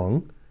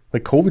strong,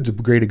 like COVID's a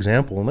great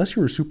example. Unless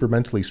you were super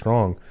mentally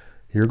strong,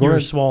 you were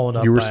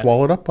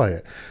swallowed up by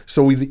it.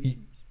 So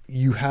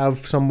you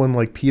have someone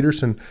like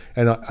Peterson,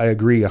 and I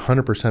agree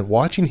 100%,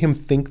 watching him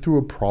think through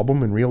a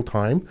problem in real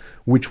time,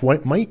 which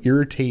might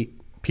irritate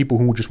people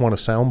who just want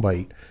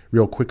a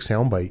real quick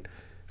soundbite.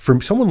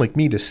 For someone like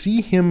me to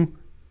see him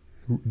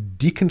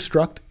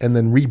deconstruct and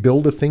then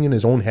rebuild a thing in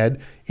his own head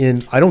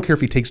I don't care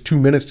if he takes 2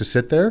 minutes to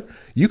sit there,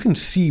 you can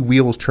see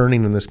wheels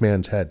turning in this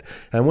man's head.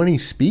 And when he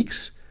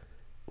speaks,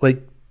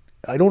 like,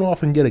 I don't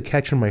often get a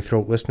catch in my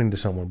throat listening to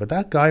someone, but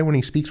that guy, when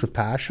he speaks with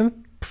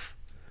passion,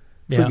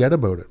 forget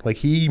about it. Like,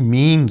 he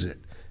means it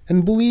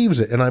and believes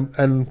it.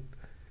 And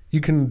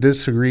you can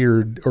disagree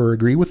or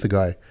agree with the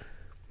guy.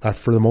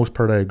 For the most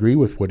part, I agree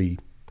with what he's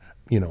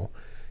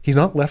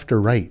not left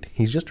or right.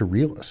 He's just a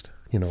realist.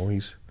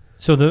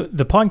 So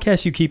the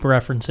podcast you keep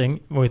referencing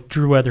with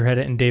Drew Weatherhead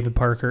and David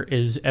Parker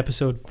is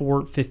episode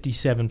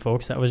 457,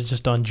 folks. That was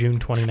just on June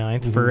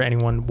 29th, for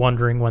anyone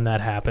wondering when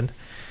that happened.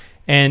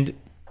 And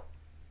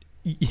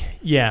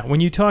yeah, when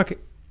you talk,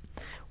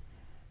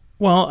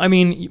 well, I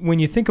mean, when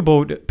you think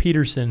about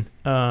Peterson,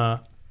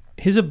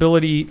 his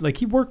ability, like,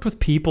 he worked with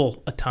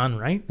people a ton,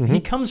 right? Mm-hmm.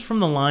 He comes from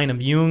the line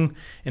of Jung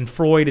and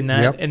Freud and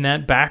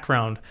that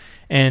background.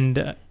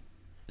 And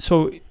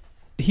so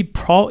he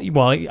probably,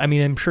 well, I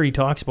mean, I'm sure he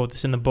talks about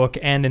this in the book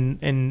and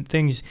in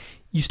things.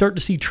 You start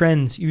to see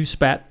trends. You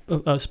spot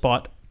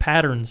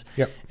patterns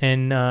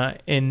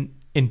in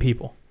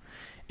people.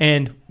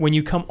 And when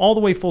you come all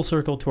the way full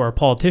circle to our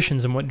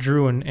politicians and what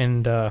Drew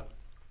and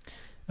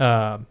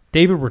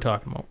David were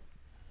talking about,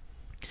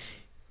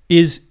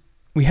 is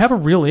we have a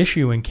real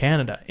issue in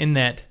Canada in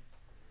that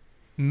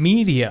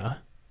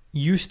media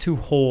used to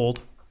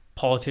hold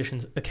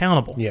politicians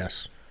accountable.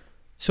 Yes.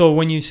 So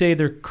when you say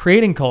they're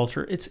creating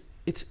culture, it's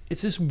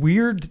this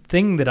weird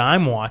thing that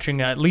I'm watching.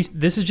 At least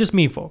this is just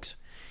me, folks.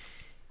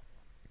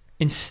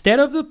 Instead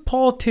of the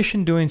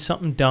politician doing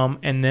something dumb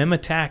and them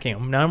attacking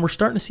them, now we're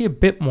starting to see a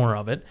bit more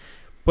of it,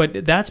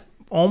 but that's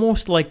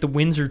almost like the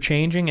winds are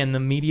changing and the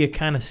media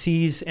kind of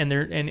sees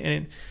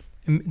and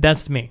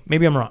that's me.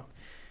 Maybe I'm wrong.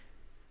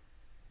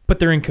 But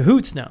they're in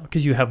cahoots now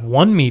because you have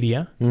one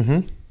media,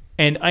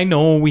 and I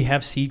know we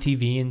have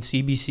CTV and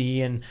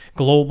CBC and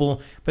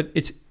Global, but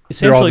it's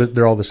essentially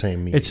they're all the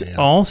same media. It's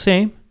all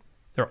same.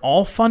 They're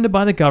all funded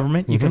by the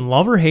government. You can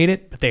love or hate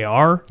it, but they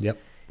are. Yep.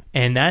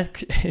 And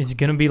that is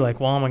going to be like,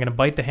 well, am I going to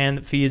bite the hand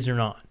that feeds or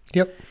not?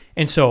 Yep.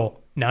 And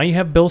so now you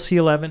have Bill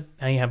C-11.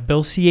 Now you have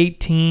Bill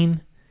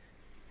C-18.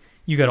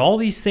 You got all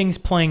these things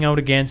playing out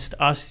against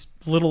us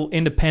little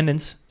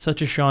independents,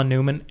 such as Sean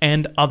Newman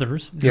and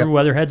others. Drew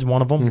Weatherhead's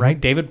one of them, right?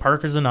 David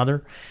Parker's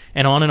another.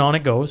 And on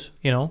it goes.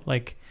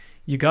 Like,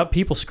 you got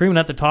people screaming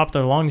at the top of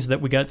their lungs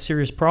that we got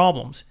serious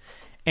problems.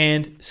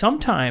 And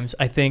sometimes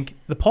I think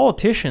the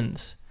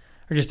politicians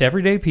are just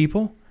everyday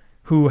people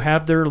who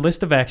have their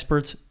list of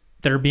experts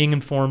that are being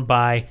informed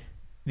by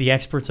the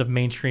experts of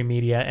mainstream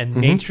media, and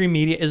mainstream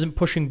media isn't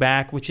pushing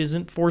back, which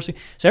isn't forcing.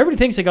 So everybody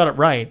thinks they got it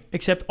right,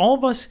 except all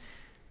of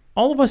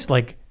us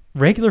like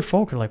regular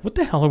folk are like, what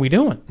the hell are we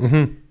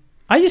doing?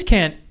 I just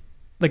can't,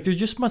 like, there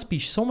just must be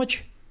so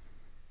much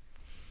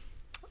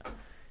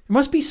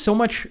must be so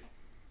much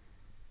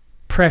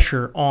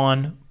pressure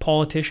on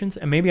politicians,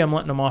 and maybe I'm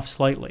letting them off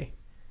slightly,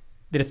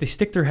 that if they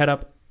stick their head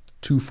up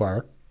too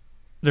far,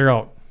 they're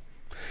out.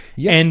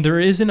 Yeah. And there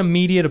isn't a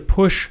media to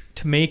push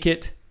to make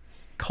it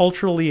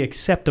culturally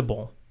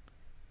acceptable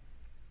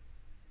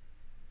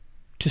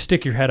to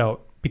stick your head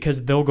out,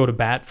 because they'll go to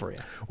bat for you.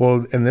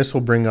 Well, and this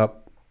will bring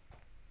up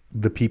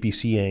the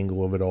PPC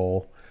angle of it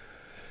all,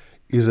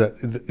 is that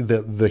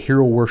the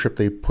hero worship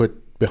they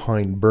put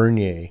behind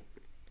Bernier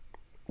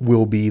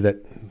will be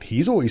that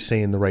he's always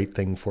saying the right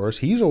thing for us.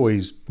 He's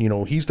always,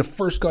 he's the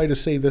first guy to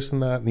say this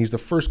and that, and he's the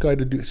first guy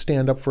to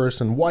stand up for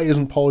us, and why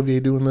isn't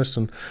Poilievre doing this,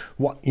 and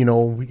what,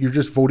 you're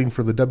just voting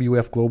for the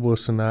WF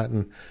globalists and that,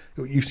 and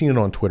you've seen it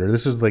on Twitter.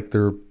 This is like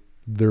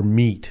their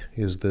meat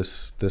is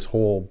this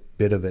whole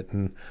bit of it.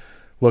 And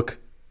look,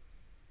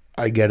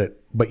 I get it,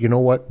 but you know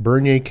what?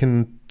 Bernier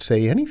can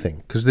say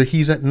anything because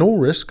he's at no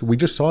risk. We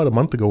just saw it a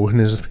month ago in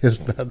his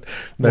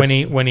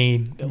when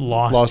he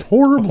lost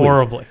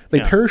horribly. They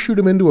parachute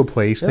him into a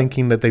place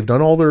thinking that they've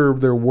done all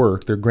their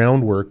work, their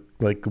groundwork.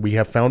 Like, we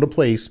have found a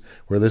place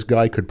where this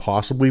guy could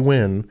possibly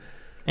win,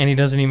 and he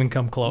doesn't even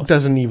come close.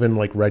 Doesn't even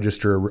like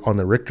register on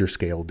the Richter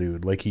scale,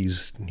 dude. Like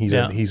he's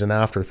an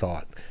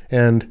afterthought,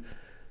 and.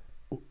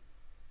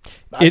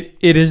 It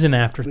is an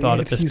afterthought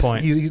at this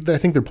point. I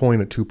think they're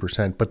polling at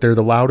 2%, but they're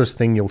the loudest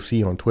thing you'll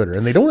see on Twitter.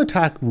 And they don't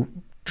attack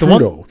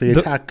Trudeau. They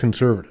attack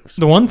conservatives.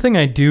 The one thing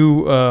I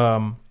do,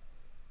 the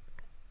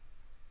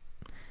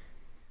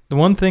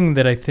one thing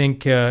that I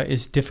think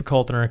is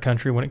difficult in our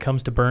country when it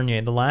comes to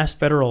Bernier, the last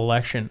federal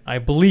election, I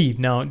believe,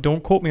 now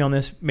don't quote me on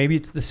this, maybe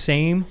it's the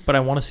same, but I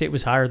want to say it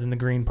was higher than the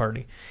Green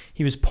Party.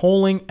 He was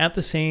polling at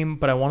the same,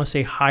 but I want to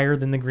say higher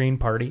than the Green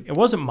Party. It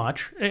wasn't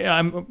much.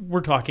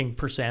 We're talking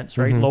percents,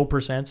 right? Mm-hmm. Low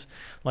percents.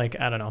 Like,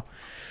 I don't know.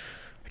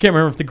 I can't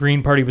remember if the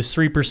Green Party was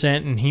 3%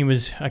 and he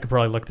was, I could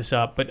probably look this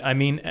up, but I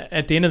mean,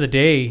 at the end of the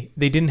day,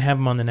 they didn't have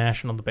him on the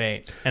national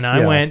debate. And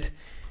I went,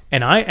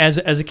 and I, as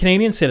a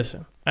Canadian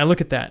citizen, I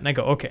look at that and I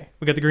go, okay,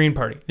 we got the Green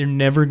Party. They're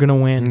never going to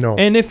win. No.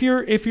 And if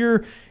your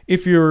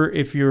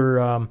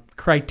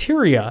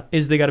criteria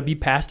is they got to be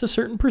past a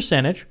certain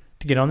percentage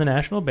to get on the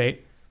national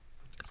debate,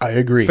 I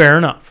agree. Fair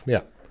enough.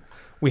 Yeah.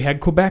 We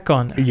had Quebec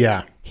on there.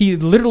 Yeah. He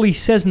literally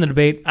says in the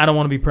debate, I don't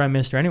want to be prime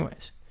minister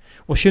anyways.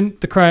 Well,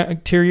 shouldn't the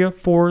criteria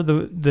for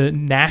the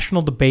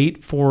national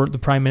debate for the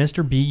prime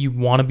minister be you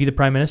want to be the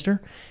prime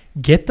minister?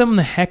 Get them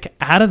the heck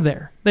out of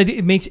there.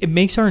 It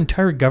makes our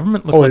entire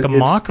government look like a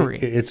mockery.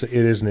 It's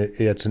an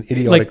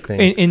idiotic thing.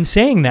 In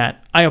saying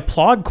that, I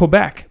applaud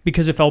Quebec,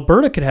 because if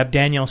Alberta could have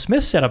Danielle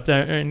Smith set up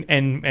there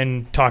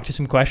and talk to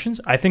some questions,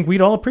 I think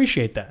we'd all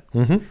appreciate that.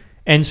 Mm-hmm.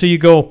 And so you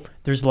go,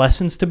 there's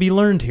lessons to be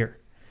learned here.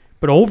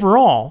 But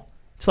overall,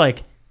 it's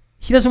like,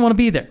 he doesn't want to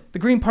be there. The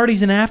Green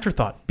Party's an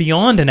afterthought,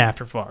 beyond an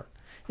afterthought.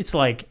 It's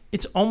like,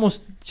 it's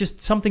almost just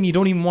something you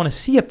don't even want to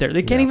see up there.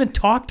 They can't even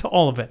talk to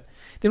all of it.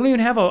 They don't even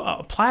have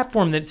a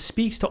platform that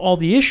speaks to all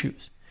the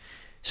issues.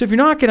 So if you're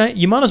not going to,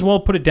 you might as well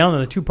put it down to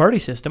the two-party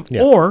system.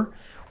 Yeah. Or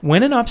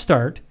when an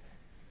upstart,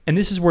 and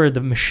this is where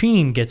the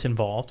machine gets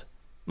involved,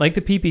 like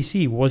the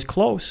PPC was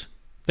close.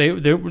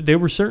 They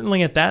were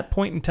certainly at that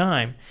point in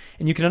time,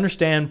 and you can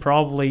understand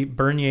probably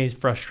Bernier's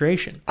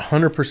frustration.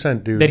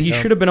 100%, dude. That he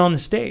should have been on the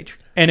stage,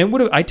 and it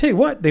would have. I tell you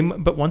what,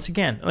 but once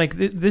again, like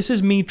this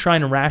is me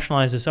trying to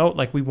rationalize this out.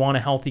 Like, we want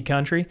a healthy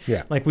country.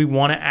 Yeah. Like, we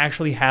want to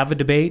actually have a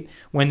debate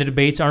when the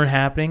debates aren't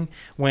happening.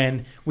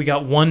 When we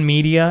got one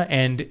media,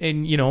 and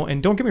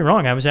don't get me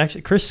wrong, I was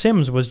actually Chris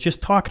Sims was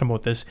just talking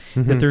about this.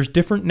 Mm-hmm. That there's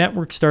different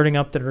networks starting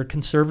up that are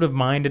conservative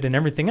minded and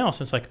everything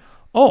else. It's like,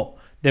 oh.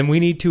 Then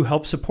we need to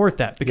help support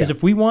that. Because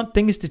if we want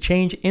things to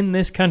change in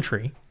this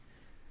country,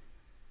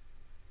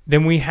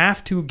 then we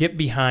have to get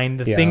behind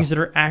the things that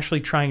are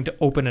actually trying to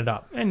open it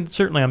up. And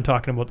certainly I'm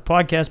talking about the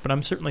podcast, but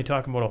I'm certainly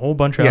talking about a whole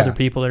bunch of other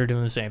people that are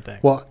doing the same thing.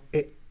 Well,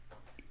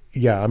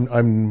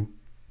 I'm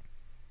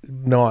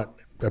not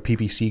a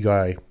PPC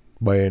guy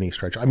by any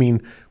stretch. I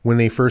mean, when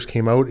they first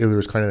came out, it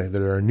was kind of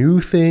they're a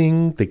new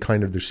thing.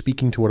 They're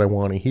speaking to what I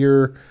want to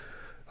hear.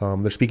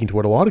 They're speaking to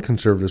what a lot of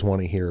conservatives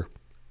want to hear.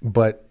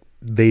 But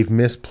they've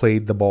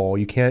misplayed the ball.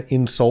 You can't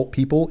insult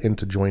people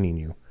into joining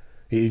you.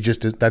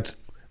 That's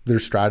their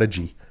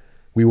strategy.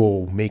 We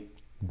will make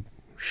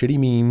shitty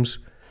memes,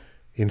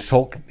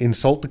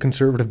 insult the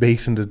conservative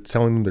base into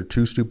telling them they're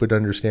too stupid to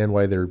understand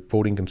why they're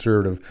voting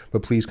conservative,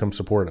 but please come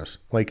support us.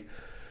 Like,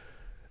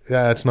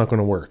 that's not going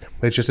to work.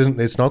 It just isn't.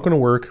 It's not going to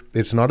work.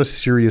 It's not a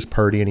serious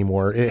party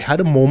anymore. It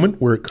had a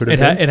moment where it could have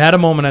been. It had a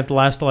moment at the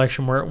last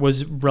election where it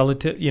was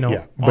relative,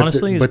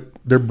 honestly. But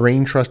their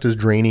brain trust is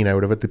draining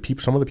out of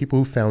it. Some of the people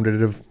who founded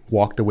it have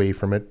walked away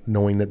from it,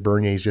 knowing that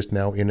Bernier's just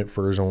now in it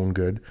for his own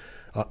good.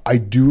 I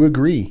do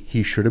agree.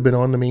 He should have been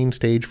on the main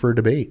stage for a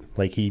debate.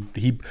 Like, he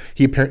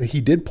apparently he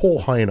did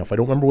poll high enough. I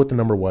don't remember what the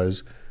number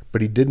was,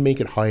 but he did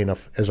make it high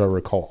enough, as I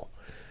recall.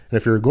 And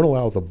if you're going to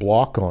allow the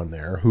Bloc on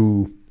there,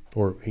 who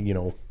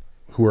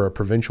are a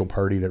provincial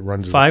party that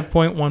runs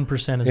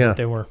 5.1% is what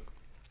they were.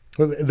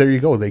 Well, there you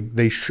go.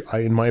 They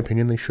in my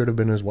opinion, they should have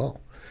been as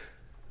well.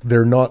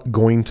 They're not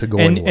going to go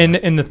anywhere.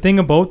 And the thing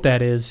about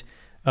that is,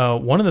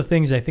 One of the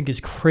things I think is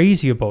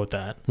crazy about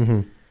that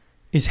Mm-hmm.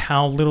 is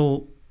how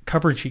little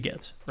coverage he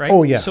gets, right?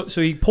 Oh, yeah.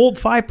 So he pulled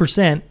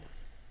 5%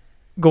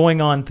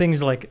 going on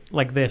things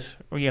like this,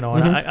 and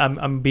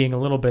I'm being a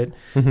little bit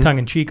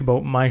tongue-in-cheek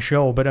about my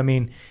show, but I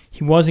mean,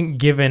 he wasn't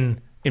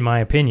given, in my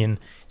opinion,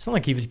 it's not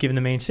like he was given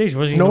the main stage. He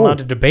wasn't even allowed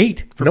to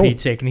debate, for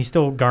Pete's sake, and he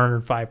still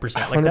garnered 5%.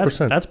 Like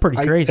 100%. That's pretty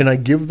crazy. And I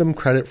give them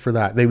credit for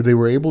that. They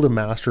were able to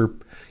master,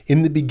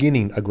 in the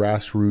beginning, a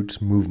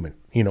grassroots movement.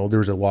 There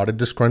was a lot of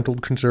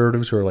disgruntled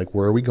conservatives who are like,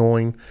 where are we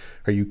going?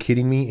 Are you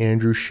kidding me?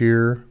 Andrew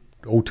Scheer,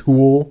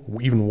 O'Toole,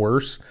 even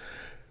worse.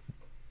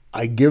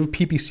 I give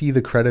PPC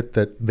the credit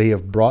that they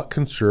have brought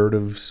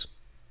conservatives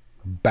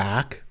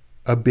back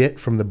a bit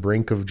from the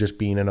brink of just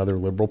being another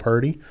liberal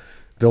party.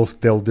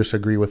 They'll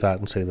disagree with that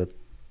and say that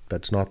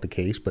that's not the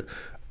case. But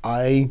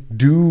I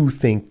do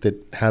think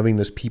that having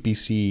this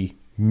PPC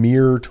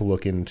mirror to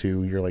look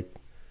into, you're like,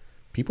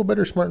 people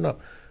better smarten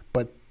up.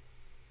 But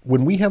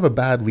when we have a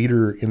bad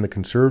leader in the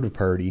Conservative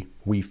Party,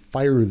 we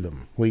fire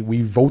them.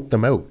 We vote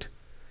them out.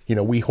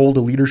 We hold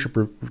a leadership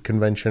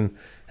convention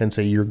and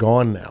say, you're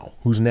gone now.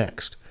 Who's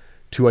next?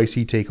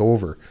 2IC take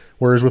over.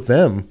 Whereas with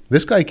them,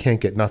 this guy can't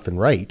get nothing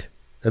right,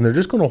 and they're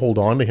just going to hold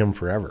on to him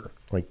forever.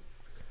 Like,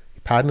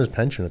 padding his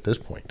pension at this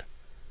point.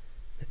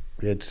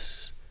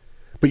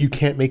 But you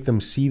can't make them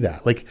see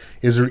that. Like,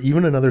 is there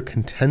even another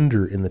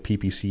contender in the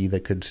PPC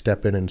that could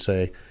step in and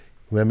say,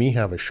 let me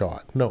have a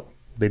shot? No,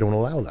 they don't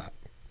allow that.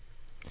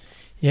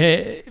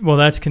 Yeah, well,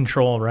 that's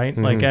control, right?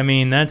 Mm-hmm. Like, I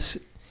mean, that's,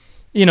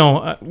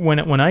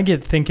 when I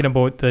get thinking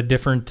about the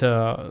different,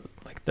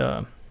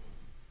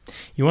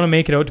 you want to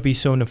make it out to be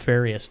so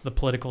nefarious, the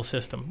political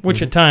system,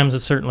 which at times it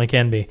certainly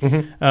can be.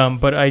 Mm-hmm.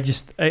 But I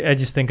just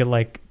think of,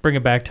 like, bring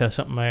it back to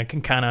something I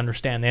can kind of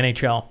understand, the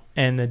NHL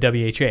and the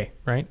WHA,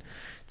 right?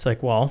 It's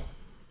like, well,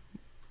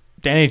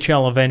 the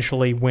NHL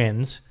eventually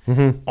wins.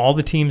 Mm-hmm. All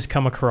the teams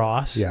come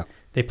across. Yeah.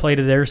 They play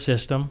to their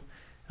system.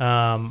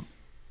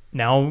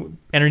 Now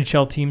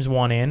NHL teams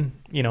want in.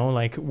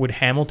 Like, would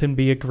Hamilton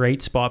be a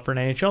great spot for an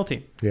NHL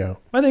team? Yeah.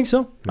 I think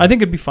so. Yeah. I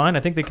think it'd be fine.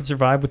 I think they could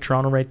survive with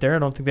Toronto right there. I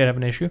don't think they'd have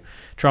an issue.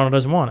 Toronto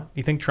doesn't want it.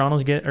 You think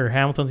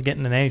Hamilton's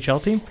getting an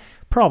NHL team?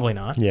 Probably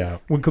not. Yeah.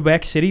 Would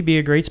Quebec City be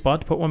a great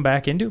spot to put one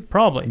back into?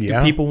 Probably.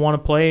 Yeah. Do people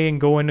want to play and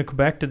go into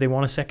Quebec? Do they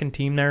want a second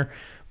team there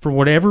for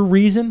whatever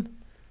reason?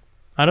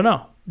 I don't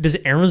know. Does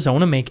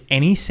Arizona make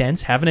any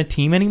sense having a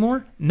team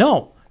anymore?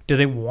 No. Do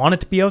they want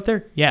it to be out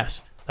there?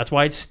 Yes. That's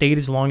why it's stayed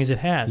as long as it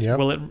has. Yep.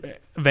 Will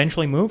it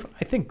eventually move?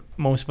 I think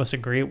most of us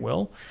agree it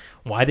will.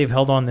 Why they've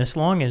held on this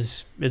long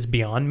is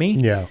beyond me.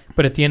 Yeah.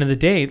 But at the end of the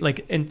day,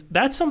 and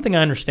that's something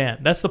I understand.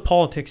 That's the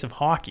politics of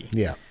hockey.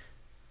 Yeah.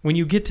 When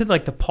you get to,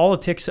 like, the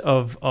politics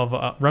of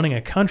running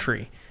a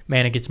country,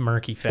 man, it gets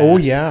murky fast. Oh,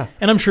 yeah.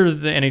 And I'm sure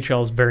the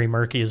NHL is very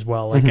murky as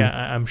well. Like,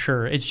 I'm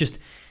sure. It's just,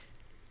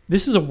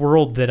 this is a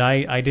world that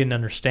I didn't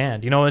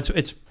understand.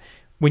 It's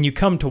when you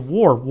come to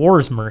war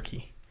is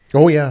murky.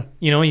 Oh, yeah.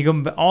 You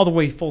go all the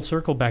way full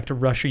circle back to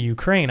Russia,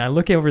 Ukraine. I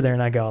look over there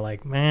and I go,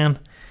 like, man,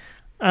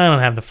 I don't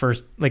have the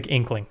first, like,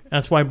 inkling.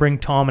 That's why I bring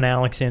Tom and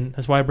Alex in.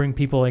 That's why I bring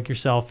people like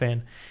yourself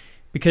in.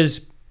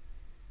 Because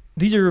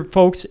these are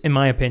folks, in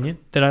my opinion,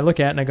 that I look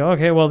at and I go,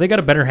 okay, well, they got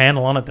a better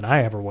handle on it than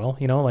I ever will.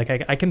 Like,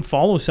 I can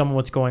follow some of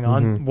what's going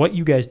on. Mm-hmm. What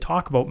you guys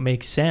talk about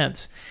makes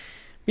sense.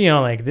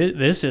 Like,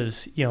 this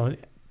is,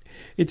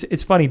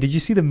 it's funny. Did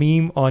you see the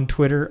meme on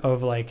Twitter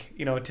of, like,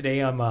 today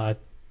I'm a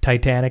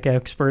Titanic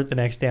expert, the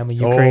next day I'm a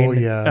Ukraine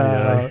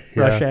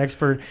Russia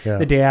expert,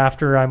 the day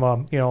after I'm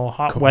a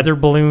hot weather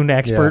balloon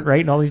expert, right,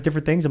 and all these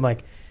different things. I'm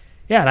like,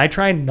 yeah, and I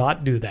try and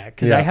not do that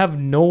because I have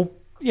no,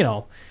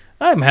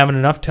 I'm having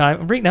enough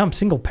time. Right now I'm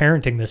single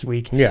parenting this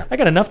week. Yeah. I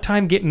got enough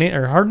time getting in,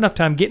 or hard enough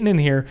time getting in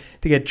here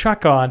to get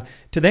Chuck on,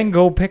 to then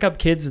go pick up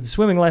kids and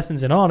swimming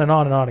lessons and on and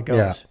on and on it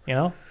goes,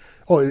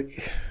 Oh,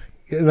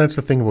 and that's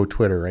the thing about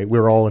Twitter, right?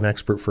 We're all an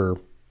expert for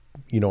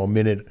a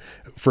minute.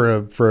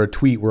 For a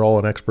tweet, we're all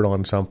an expert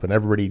on something.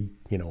 Everybody,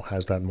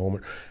 has that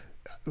moment.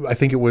 I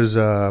think it was,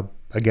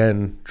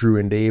 again, Drew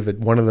and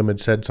David, one of them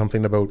had said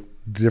something about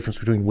the difference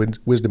between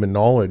wisdom and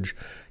knowledge.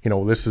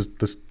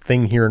 This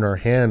thing here in our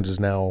hands is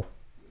now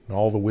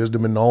all the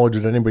wisdom and knowledge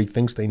that anybody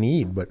thinks they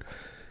need, but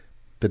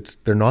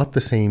they're not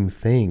the same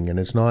thing, and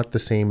it's not the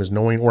same as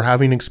knowing or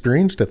having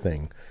experienced a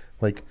thing.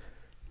 Like,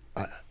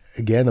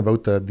 again,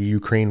 about the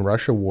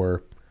Ukraine-Russia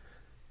war,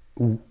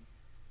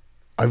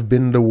 I've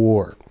been to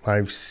war.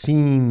 I've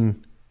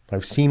seen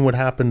what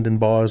happened in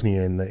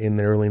Bosnia in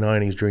the early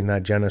 90s during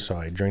that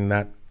genocide, during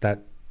that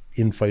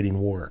infighting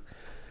war.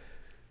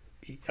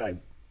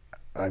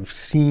 I've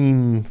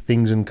seen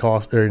things I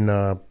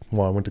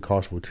went to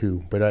Kosovo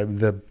too, but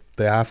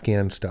the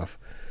Afghan stuff.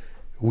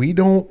 We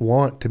don't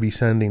want to be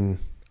sending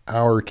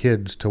our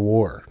kids to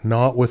war,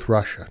 not with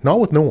Russia, not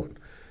with no one.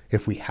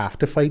 If we have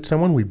to fight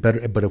someone, but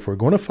if we're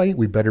going to fight,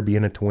 we better be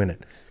in it to win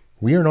it.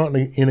 We are not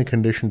in a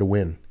condition to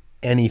win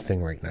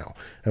anything right now.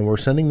 And we're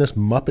sending this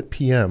Muppet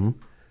PM,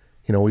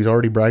 he's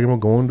already bragging about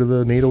going to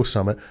the NATO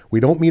summit. We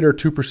don't meet our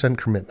 2%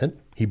 commitment.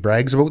 He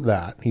brags about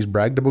that. He's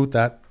bragged about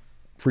that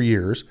for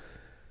years.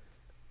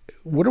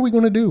 What are we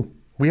going to do?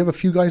 We have a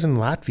few guys in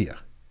Latvia.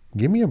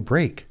 Give me a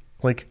break.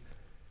 Like,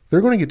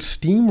 they're going to get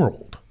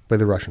steamrolled by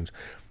the Russians.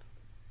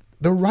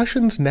 The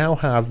Russians now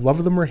have,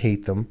 love them or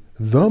hate them,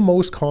 the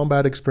most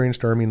combat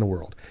experienced army in the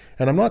world.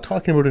 And I'm not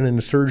talking about an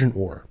insurgent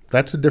war.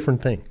 That's a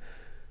different thing.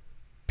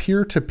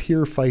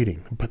 Peer-to-peer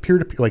fighting,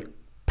 peer-to-peer, like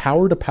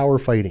power-to-power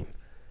fighting.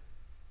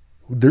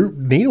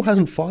 NATO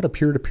hasn't fought a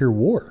peer-to-peer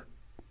war.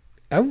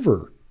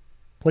 Ever.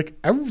 Like,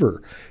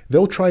 ever.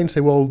 They'll try and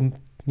say, well,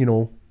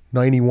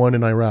 91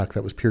 in Iraq,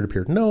 that was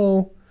peer-to-peer.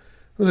 No.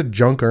 It was a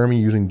junk army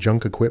using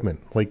junk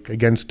equipment, like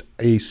against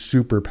a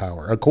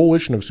superpower, a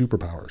coalition of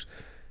superpowers.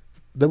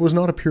 That was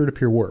not a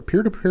peer-to-peer war.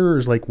 Peer-to-peer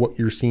is like what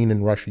you're seeing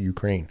in Russia,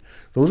 Ukraine.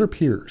 Those are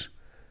peers.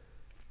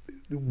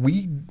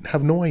 We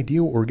have no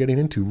idea what we're getting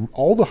into.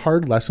 All the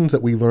hard lessons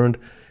that we learned,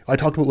 I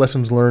talked about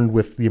lessons learned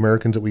with the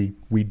Americans that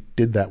we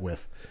did that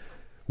with.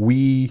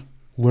 We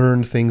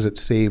learned things that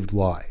saved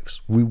lives.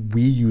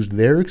 We used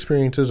their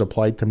experiences,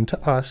 applied them to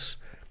us,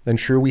 and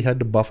sure, we had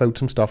to buff out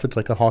some stuff. It's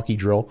like a hockey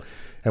drill.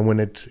 And when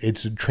it's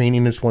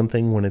training, it's one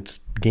thing. When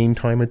it's game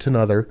time, it's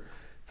another.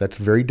 That's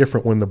very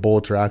different when the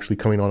bullets are actually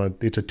coming on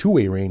it's a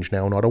two-way range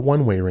now, not a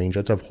one-way range.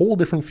 That's a whole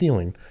different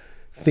feeling.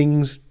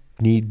 Things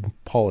need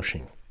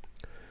polishing.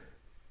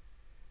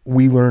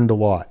 We learned a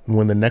lot. And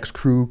when the next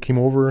crew came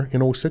over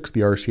in 06,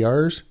 the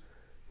RCRs,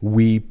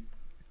 we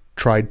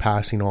tried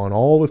passing on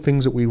all the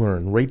things that we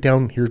learned. Write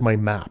down, here's my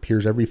map.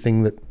 Here's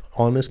everything that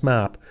on this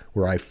map,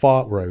 where I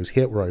fought, where I was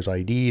hit, where I was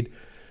ID'd.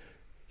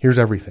 Here's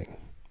everything.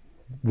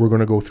 We're going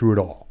to go through it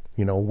all.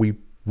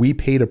 We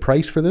paid a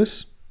price for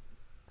this.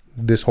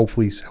 This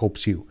hopefully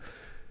helps you.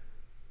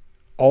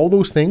 All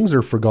those things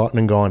are forgotten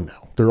and gone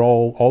now. They're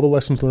all the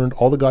lessons learned,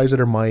 all the guys that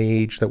are my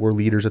age that were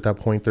leaders at that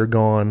point, they're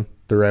gone.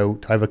 They're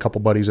out. I have a couple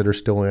buddies that are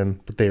still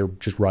in, but they're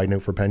just riding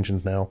out for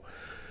pensions now.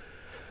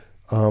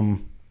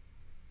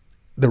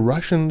 The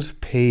Russians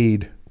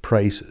paid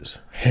prices,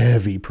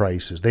 heavy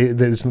prices.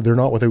 They're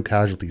not without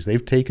casualties.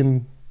 They've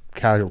taken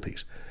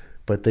casualties,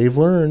 but they've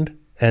learned.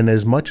 And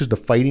as much as the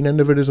fighting end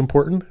of it is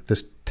important,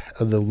 the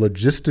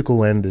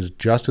logistical end is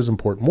just as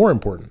important, more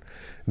important.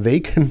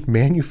 They can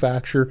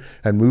manufacture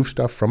and move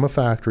stuff from a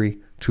factory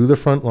to the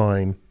front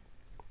line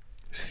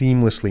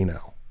seamlessly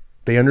now.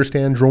 They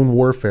understand drone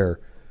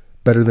warfare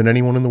better than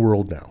anyone in the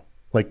world now.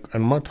 Like,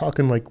 I'm not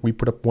talking like we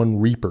put up one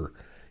Reaper,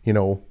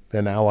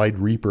 an Allied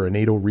Reaper, a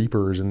NATO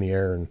Reaper is in the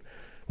air, and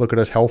look at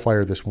us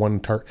Hellfire, this one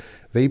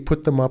They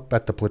put them up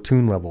at the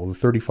platoon level, the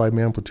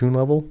 35-man platoon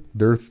level.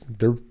 They're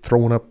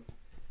throwing up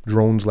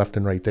drones left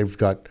and right. They've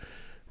got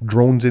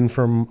drones in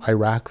from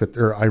Iran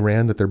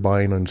that they're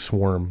buying on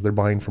Swarm. They're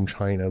buying from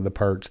China, the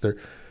parts.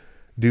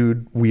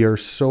 Dude, we are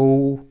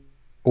so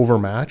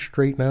overmatched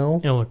right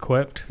now.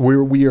 Ill-equipped.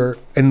 We are,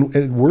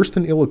 and worse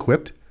than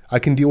ill-equipped, I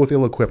can deal with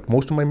ill-equipped.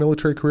 Most of my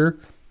military career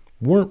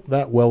weren't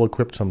that well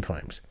equipped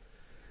sometimes.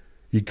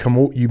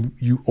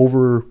 You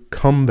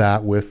overcome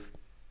that with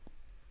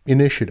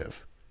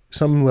initiative,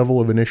 some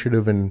level of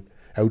initiative and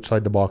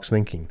outside the box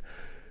thinking.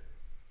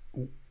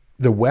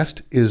 The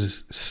West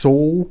is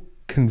has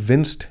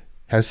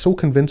so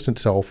convinced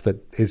itself that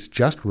it's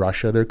just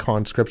Russia. They're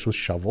conscripts with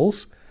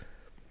shovels.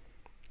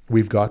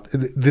 If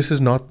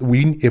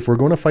we're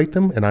going to fight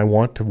them, and I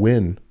want to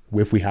win,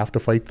 if we have to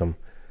fight them,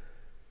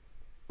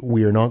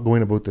 we are not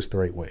going about this the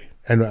right way.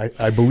 And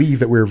I believe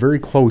that we're very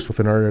close with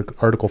an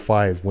Article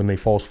 5 when they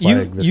false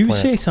flag this plan. You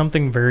say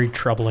something very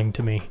troubling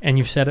to me, and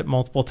you've said it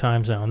multiple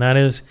times now, and that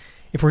is,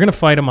 if we're going to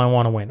fight them, I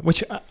want to win,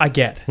 which I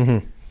get.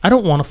 Mm-hmm. I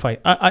don't want to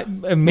fight.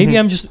 Maybe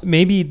I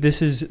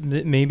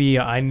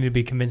need to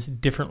be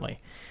convinced differently.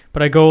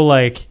 But I go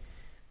like,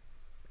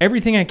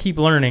 everything I keep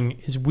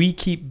learning is we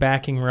keep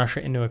backing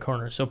Russia into a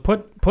corner. So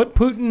put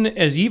Putin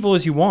as evil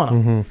as you want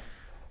him. Mm-hmm.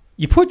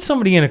 You put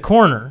somebody in a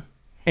corner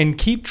and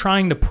keep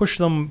trying to push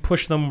them.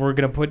 We're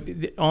going to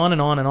put on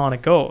and on and on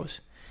it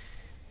goes.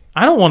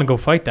 I don't want to go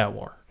fight that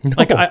war. No.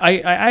 Like I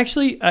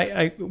actually,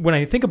 when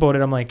I think about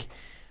it, I'm like,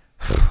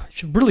 I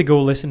should really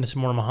go listen to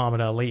some more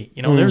Muhammad Ali.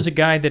 There's a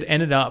guy that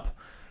ended up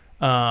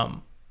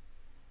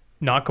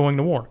not going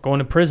to war, going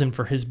to prison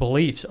for his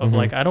beliefs of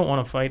like, I don't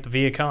want to fight the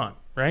Viet Cong,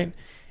 right?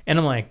 And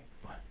I'm like,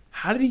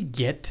 how did he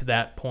get to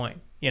that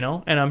point? And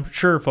I'm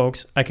sure,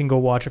 folks, I can go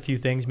watch a few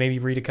things, maybe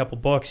read a couple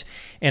books,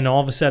 and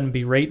all of a sudden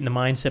be right in the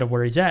mindset of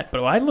where he's at.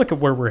 But I look at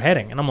where we're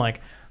heading, and I'm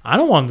like, I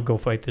don't want to go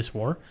fight this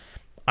war.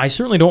 I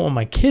certainly don't want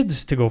my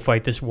kids to go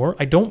fight this war.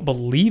 I don't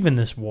believe in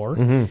this war.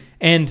 Mm-hmm.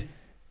 And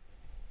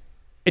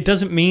it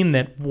doesn't mean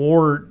that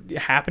war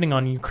happening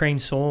on Ukraine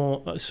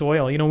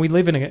soil. We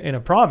live in a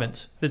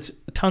province that's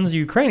tons of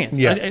Ukrainians.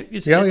 Yeah.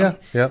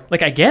 Yeah.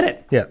 Like, I get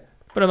it. Yeah.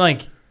 But I'm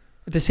like,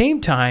 at the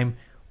same time,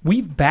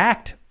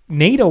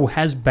 NATO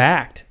has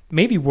backed,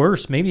 maybe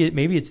worse,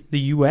 maybe it's the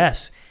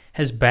U.S.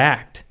 has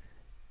backed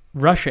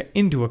Russia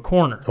into a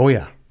corner. Oh,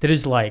 yeah. That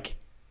is like,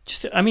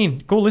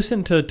 go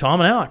listen to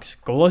Tom and Alex.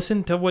 Go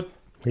listen to what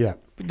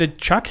the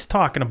Chuck's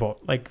talking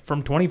about, like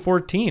from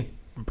 2014,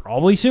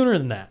 probably sooner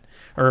than that.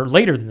 Or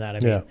later than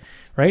that,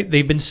 right?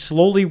 They've been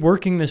slowly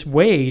working this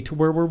way to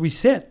where we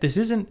sit. This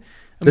isn't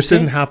This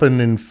didn't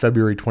happen in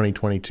February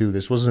 2022.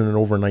 This wasn't an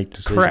overnight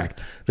decision.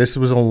 Correct. This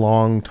was a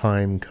long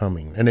time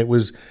coming. And it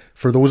was,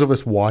 for those of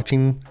us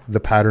watching the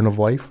pattern of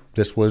life,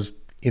 this was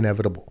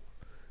inevitable.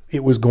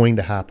 It was going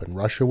to happen.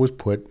 Russia was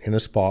put in a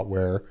spot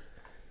where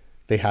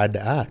they had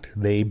to act.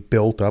 They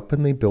built up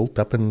and they built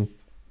up and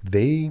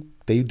they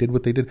did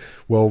what they did.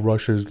 Well,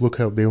 look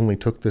how they only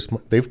took this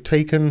much. They've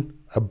taken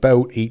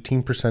about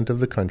 18% of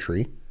the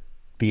country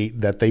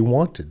that they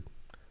wanted.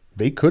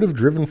 They could have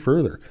driven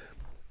further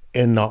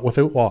and not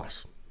without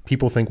loss.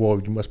 People think,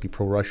 well, you must be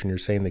pro-Russian. You're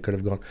saying they could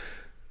have gone.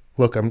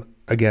 Look, I'm,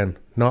 again,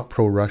 not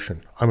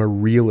pro-Russian. I'm a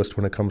realist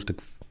when it comes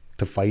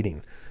to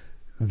fighting.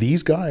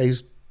 These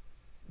guys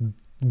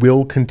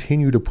will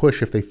continue to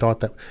push if they thought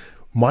that.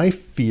 My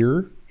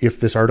fear, if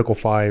this Article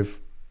 5,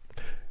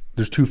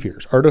 there's two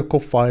fears. Article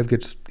 5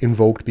 gets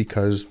invoked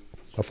because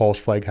a false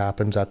flag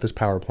happens at this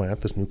power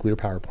plant, this nuclear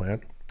power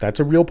plant. That's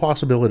a real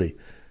possibility.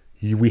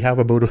 We have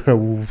about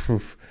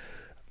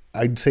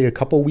I'd say a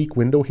couple week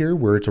window here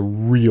where it's a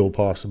real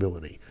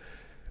possibility.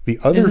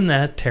 Isn't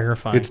that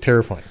terrifying? It's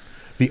terrifying.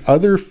 The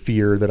other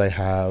fear that I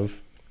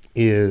have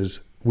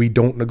is we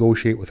don't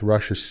negotiate with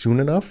Russia soon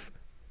enough,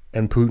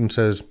 and Putin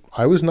says,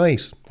 I was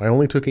nice. I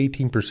only took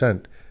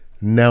 18%.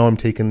 Now I'm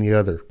taking the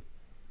other.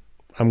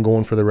 I'm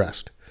going for the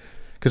rest.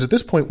 Because at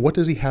this point, what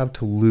does he have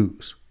to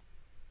lose?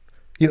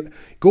 You know,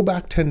 go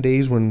back 10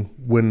 days when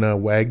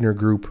Wagner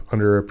Group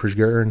under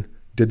Prigozhin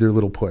did their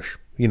little push.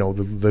 You know,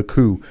 the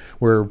coup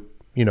where,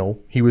 you know,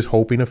 he was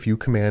hoping a few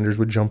commanders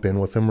would jump in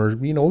with him, or,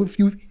 you know,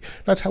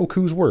 that's how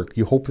coups work.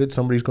 You hope that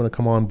somebody's going to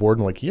come on board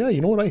and like, yeah, you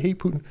know what, I hate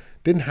Putin.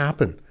 Didn't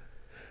happen.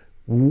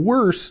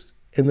 Worse,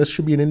 and this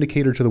should be an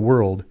indicator to the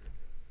world,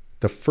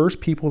 the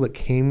first people that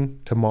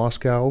came to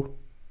Moscow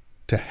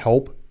to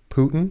help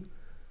Putin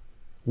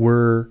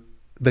were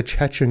the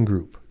Chechen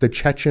group, the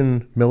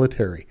Chechen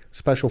military,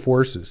 special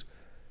forces.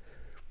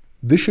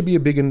 This should be a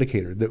big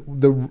indicator.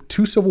 The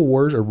two civil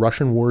wars or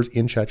Russian wars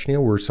in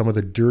Chechnya were some of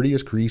the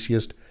dirtiest,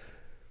 greasiest,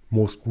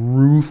 most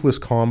ruthless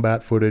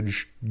combat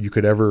footage you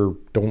could ever.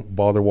 Don't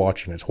bother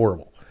watching. It's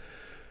horrible.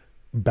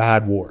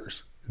 Bad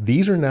wars.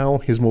 These are now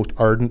his most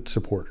ardent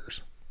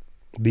supporters.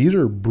 These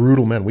are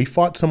brutal men. We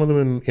fought some of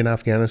them in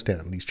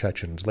Afghanistan, these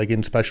Chechens, like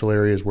in special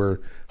areas where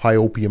high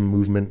opium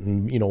movement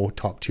and, you know,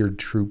 top tiered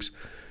troops.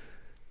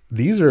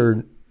 These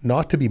are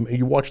not to be,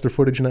 you watch their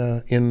footage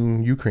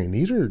in Ukraine.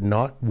 These are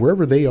not,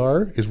 wherever they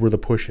are is where the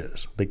push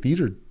is. Like, these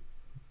are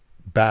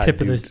bad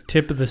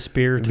tip of the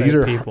spear type these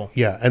are people.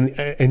 Yeah,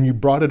 and you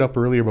brought it up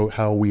earlier about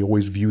how we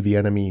always view the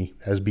enemy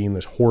as being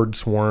this horde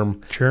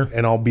swarm. Sure.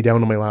 And I'll be down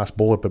to my last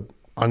bullet, but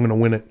I'm going to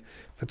win it.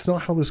 That's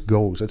not how this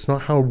goes. That's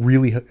not how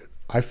really.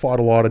 I fought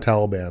a lot of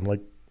Taliban,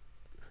 like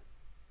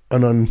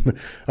an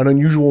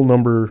unusual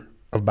number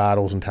of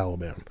battles in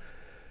Taliban.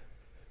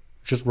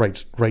 Just right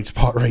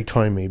spot, right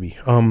time, maybe.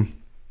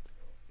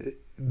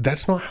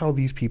 That's not how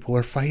these people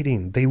are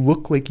fighting. They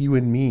look like you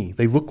and me.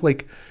 They look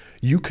like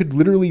you could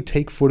literally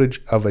take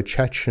footage of a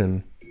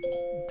Chechen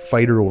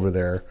fighter over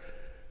there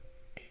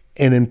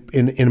and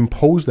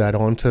impose that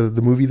onto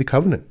the movie The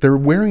Covenant. They're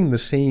wearing the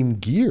same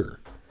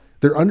gear.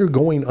 They're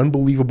undergoing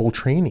unbelievable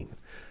training.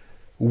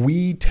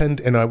 We tend,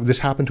 and this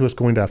happened to us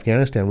going to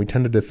Afghanistan, we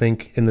tended to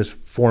think in this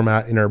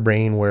format in our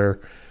brain where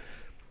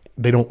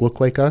they don't look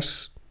like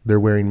us. They're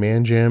wearing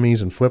man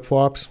jammies and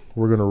flip-flops.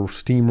 We're going to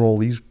steamroll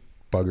these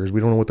buggers. We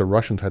don't know what the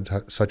Russians had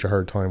such a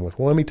hard time with.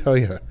 Well, let me tell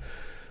you,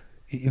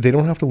 they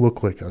don't have to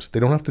look like us. They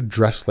don't have to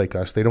dress like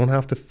us. They don't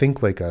have to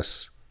think like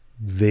us.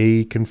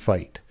 They can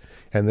fight.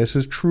 And this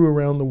is true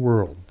around the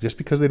world. Just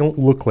because they don't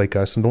look like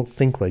us and don't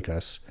think like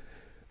us,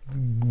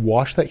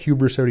 wash that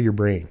hubris out of your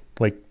brain.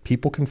 Like,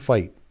 people can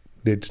fight.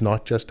 It's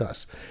not just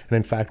us. And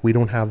in fact, we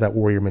don't have that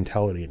warrior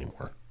mentality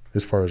anymore,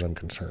 as far as I'm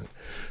concerned.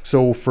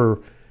 So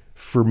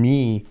for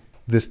me,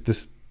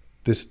 this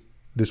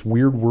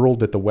weird world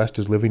that the West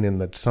is living in,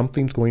 that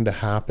something's going to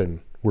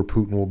happen where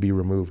Putin will be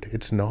removed.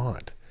 It's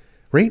not.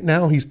 Right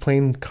now, he's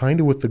playing kind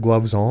of with the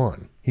gloves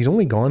on. He's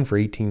only gone for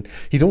 18.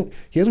 He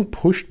hasn't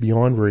pushed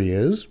beyond where he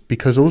is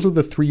because those are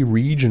the three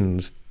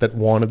regions that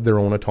wanted their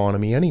own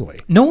autonomy anyway.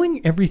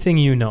 Knowing everything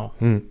you know,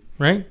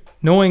 right?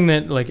 Knowing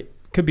that, like,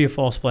 it could be a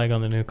false flag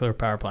on the nuclear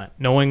power plant.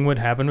 Knowing what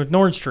happened with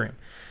Nord Stream.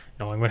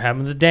 Knowing what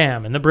happened with the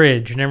dam and the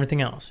bridge and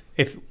everything else.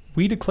 If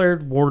we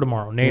declared war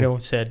tomorrow, NATO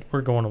said,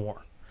 we're going to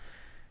war.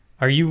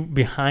 Are you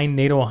behind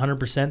NATO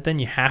 100% then?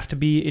 You have to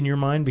be in your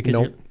mind? Because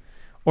nope.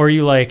 Or are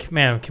you like,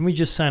 man, can we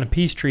just sign a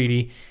peace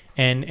treaty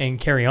and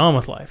carry on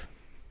with life?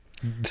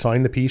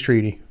 Sign the peace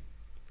treaty.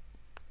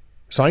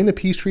 Sign the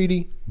peace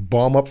treaty,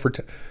 bomb up for...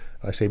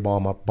 I say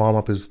bomb up. Bomb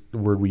up is the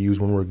word we use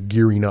when we're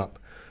gearing up.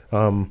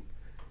 Bomb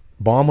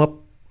up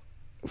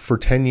for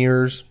 10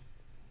 years.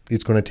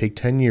 It's going to take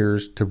 10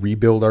 years to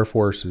rebuild our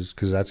forces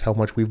because that's how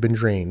much we've been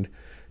drained.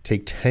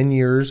 Take 10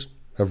 years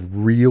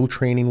of real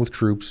training with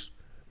troops,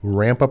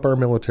 ramp up our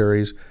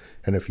militaries,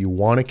 and if you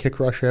want to kick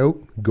Russia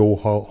out, go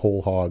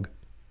whole hog.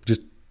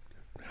 Just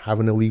have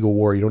an illegal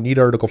war. You don't need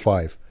Article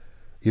 5.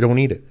 You don't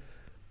need it.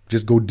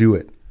 Just go do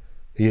it.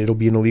 It'll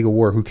be an illegal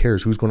war. Who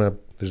cares?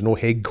 There's no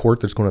Hague court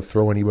that's going to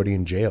throw anybody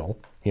in jail.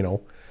 You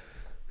know,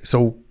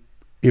 So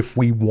if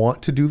we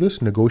want to do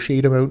this,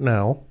 negotiate them out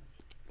now,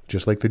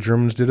 just like the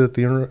Germans did at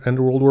the end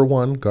of World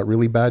War I, got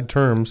really bad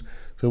terms.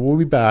 So we'll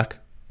be back.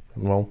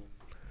 Well,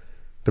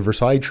 the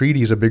Versailles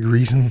Treaty is a big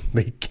reason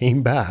they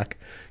came back.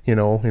 In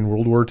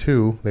World War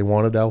II, they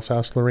wanted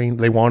Alsace-Lorraine.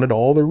 They wanted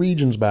all the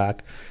regions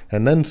back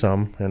and then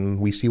some. And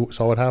we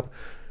saw what happened.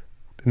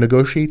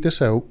 Negotiate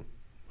this out.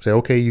 Say,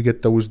 okay, you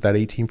get that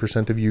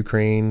 18% of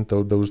Ukraine,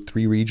 those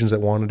 3 regions that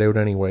wanted out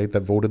anyway,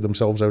 that voted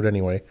themselves out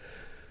anyway,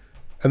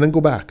 and then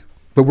go back.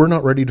 But we're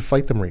not ready to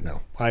fight them right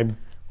now.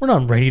 We're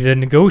not ready to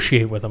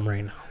negotiate with them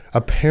right now.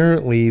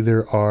 Apparently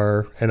there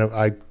are,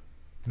 and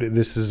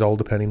this is all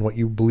depending on what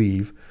you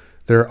believe,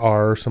 there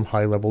are some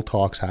high-level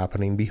talks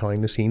happening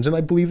behind the scenes, and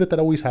I believe that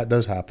always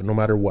does happen, no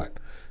matter what. I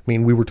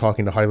mean, we were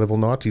talking to high-level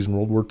Nazis in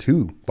World War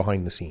II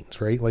behind the scenes,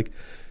 right? Like,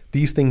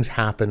 these things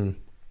happen.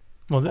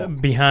 Well,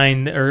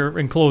 behind or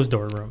in closed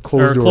door rooms,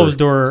 closed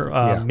door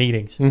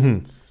meetings.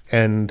 Mm-hmm.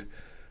 And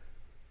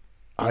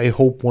I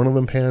hope one of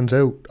them pans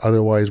out.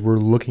 Otherwise, we're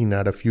looking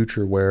at a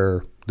future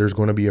where there's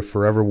going to be a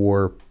forever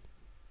war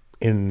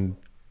in,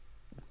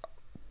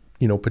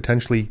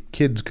 potentially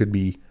good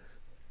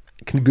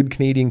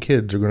Canadian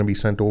kids are going to be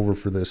sent over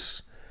for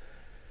this,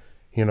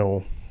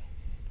 Well,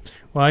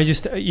 I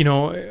just,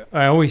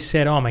 I always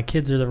said, my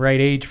kids are the right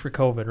age for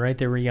COVID, right?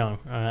 They were young.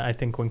 I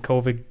think when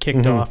COVID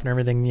kicked off and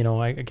everything,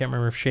 I can't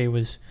remember if Shay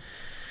was,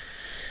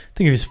 I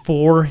think he was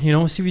 4, so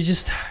he was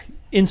just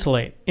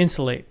insulate.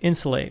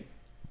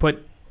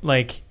 But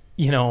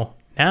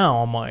now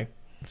I'm like,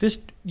 this,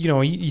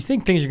 you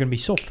think things are going to be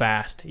so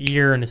fast, a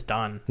year and it's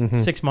done,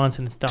 6 months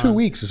and it's done. 2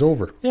 weeks is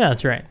over. Yeah,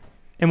 that's right.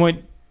 And what,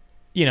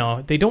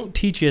 they don't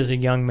teach you as a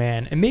young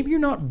man, and maybe you're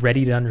not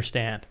ready to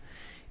understand,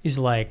 is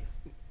like,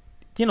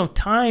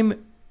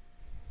 time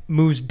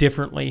moves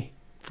differently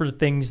for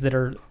things that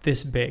are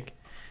this big.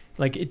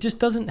 Like, it just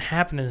doesn't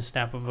happen in the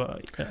snap of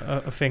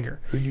a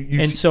finger.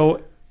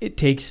 So it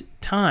takes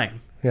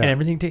time and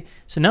everything.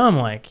 So now I'm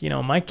like,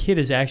 my kid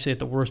is actually at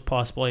the worst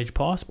possible age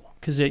possible.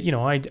 Because,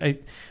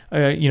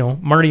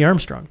 Marty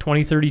Armstrong,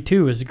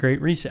 2032 is a great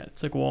reset.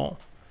 It's like, well,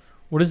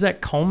 what does that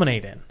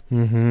culminate in?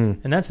 Mm-hmm.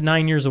 And that's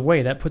 9 years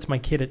away. That puts my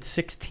kid at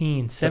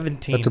 16,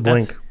 17. That's a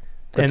blink.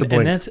 And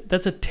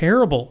that's a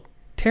terrible.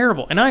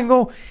 And I can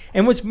go,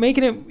 and what's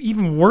making it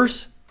even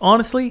worse,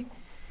 honestly,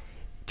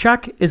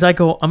 Chuck, is I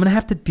go, I'm going to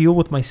have to deal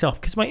with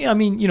myself. Because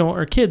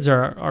our kids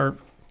are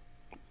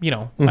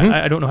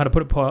I don't know how to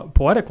put it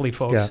poetically,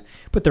 folks,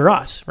 but they're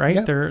us, right?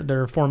 Yeah.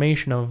 They're a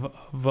formation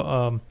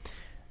of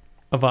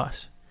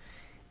us.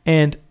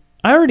 And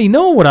I already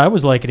know what I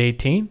was like at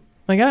 18.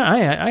 Like,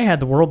 I had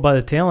the world by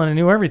the tail and I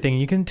knew everything.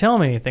 You couldn't tell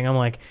me anything. I'm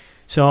like,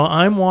 so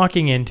I'm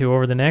walking into,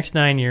 over the next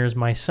 9 years,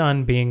 my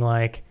son being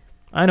like,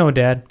 I know,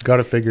 Dad. Got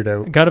it figured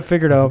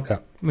out.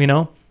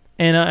 Yeah.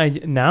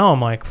 And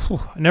I'm like, I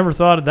never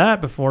thought of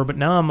that before, but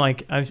now I'm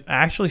like, I'm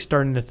actually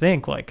starting to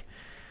think like,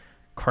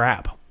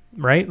 crap,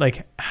 right?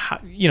 Like,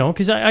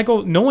 because I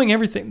go knowing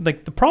everything.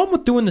 Like, the problem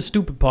with doing the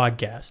stupid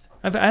podcast,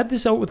 I've had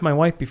this out with my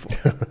wife before,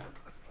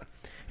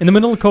 in the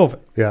middle of COVID.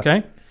 Yeah.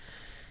 Okay.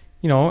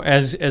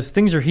 As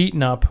things are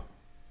heating up,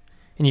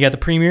 and you got the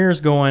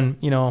premiers going,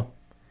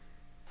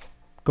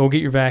 go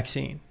get your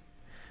vaccine.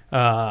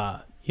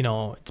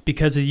 It's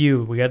because of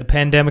you. We got the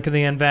pandemic of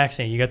the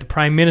unvaccinated. You got the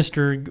prime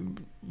minister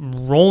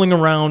rolling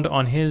around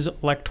on his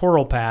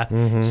electoral path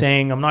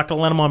saying, I'm not going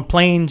to let them on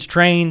planes,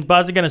 trains,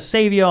 buses are going to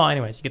save you all.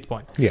 Anyways, you get the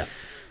point. Yeah.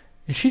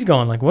 And she's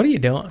going like, what are you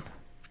doing?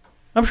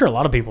 I'm sure a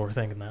lot of people were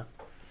thinking that.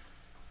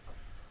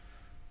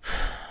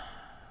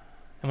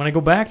 And when I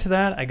go back to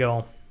that,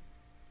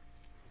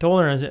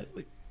 told her, I said,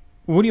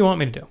 what do you want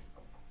me to do?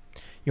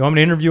 You want me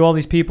to interview all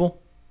these people?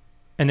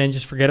 And then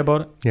just forget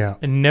about it? Yeah.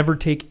 And never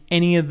take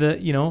any of the,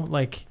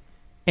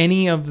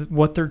 any of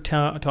what they're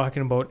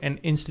talking about and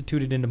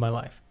institute it into my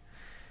life.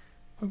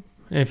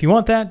 And if you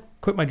want that,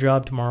 quit my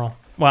job tomorrow.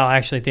 Well,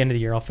 actually, at the end of the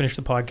year, I'll finish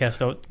the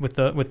podcast out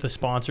with the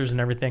sponsors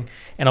and everything,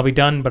 and I'll be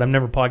done, but I'm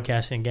never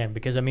podcasting again.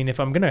 Because, if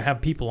I'm going to have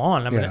people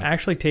on, I'm going to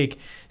actually take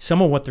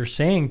some of what they're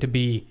saying to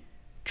be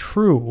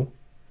true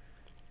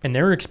and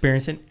their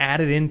experience and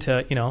add it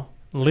into,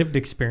 lived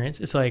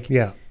experience. It's like...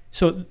 Yeah.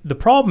 So the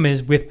problem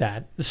is with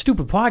that, the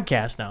stupid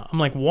podcast now, I'm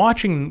like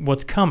watching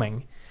what's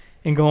coming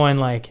and going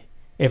like,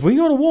 if we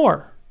go to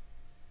war,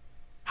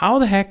 how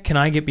the heck can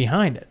I get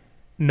behind it?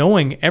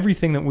 Knowing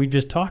everything that we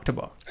just talked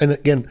about. And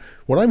again,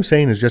 what I'm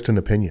saying is just an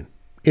opinion.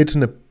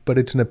 But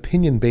it's an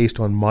opinion based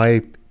on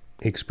my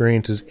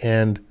experiences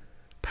and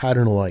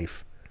pattern of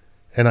life.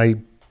 And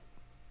I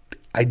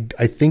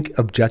think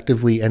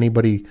objectively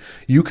anybody,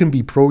 you can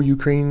be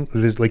pro-Ukraine,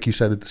 like you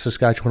said,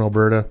 Saskatchewan,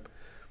 Alberta,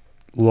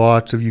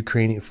 lots of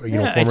Ukrainian,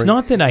 it's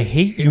not that I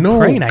hate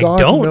Ukraine. I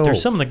don't. No. They're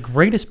some of the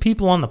greatest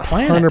people on the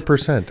planet.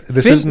 100%.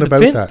 This isn't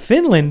about that.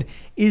 Finland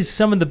is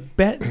some of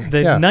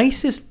the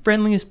nicest,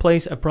 friendliest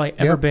place I've probably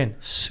ever been.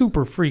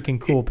 Super freaking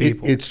cool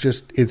people.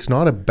 It's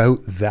not about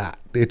that.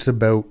 It's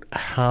about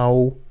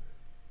how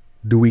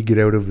do we get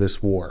out of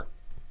this war?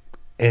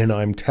 And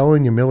I'm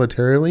telling you,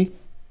 militarily,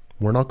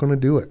 we're not going to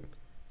do it.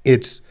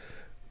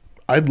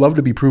 I'd love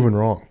to be proven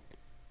wrong.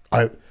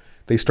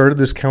 They started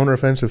this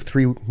counteroffensive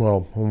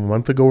a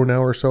month ago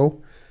now or so.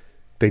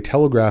 They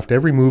telegraphed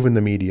every move in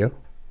the media.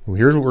 Well,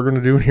 here's what we're going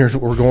to do, and here's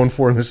what we're going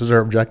for, and this is our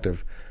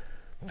objective.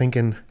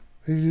 Thinking,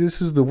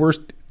 this is the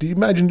worst. Do you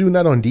imagine doing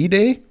that on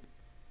D-Day?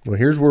 Well,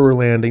 here's where we're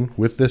landing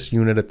with this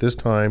unit at this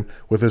time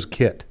with this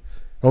kit.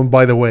 Oh, and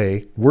by the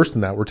way, worse than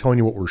that, we're telling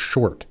you what we're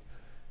short.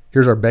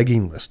 Here's our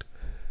begging list.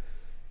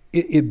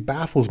 It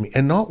baffles me.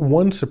 And not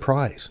one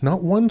surprise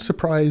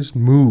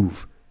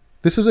move.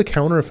 This is a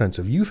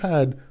counteroffensive. You've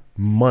had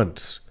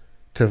months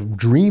to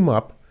dream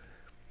up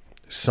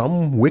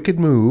some wicked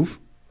move.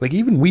 Like,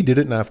 even we did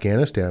it in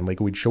Afghanistan. Like,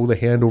 we'd show the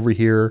hand over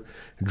here,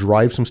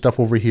 drive some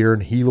stuff over here,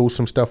 and helo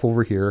some stuff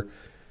over here.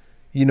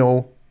 You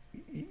know,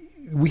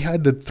 we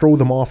had to throw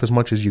them off as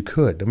much as you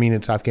could. I mean,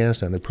 it's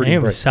Afghanistan. They're pretty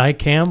It was Cy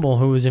Campbell,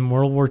 who was in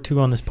World War II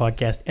on this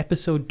podcast,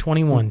 episode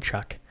 21,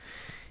 Chuck.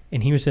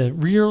 And he was a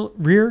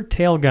rear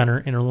tail gunner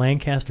in a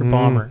Lancaster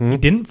bomber. He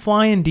didn't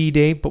fly in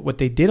D-Day, but what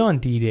they did on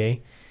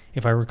D-Day,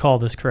 if I recall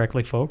this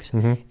correctly, folks,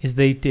 is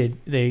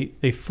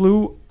they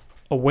flew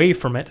away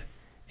from it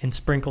and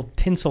sprinkled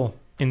tinsel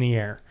in the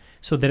air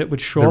so that it would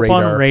show up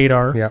on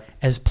radar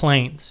as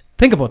planes.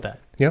 Think about that.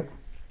 Yep.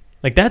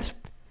 Like, that's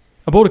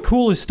about as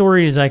cool a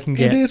story as I can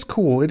get. It is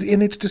cool.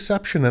 And it's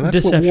deception. And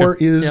that's what war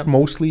is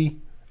mostly,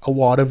 a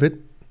lot of it.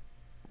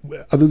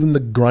 Other than the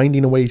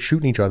grinding away,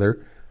 shooting each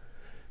other,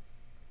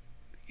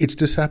 it's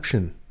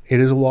deception.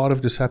 It is a lot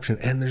of deception.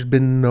 And there's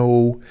been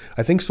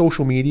I think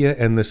social media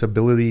and this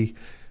ability,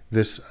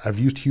 I've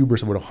used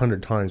hubris about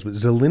 100 times, but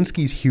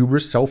Zelensky's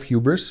hubris,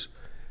 self-hubris,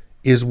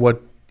 is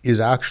what is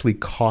actually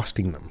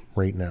costing them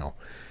right now.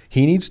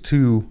 He needs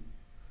to,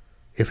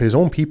 if his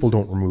own people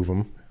don't remove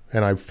him,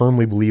 and I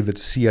firmly believe that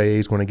the CIA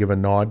is going to give a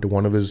nod to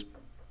one of his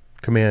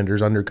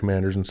commanders, under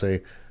commanders, and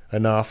say,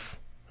 enough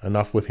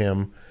with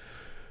him.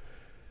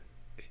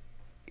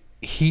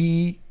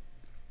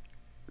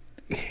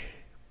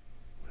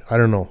 I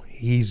don't know.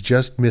 He's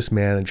just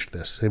mismanaged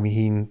this. I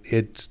mean,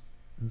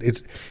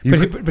 But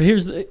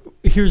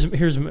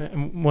here's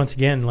once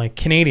again, like,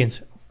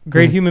 Canadians,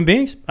 great human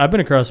beings. I've been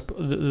across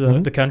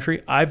the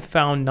country. I've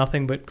found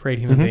nothing but great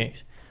human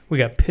beings. We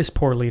got piss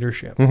poor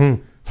leadership.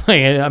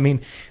 Like, I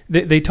mean,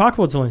 they talk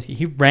about Zelensky.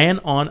 He ran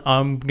on,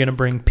 I'm going to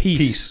bring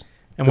peace.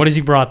 And what has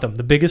he brought them?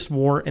 The biggest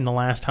war in the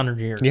last 100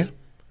 years. Yeah.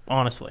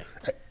 Honestly.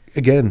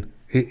 Again,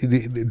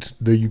 it's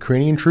the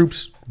Ukrainian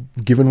troops,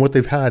 given what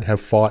they've had, have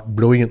fought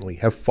brilliantly,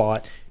 have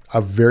fought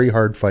a very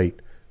hard fight.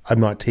 I'm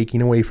not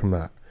taking away from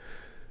that.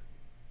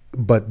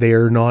 But they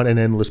are not an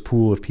endless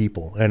pool of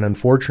people. And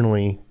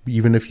unfortunately,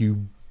 even if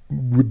you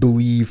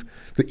believe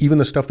that even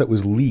the stuff that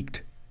was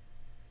leaked,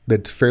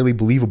 that's fairly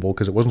believable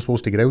because it wasn't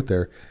supposed to get out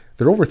there,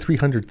 they're over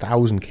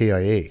 300,000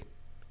 KIA.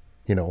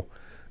 You know,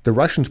 the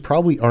Russians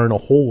probably aren't a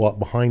whole lot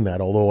behind that,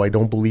 although I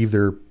don't believe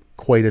they're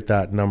quite at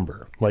that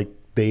number. Like,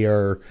 they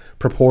are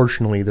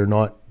proportionally, they're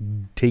not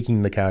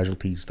taking the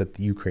casualties that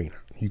the Ukraine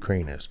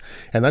is.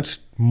 And that's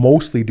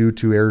mostly due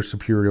to air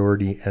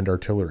superiority and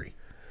artillery.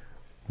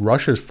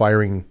 Russia's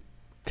firing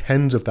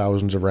tens of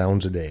thousands of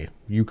rounds a day.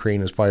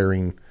 Ukraine is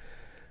firing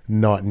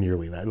not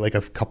nearly that, like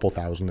a couple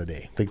thousand a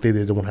day. Like, they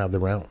don't have the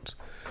rounds.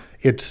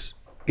 It's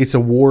a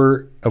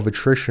war of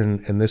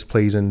attrition, and this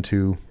plays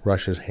into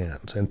Russia's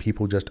hands, and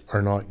people just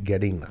are not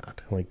getting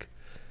that. Like,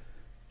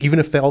 even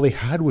if all they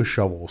had was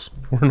shovels,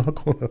 we're not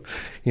going to,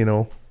 you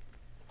know,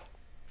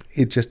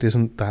 it just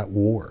isn't that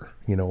war,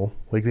 you know.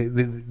 Like,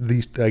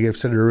 these, like I've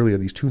said it earlier,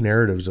 these two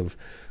narratives of,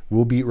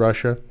 we'll beat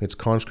Russia, it's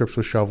conscripts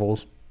with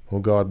shovels, oh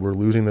God, we're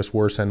losing this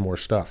war, send more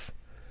stuff.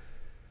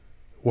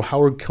 Well,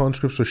 how are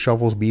conscripts with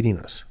shovels beating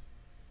us?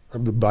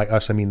 By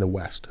us, I mean the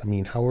West. I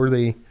mean, how are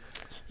they?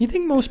 You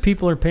think most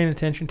people are paying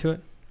attention to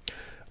it?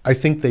 I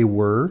think they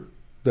were.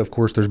 Of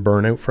course, there's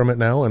burnout from it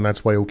now, and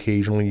that's why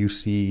occasionally you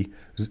see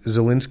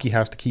Zelensky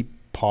has to keep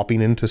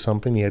popping into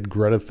something. He had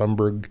Greta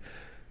Thunberg,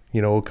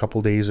 you know, a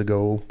couple days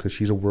ago, because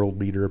she's a world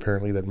leader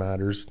apparently that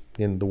matters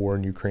in the war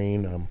in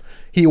Ukraine.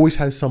 He always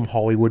has some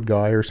Hollywood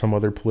guy or some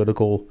other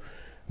political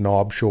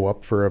knob show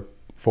up for a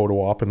photo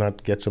op, and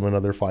that gets him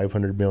another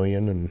 500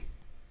 million and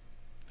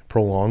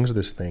prolongs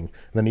this thing.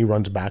 And then he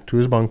runs back to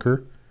his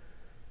bunker,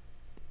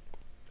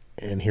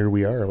 and here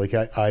we are. Like,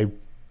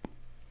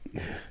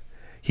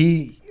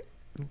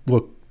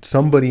 look,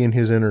 somebody in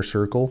his inner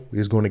circle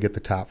is going to get the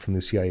tap from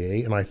the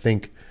CIA, and I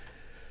think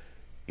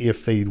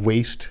if they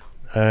waste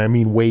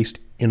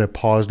in a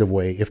positive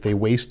way, if they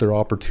waste their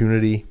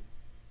opportunity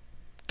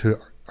to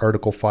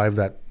Article 5,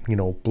 that, you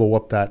know, blow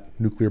up that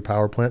nuclear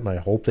power plant, and I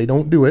hope they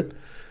don't do it.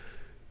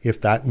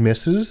 If that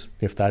misses,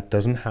 if that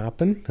doesn't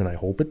happen, and I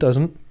hope it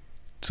doesn't,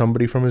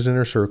 somebody from his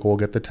inner circle will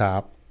get the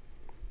tap,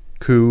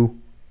 coup,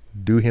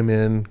 do him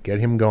in, get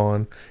him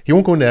gone. He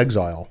won't go into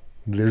exile.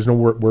 There's no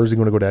where is he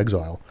going to go to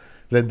exile?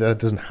 That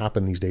doesn't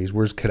happen these days.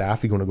 Where's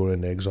Gaddafi going to go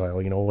into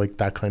exile? You know, like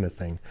that kind of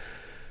thing.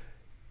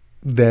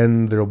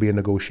 Then there'll be a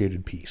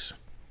negotiated peace.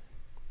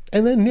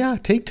 And then, yeah,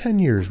 take 10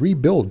 years,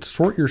 rebuild,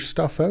 sort your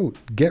stuff out,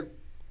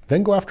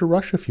 then go after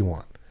Russia if you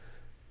want.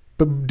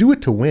 But do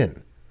it to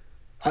win.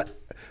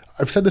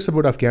 I've said this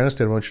about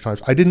Afghanistan a bunch of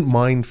times. I didn't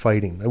mind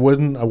fighting. I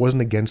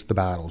wasn't against the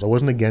battles. I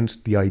wasn't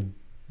against the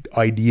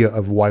idea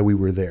of why we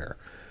were there.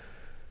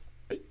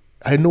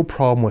 I had no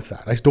problem with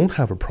that. I don't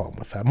have a problem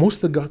with that.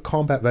 Most of the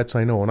combat vets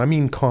I know, and I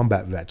mean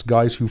combat vets,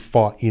 guys who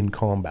fought in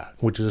combat,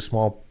 which is a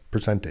small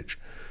percentage,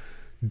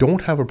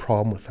 don't have a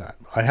problem with that.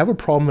 I have a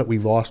problem that we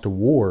lost a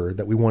war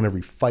that we won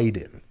every fight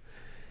in.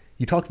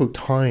 You talked about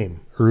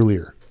time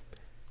earlier.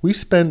 We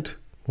spent,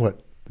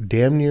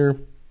 damn near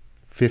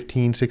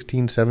 15,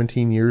 16,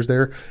 17 years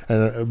there.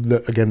 And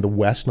again, the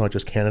West, not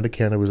just Canada.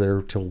 Canada was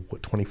there till,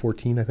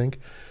 2014, I think.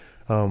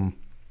 So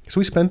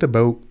we spent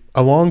about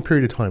a long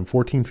period of time,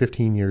 14,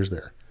 15 years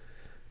there.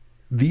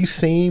 These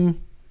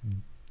same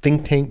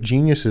think tank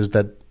geniuses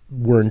that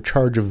were in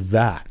charge of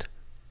that,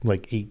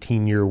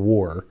 18-year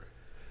war,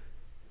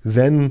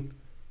 then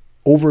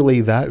overlay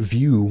that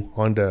view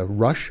onto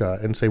Russia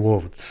and say,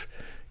 well,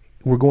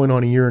 we're going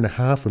on a year and a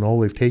half and all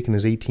they've taken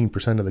is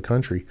 18% of the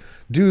country.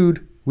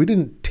 Dude, we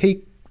didn't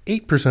take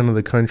 8% of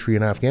the country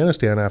in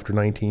Afghanistan after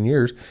 19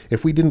 years.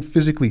 If we didn't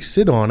physically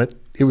sit on it,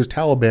 it was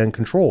Taliban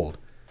controlled.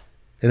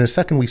 And the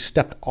second we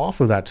stepped off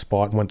of that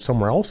spot and went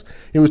somewhere else,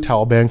 it was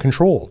Taliban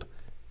controlled.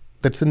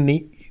 That's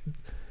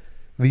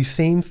these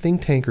same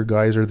think tanker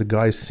guys are the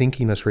guys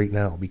sinking us right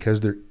now because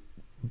they're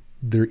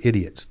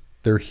idiots.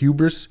 They're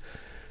hubris.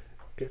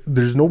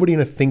 There's nobody in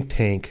a think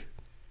tank.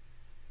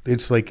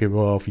 It's like,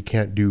 well, if you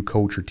can't do,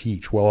 coach or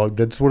teach. Well,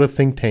 that's what a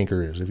think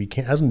tanker is. If he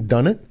hasn't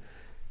done it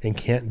and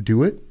can't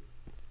do it,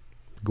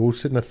 go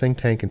sit in a think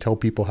tank and tell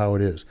people how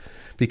it is.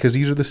 Because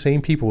these are the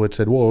same people that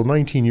said, well,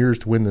 19 years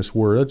to win this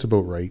war, that's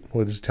about right.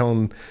 Well, it's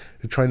trying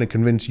to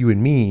convince you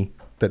and me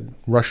that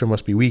Russia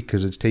must be weak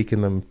because it's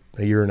taken them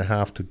a year and a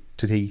half to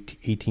take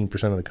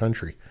 18% of the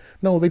country.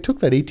 No, they took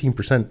that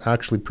 18%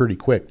 actually pretty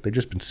quick. They've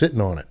just been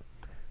sitting on it.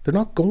 They're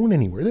not going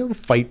anywhere. They'll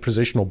fight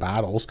positional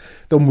battles.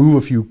 They'll move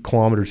a few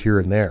kilometers here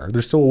and there.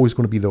 There's still always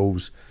going to be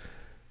those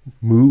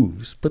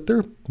moves, but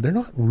they're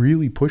not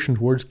really pushing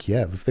towards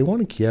Kiev. If they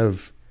wanted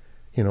Kiev,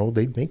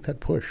 they'd make that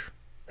push.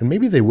 And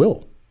maybe they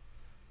will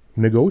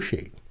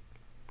negotiate.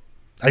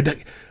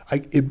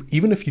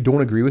 Even if you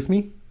don't agree with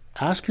me,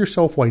 ask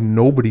yourself why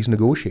nobody's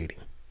negotiating.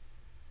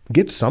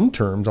 Get some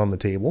terms on the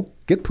table.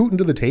 Get Putin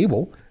to the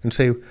table and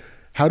say,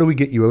 how do we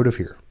get you out of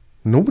here?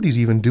 Nobody's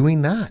even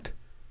doing that.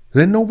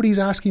 Then nobody's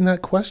asking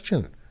that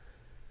question.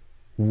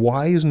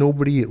 Why is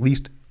nobody at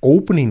least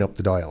opening up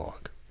the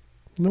dialogue?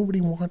 Nobody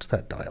wants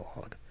that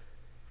dialogue.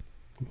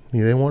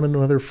 They want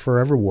another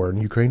forever war, and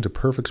Ukraine's a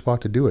perfect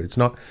spot to do it. It's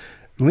not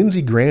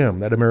Lindsey Graham,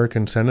 that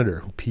American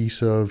senator,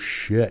 piece of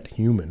shit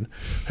human.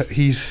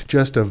 He's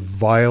just a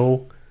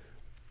vile,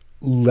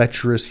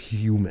 lecherous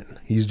human.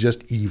 He's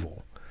just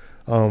evil.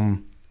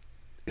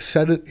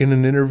 Said it in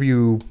an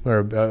interview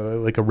or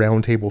like a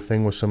roundtable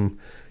thing with some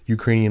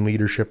Ukrainian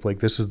leadership, like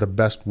this is the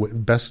best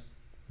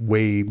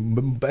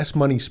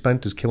money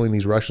spent is killing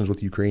these Russians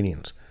with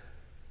Ukrainians.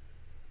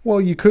 Well,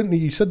 you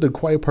said the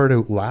quiet part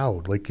out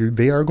loud.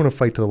 They are going to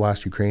fight to the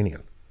last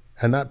Ukrainian.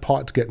 And that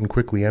pot's getting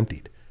quickly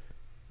emptied,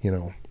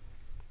 And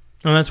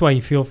that's why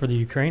you feel for the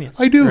Ukrainians.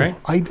 I do. Right?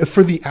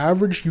 For the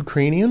average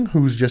Ukrainian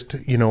who's just,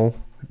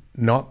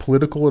 not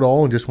political at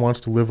all and just wants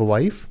to live a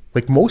life,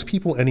 like most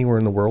people anywhere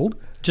in the world,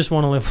 just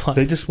want to live life.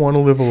 They just want to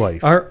live a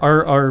life.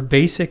 Our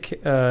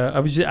basic.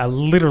 I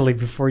literally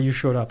before you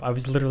showed up, I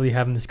was literally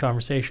having this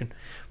conversation.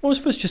 Most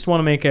of us just want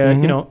to make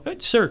a,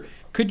 sir,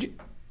 do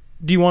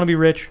you want to be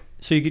rich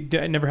so you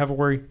could never have a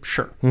worry?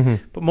 Sure. Mm-hmm.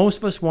 But most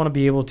of us want to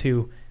be able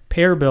to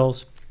pay our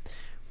bills,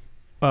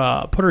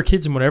 put our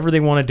kids in whatever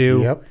they want to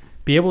do, yep.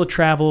 Be able to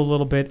travel a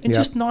little bit, and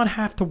just not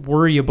have to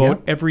worry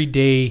about every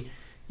day.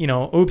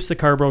 Oops, the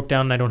car broke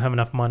down and I don't have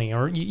enough money.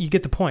 Or you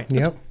get the point.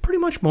 That's pretty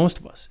much most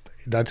of us.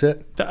 That's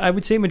it. I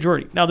would say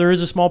majority. Now, there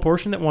is a small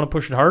portion that want to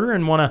push it harder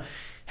and want to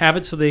have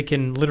it so they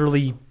can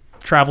literally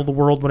travel the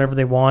world whenever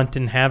they want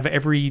and have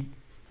every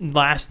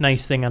last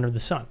nice thing under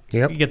the sun.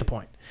 Yep. You get the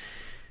point.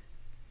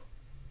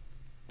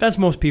 That's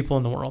most people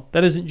in the world.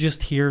 That isn't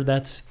just here.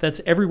 That's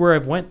everywhere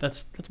I've went.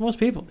 That's most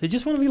people. They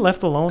just want to be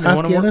left alone.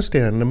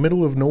 Afghanistan, in the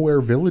middle of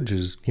nowhere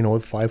villages,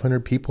 with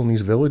 500 people in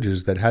these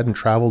villages that hadn't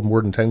traveled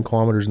more than 10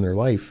 kilometers in their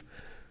life.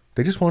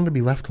 They just wanted to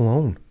be left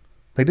alone.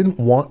 They didn't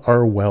want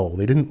our well.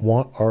 They didn't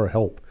want our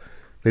help.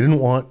 They didn't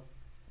want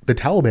the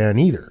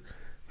Taliban either.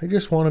 They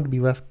just wanted to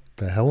be left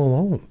the hell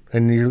alone.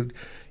 And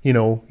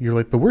you're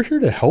like, but we're here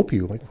to help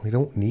you. Like, we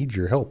don't need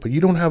your help. But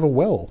you don't have a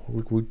well.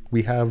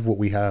 We have what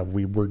we have.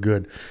 We're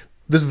good.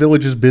 This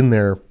village has been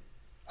there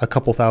a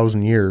couple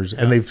thousand years,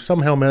 and they've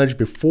somehow managed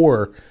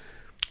before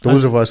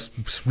those of us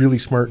really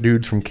smart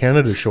dudes from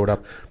Canada showed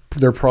up.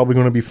 They're probably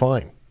going to be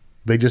fine.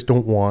 They just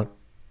don't want,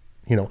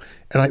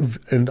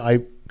 and I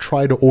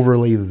try to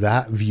overlay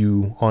that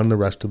view on the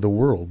rest of the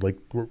world. Like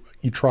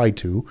you try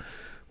to,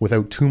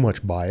 without too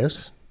much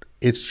bias.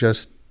 It's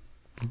just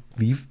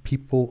leave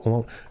people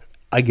alone.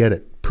 I get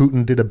it.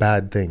 Putin did a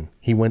bad thing.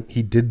 He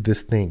did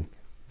this thing.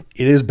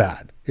 It is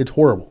bad. It's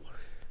horrible.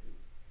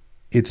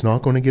 It's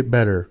not going to get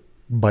better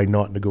by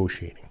not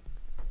negotiating.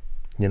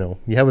 You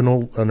have an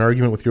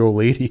argument with your old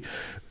lady.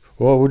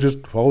 Well,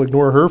 I'll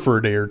ignore her for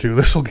a day or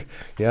two.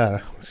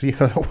 See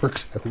how that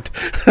works out.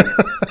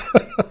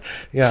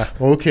 Yeah,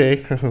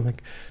 okay.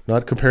 Like,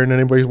 not comparing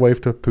anybody's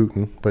wife to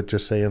Putin, but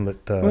just saying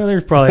that. Well,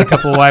 there's probably a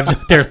couple of wives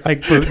out there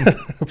like Putin.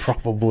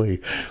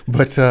 Probably.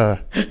 But,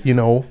 you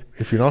know,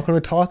 if you're not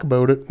going to talk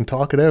about it and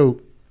talk it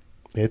out,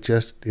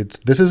 this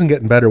isn't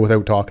getting better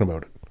without talking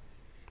about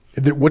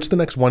it. What's the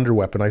next wonder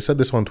weapon? I said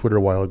this on Twitter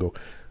a while ago.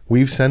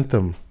 We've sent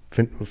them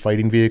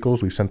fighting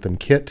vehicles. We've sent them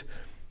kit,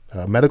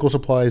 medical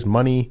supplies,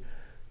 money,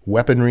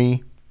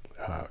 weaponry,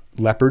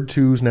 Leopard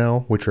 2s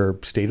now, which are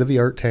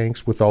state-of-the-art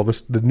tanks with all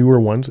the newer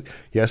ones.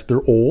 Yes,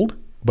 they're old,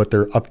 but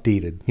they're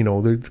updated. You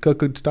know, they've got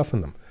good stuff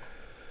in them.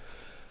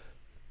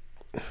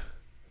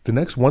 The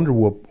next wonder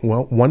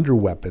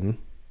weapon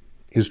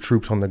is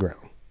troops on the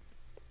ground.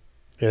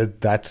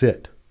 That's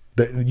it.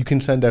 You can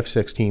send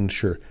F-16s,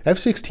 sure.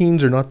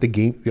 F-16s are not the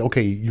game.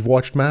 Okay, you've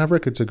watched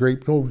Maverick. It's a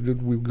great. Oh,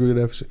 we good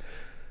F.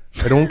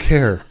 I don't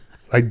care.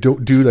 I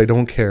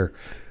don't care.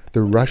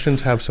 The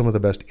Russians have some of the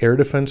best air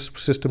defense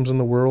systems in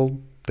the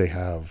world. They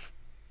have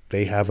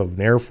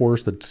an air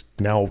force that's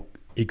now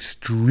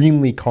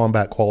extremely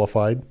combat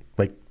qualified.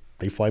 Like,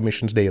 they fly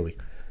missions daily.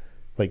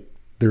 Like,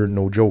 they're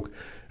no joke.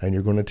 And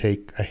you're going to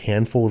take a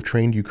handful of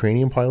trained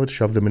Ukrainian pilots,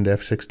 shove them into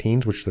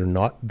F-16s, which they're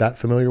not that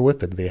familiar with,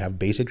 that they have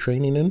basic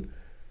training in.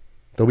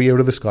 They'll be out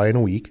of the sky in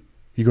a week.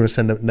 You're going to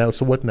send them now.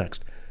 So what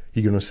next?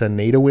 You're going to send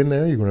NATO in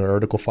there. You're going to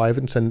Article 5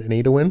 and send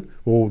NATO in.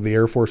 Well, the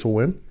Air Force will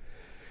win.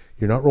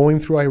 You're not rolling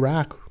through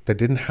Iraq that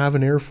didn't have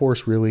an Air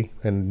Force really,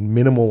 and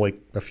minimal,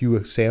 like a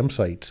few SAM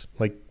sites.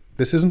 Like,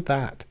 this isn't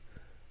that.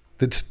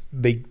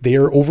 They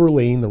are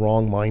overlaying the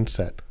wrong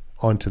mindset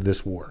onto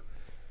this war.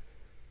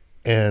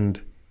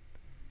 And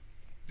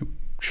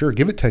sure,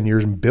 give it 10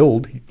 years and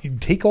build. You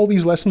take all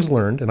these lessons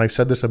learned, and I've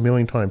said this a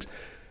million times.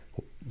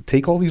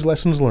 Take all these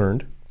lessons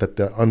learned that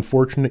the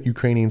unfortunate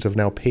Ukrainians have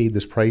now paid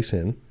this price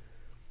in,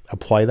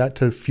 apply that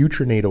to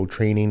future NATO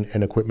training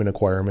and equipment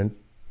acquirement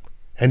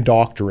and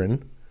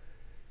doctrine,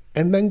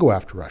 and then go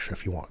after Russia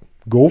if you want.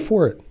 Go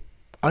for it.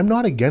 I'm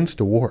not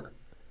against a war.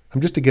 I'm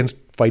just against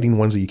fighting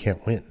ones that you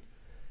can't win.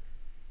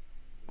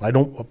 I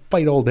don't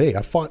fight all day.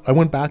 I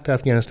went back to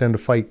Afghanistan to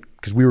fight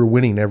because we were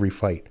winning every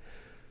fight,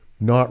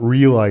 not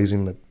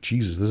realizing that,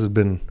 Jesus, this has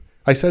been...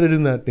 I said it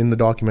in the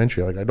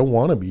documentary. Like, I don't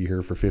want to be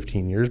here for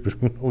 15 years, but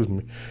who knows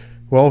me?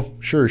 Well,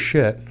 sure as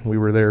shit, we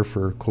were there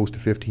for close to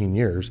 15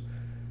 years.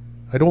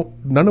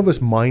 None of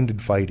us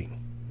minded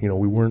fighting. You know,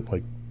 we weren't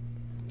like,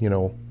 you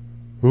know,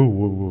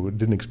 ooh,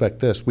 didn't expect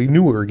this. We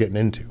knew what we were getting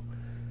into.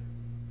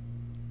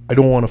 I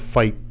don't want to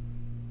fight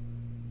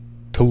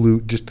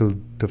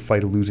to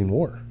fight a losing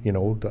war. You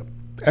know,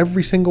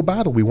 every single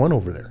battle we won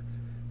over there.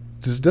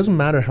 It doesn't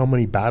matter how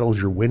many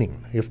battles you're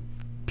winning if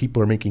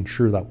people are making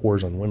sure that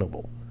war's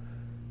unwinnable.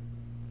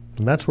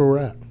 And that's where we're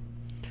at.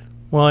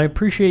 Well, I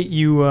appreciate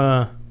you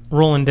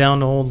rolling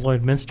down to Old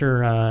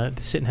Lloydminster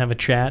to sit and have a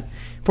chat.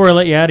 Before I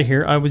let you out of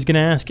here, I was going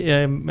to ask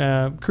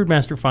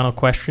Crewmaster final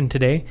question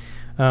today.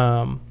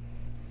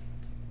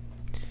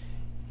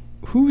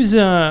 Who's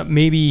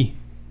maybe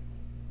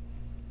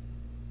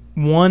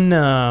one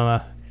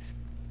guy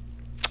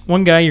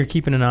you're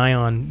keeping an eye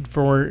on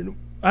for?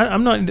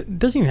 I'm not. It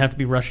doesn't even have to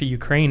be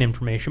Russia-Ukraine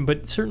information,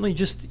 but certainly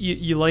just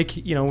you like.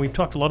 You know, we've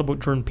talked a lot about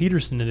Jordan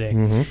Peterson today.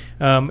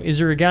 Mm-hmm. Is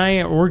there a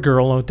guy or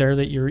girl out there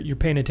that you're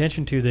paying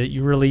attention to that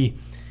you really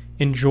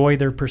enjoy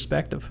their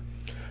perspective?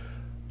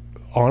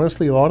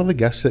 Honestly, a lot of the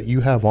guests that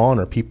you have on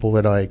are people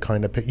that I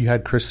kind of pick. You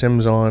had Chris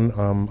Sims on.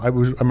 I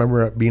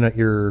remember being at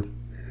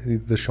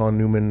the Sean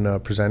Newman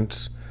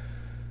Presents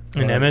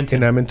in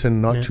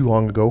Edmonton not too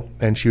long ago,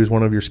 and she was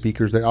one of your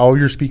speakers there. All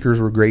your speakers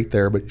were great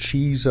there, but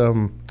she's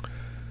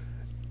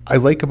I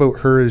like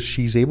about her is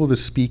she's able to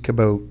speak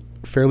about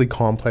fairly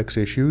complex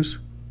issues,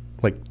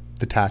 like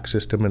the tax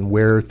system and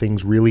where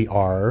things really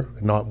are,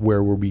 not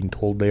where we're being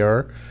told they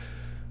are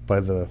by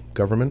the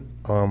government.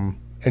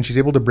 And she's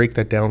able to break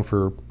that down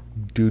for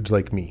dudes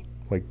like me,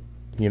 like,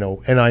 you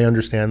know, and I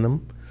understand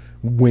them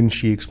when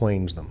she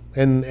explains them.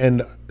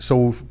 And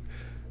so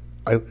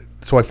I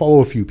follow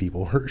a few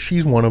people.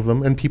 She's one of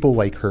them, and people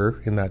like her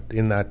in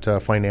that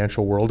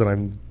financial world. And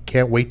I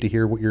can't wait to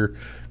hear what you're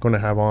going to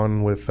have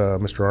on with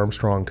Mr.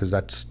 Armstrong, because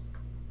that's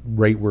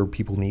right where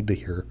people need to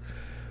hear.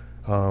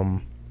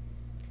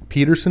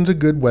 Peterson's a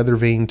good weather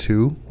vane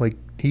too. Like,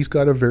 he's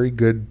got a very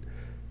good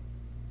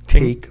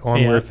take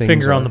on where things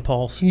finger are. on the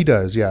pulse. He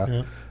does,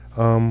 yeah.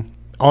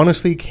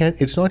 Honestly,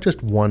 it's not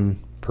just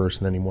one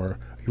person anymore.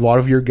 A lot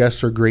of your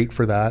guests are great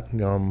for that.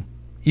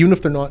 Even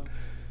if they're not.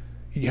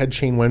 You had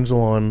Shane Wenzel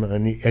on,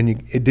 and you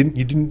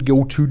didn't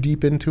go too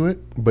deep into it,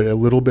 but a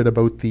little bit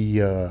about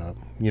the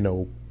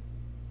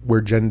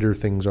where gender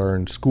things are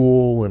in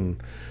school, and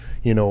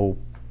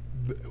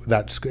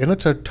that's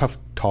a tough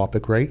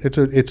topic, right? That's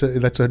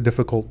a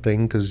difficult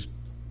thing, because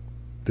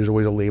there's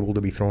always a label to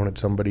be thrown at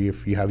somebody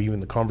if you have even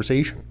the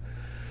conversation.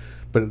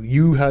 But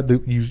you had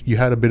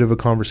a bit of a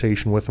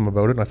conversation with them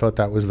about it, and I thought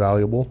that was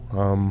valuable.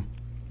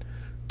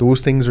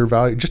 Those things are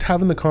valuable. Just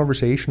having the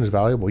conversation is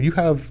valuable. You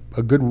have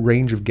a good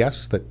range of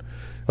guests that,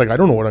 like, I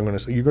don't know what I'm going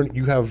to say.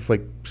 You have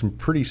like some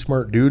pretty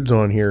smart dudes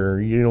on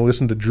here,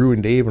 listen to Drew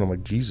and Dave. And I'm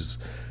like, Jesus,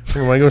 what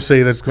am I going to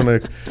say that's going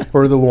to,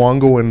 or the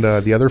Luongo and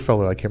the other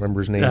fellow, I can't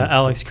remember his name.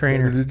 Alex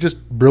Craner. They're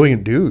just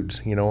brilliant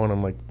dudes, and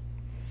I'm like,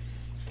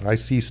 I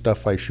see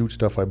stuff, I shoot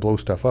stuff, I blow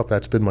stuff up.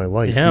 That's been my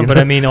life. Yeah, but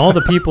I mean, all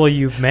the people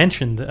you've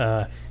mentioned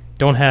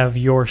don't have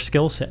your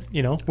skill set.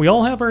 We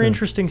all have our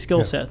interesting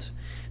skill sets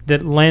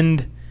that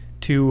lend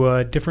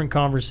to different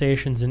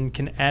conversations and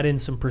can add in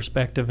some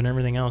perspective and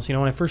everything else. When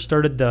I first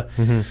started the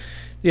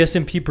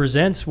SMP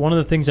Presents, one of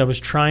the things I was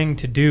trying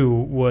to do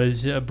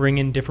was bring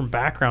in different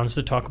backgrounds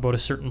to talk about a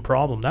certain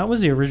problem. That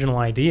was the original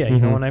idea,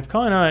 and I've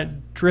kind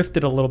of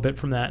drifted a little bit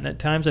from that. And at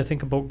times I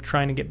think about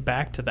trying to get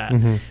back to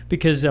that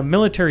because a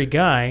military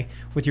guy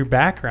with your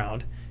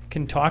background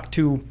can talk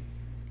to,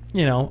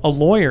 a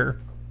lawyer,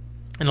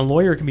 and a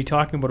lawyer can be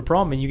talking about a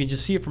problem and you can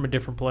just see it from a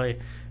different play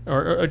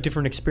or a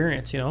different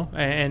experience,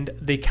 and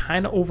they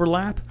kind of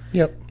overlap.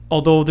 Yep.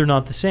 Although they're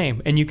not the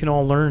same, and you can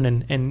all learn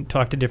and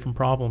talk to different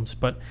problems.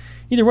 But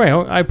either way,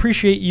 I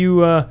appreciate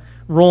you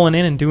rolling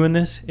in and doing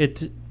this.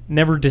 It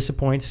never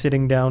disappoints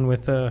sitting down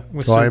with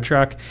Sir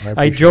Chuck.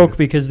 I joke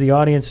because the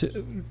audience,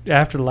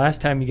 after the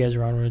last time you guys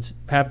were on, would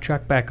have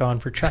Chuck back on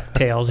for Chuck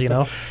Tales,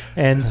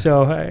 And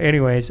so,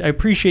 anyways, I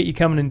appreciate you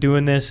coming and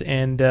doing this,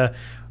 and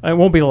it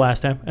won't be the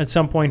last time. At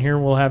some point here,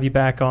 we'll have you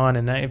back on.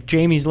 And if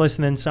Jamie's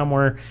listening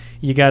somewhere,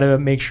 you got to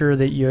make sure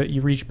that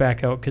you reach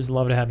back out because I'd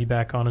love to have you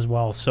back on as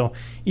well. So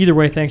either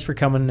way, thanks for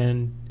coming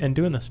and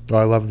doing this.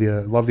 I love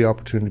the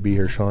opportunity to be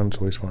here, Sean. It's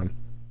always fun.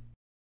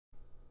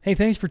 Hey,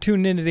 thanks for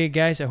tuning in today,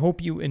 guys. I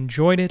hope you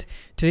enjoyed it.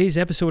 Today's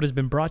episode has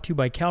been brought to you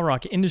by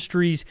CalRock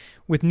Industries.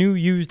 With new,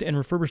 used, and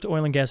refurbished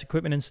oil and gas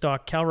equipment in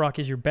stock, CalRock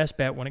is your best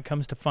bet when it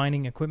comes to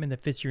finding equipment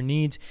that fits your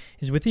needs,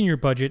 is within your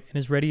budget, and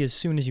is ready as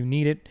soon as you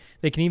need it.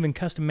 They can even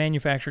custom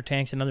manufacture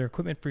tanks and other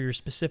equipment for your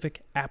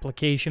specific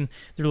application.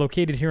 They're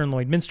located here in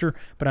Lloydminster,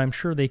 but I'm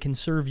sure they can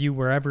serve you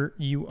wherever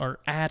you are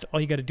at.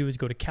 All you got to do is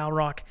go to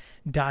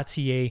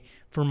calrock.ca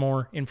for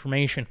more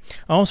information.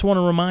 I also want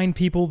to remind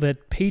people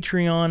that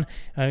Patreon,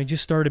 I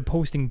just started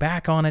posting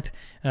back on it.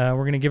 We're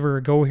going to give her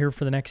a go here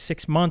for the next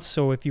 6 months.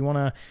 So if you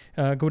want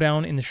to go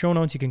down in the show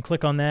notes, you can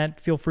click on that.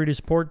 Feel free to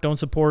support. Don't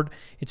support.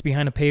 It's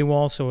behind a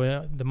paywall.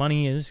 So the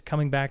money is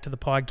coming back to the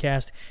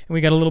podcast. And we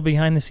got a little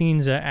behind the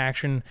scenes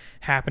action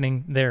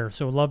happening there.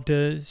 So love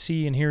to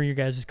see and hear your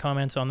guys'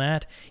 comments on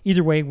that.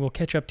 Either way, we'll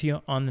catch up to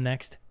you on the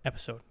next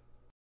episode.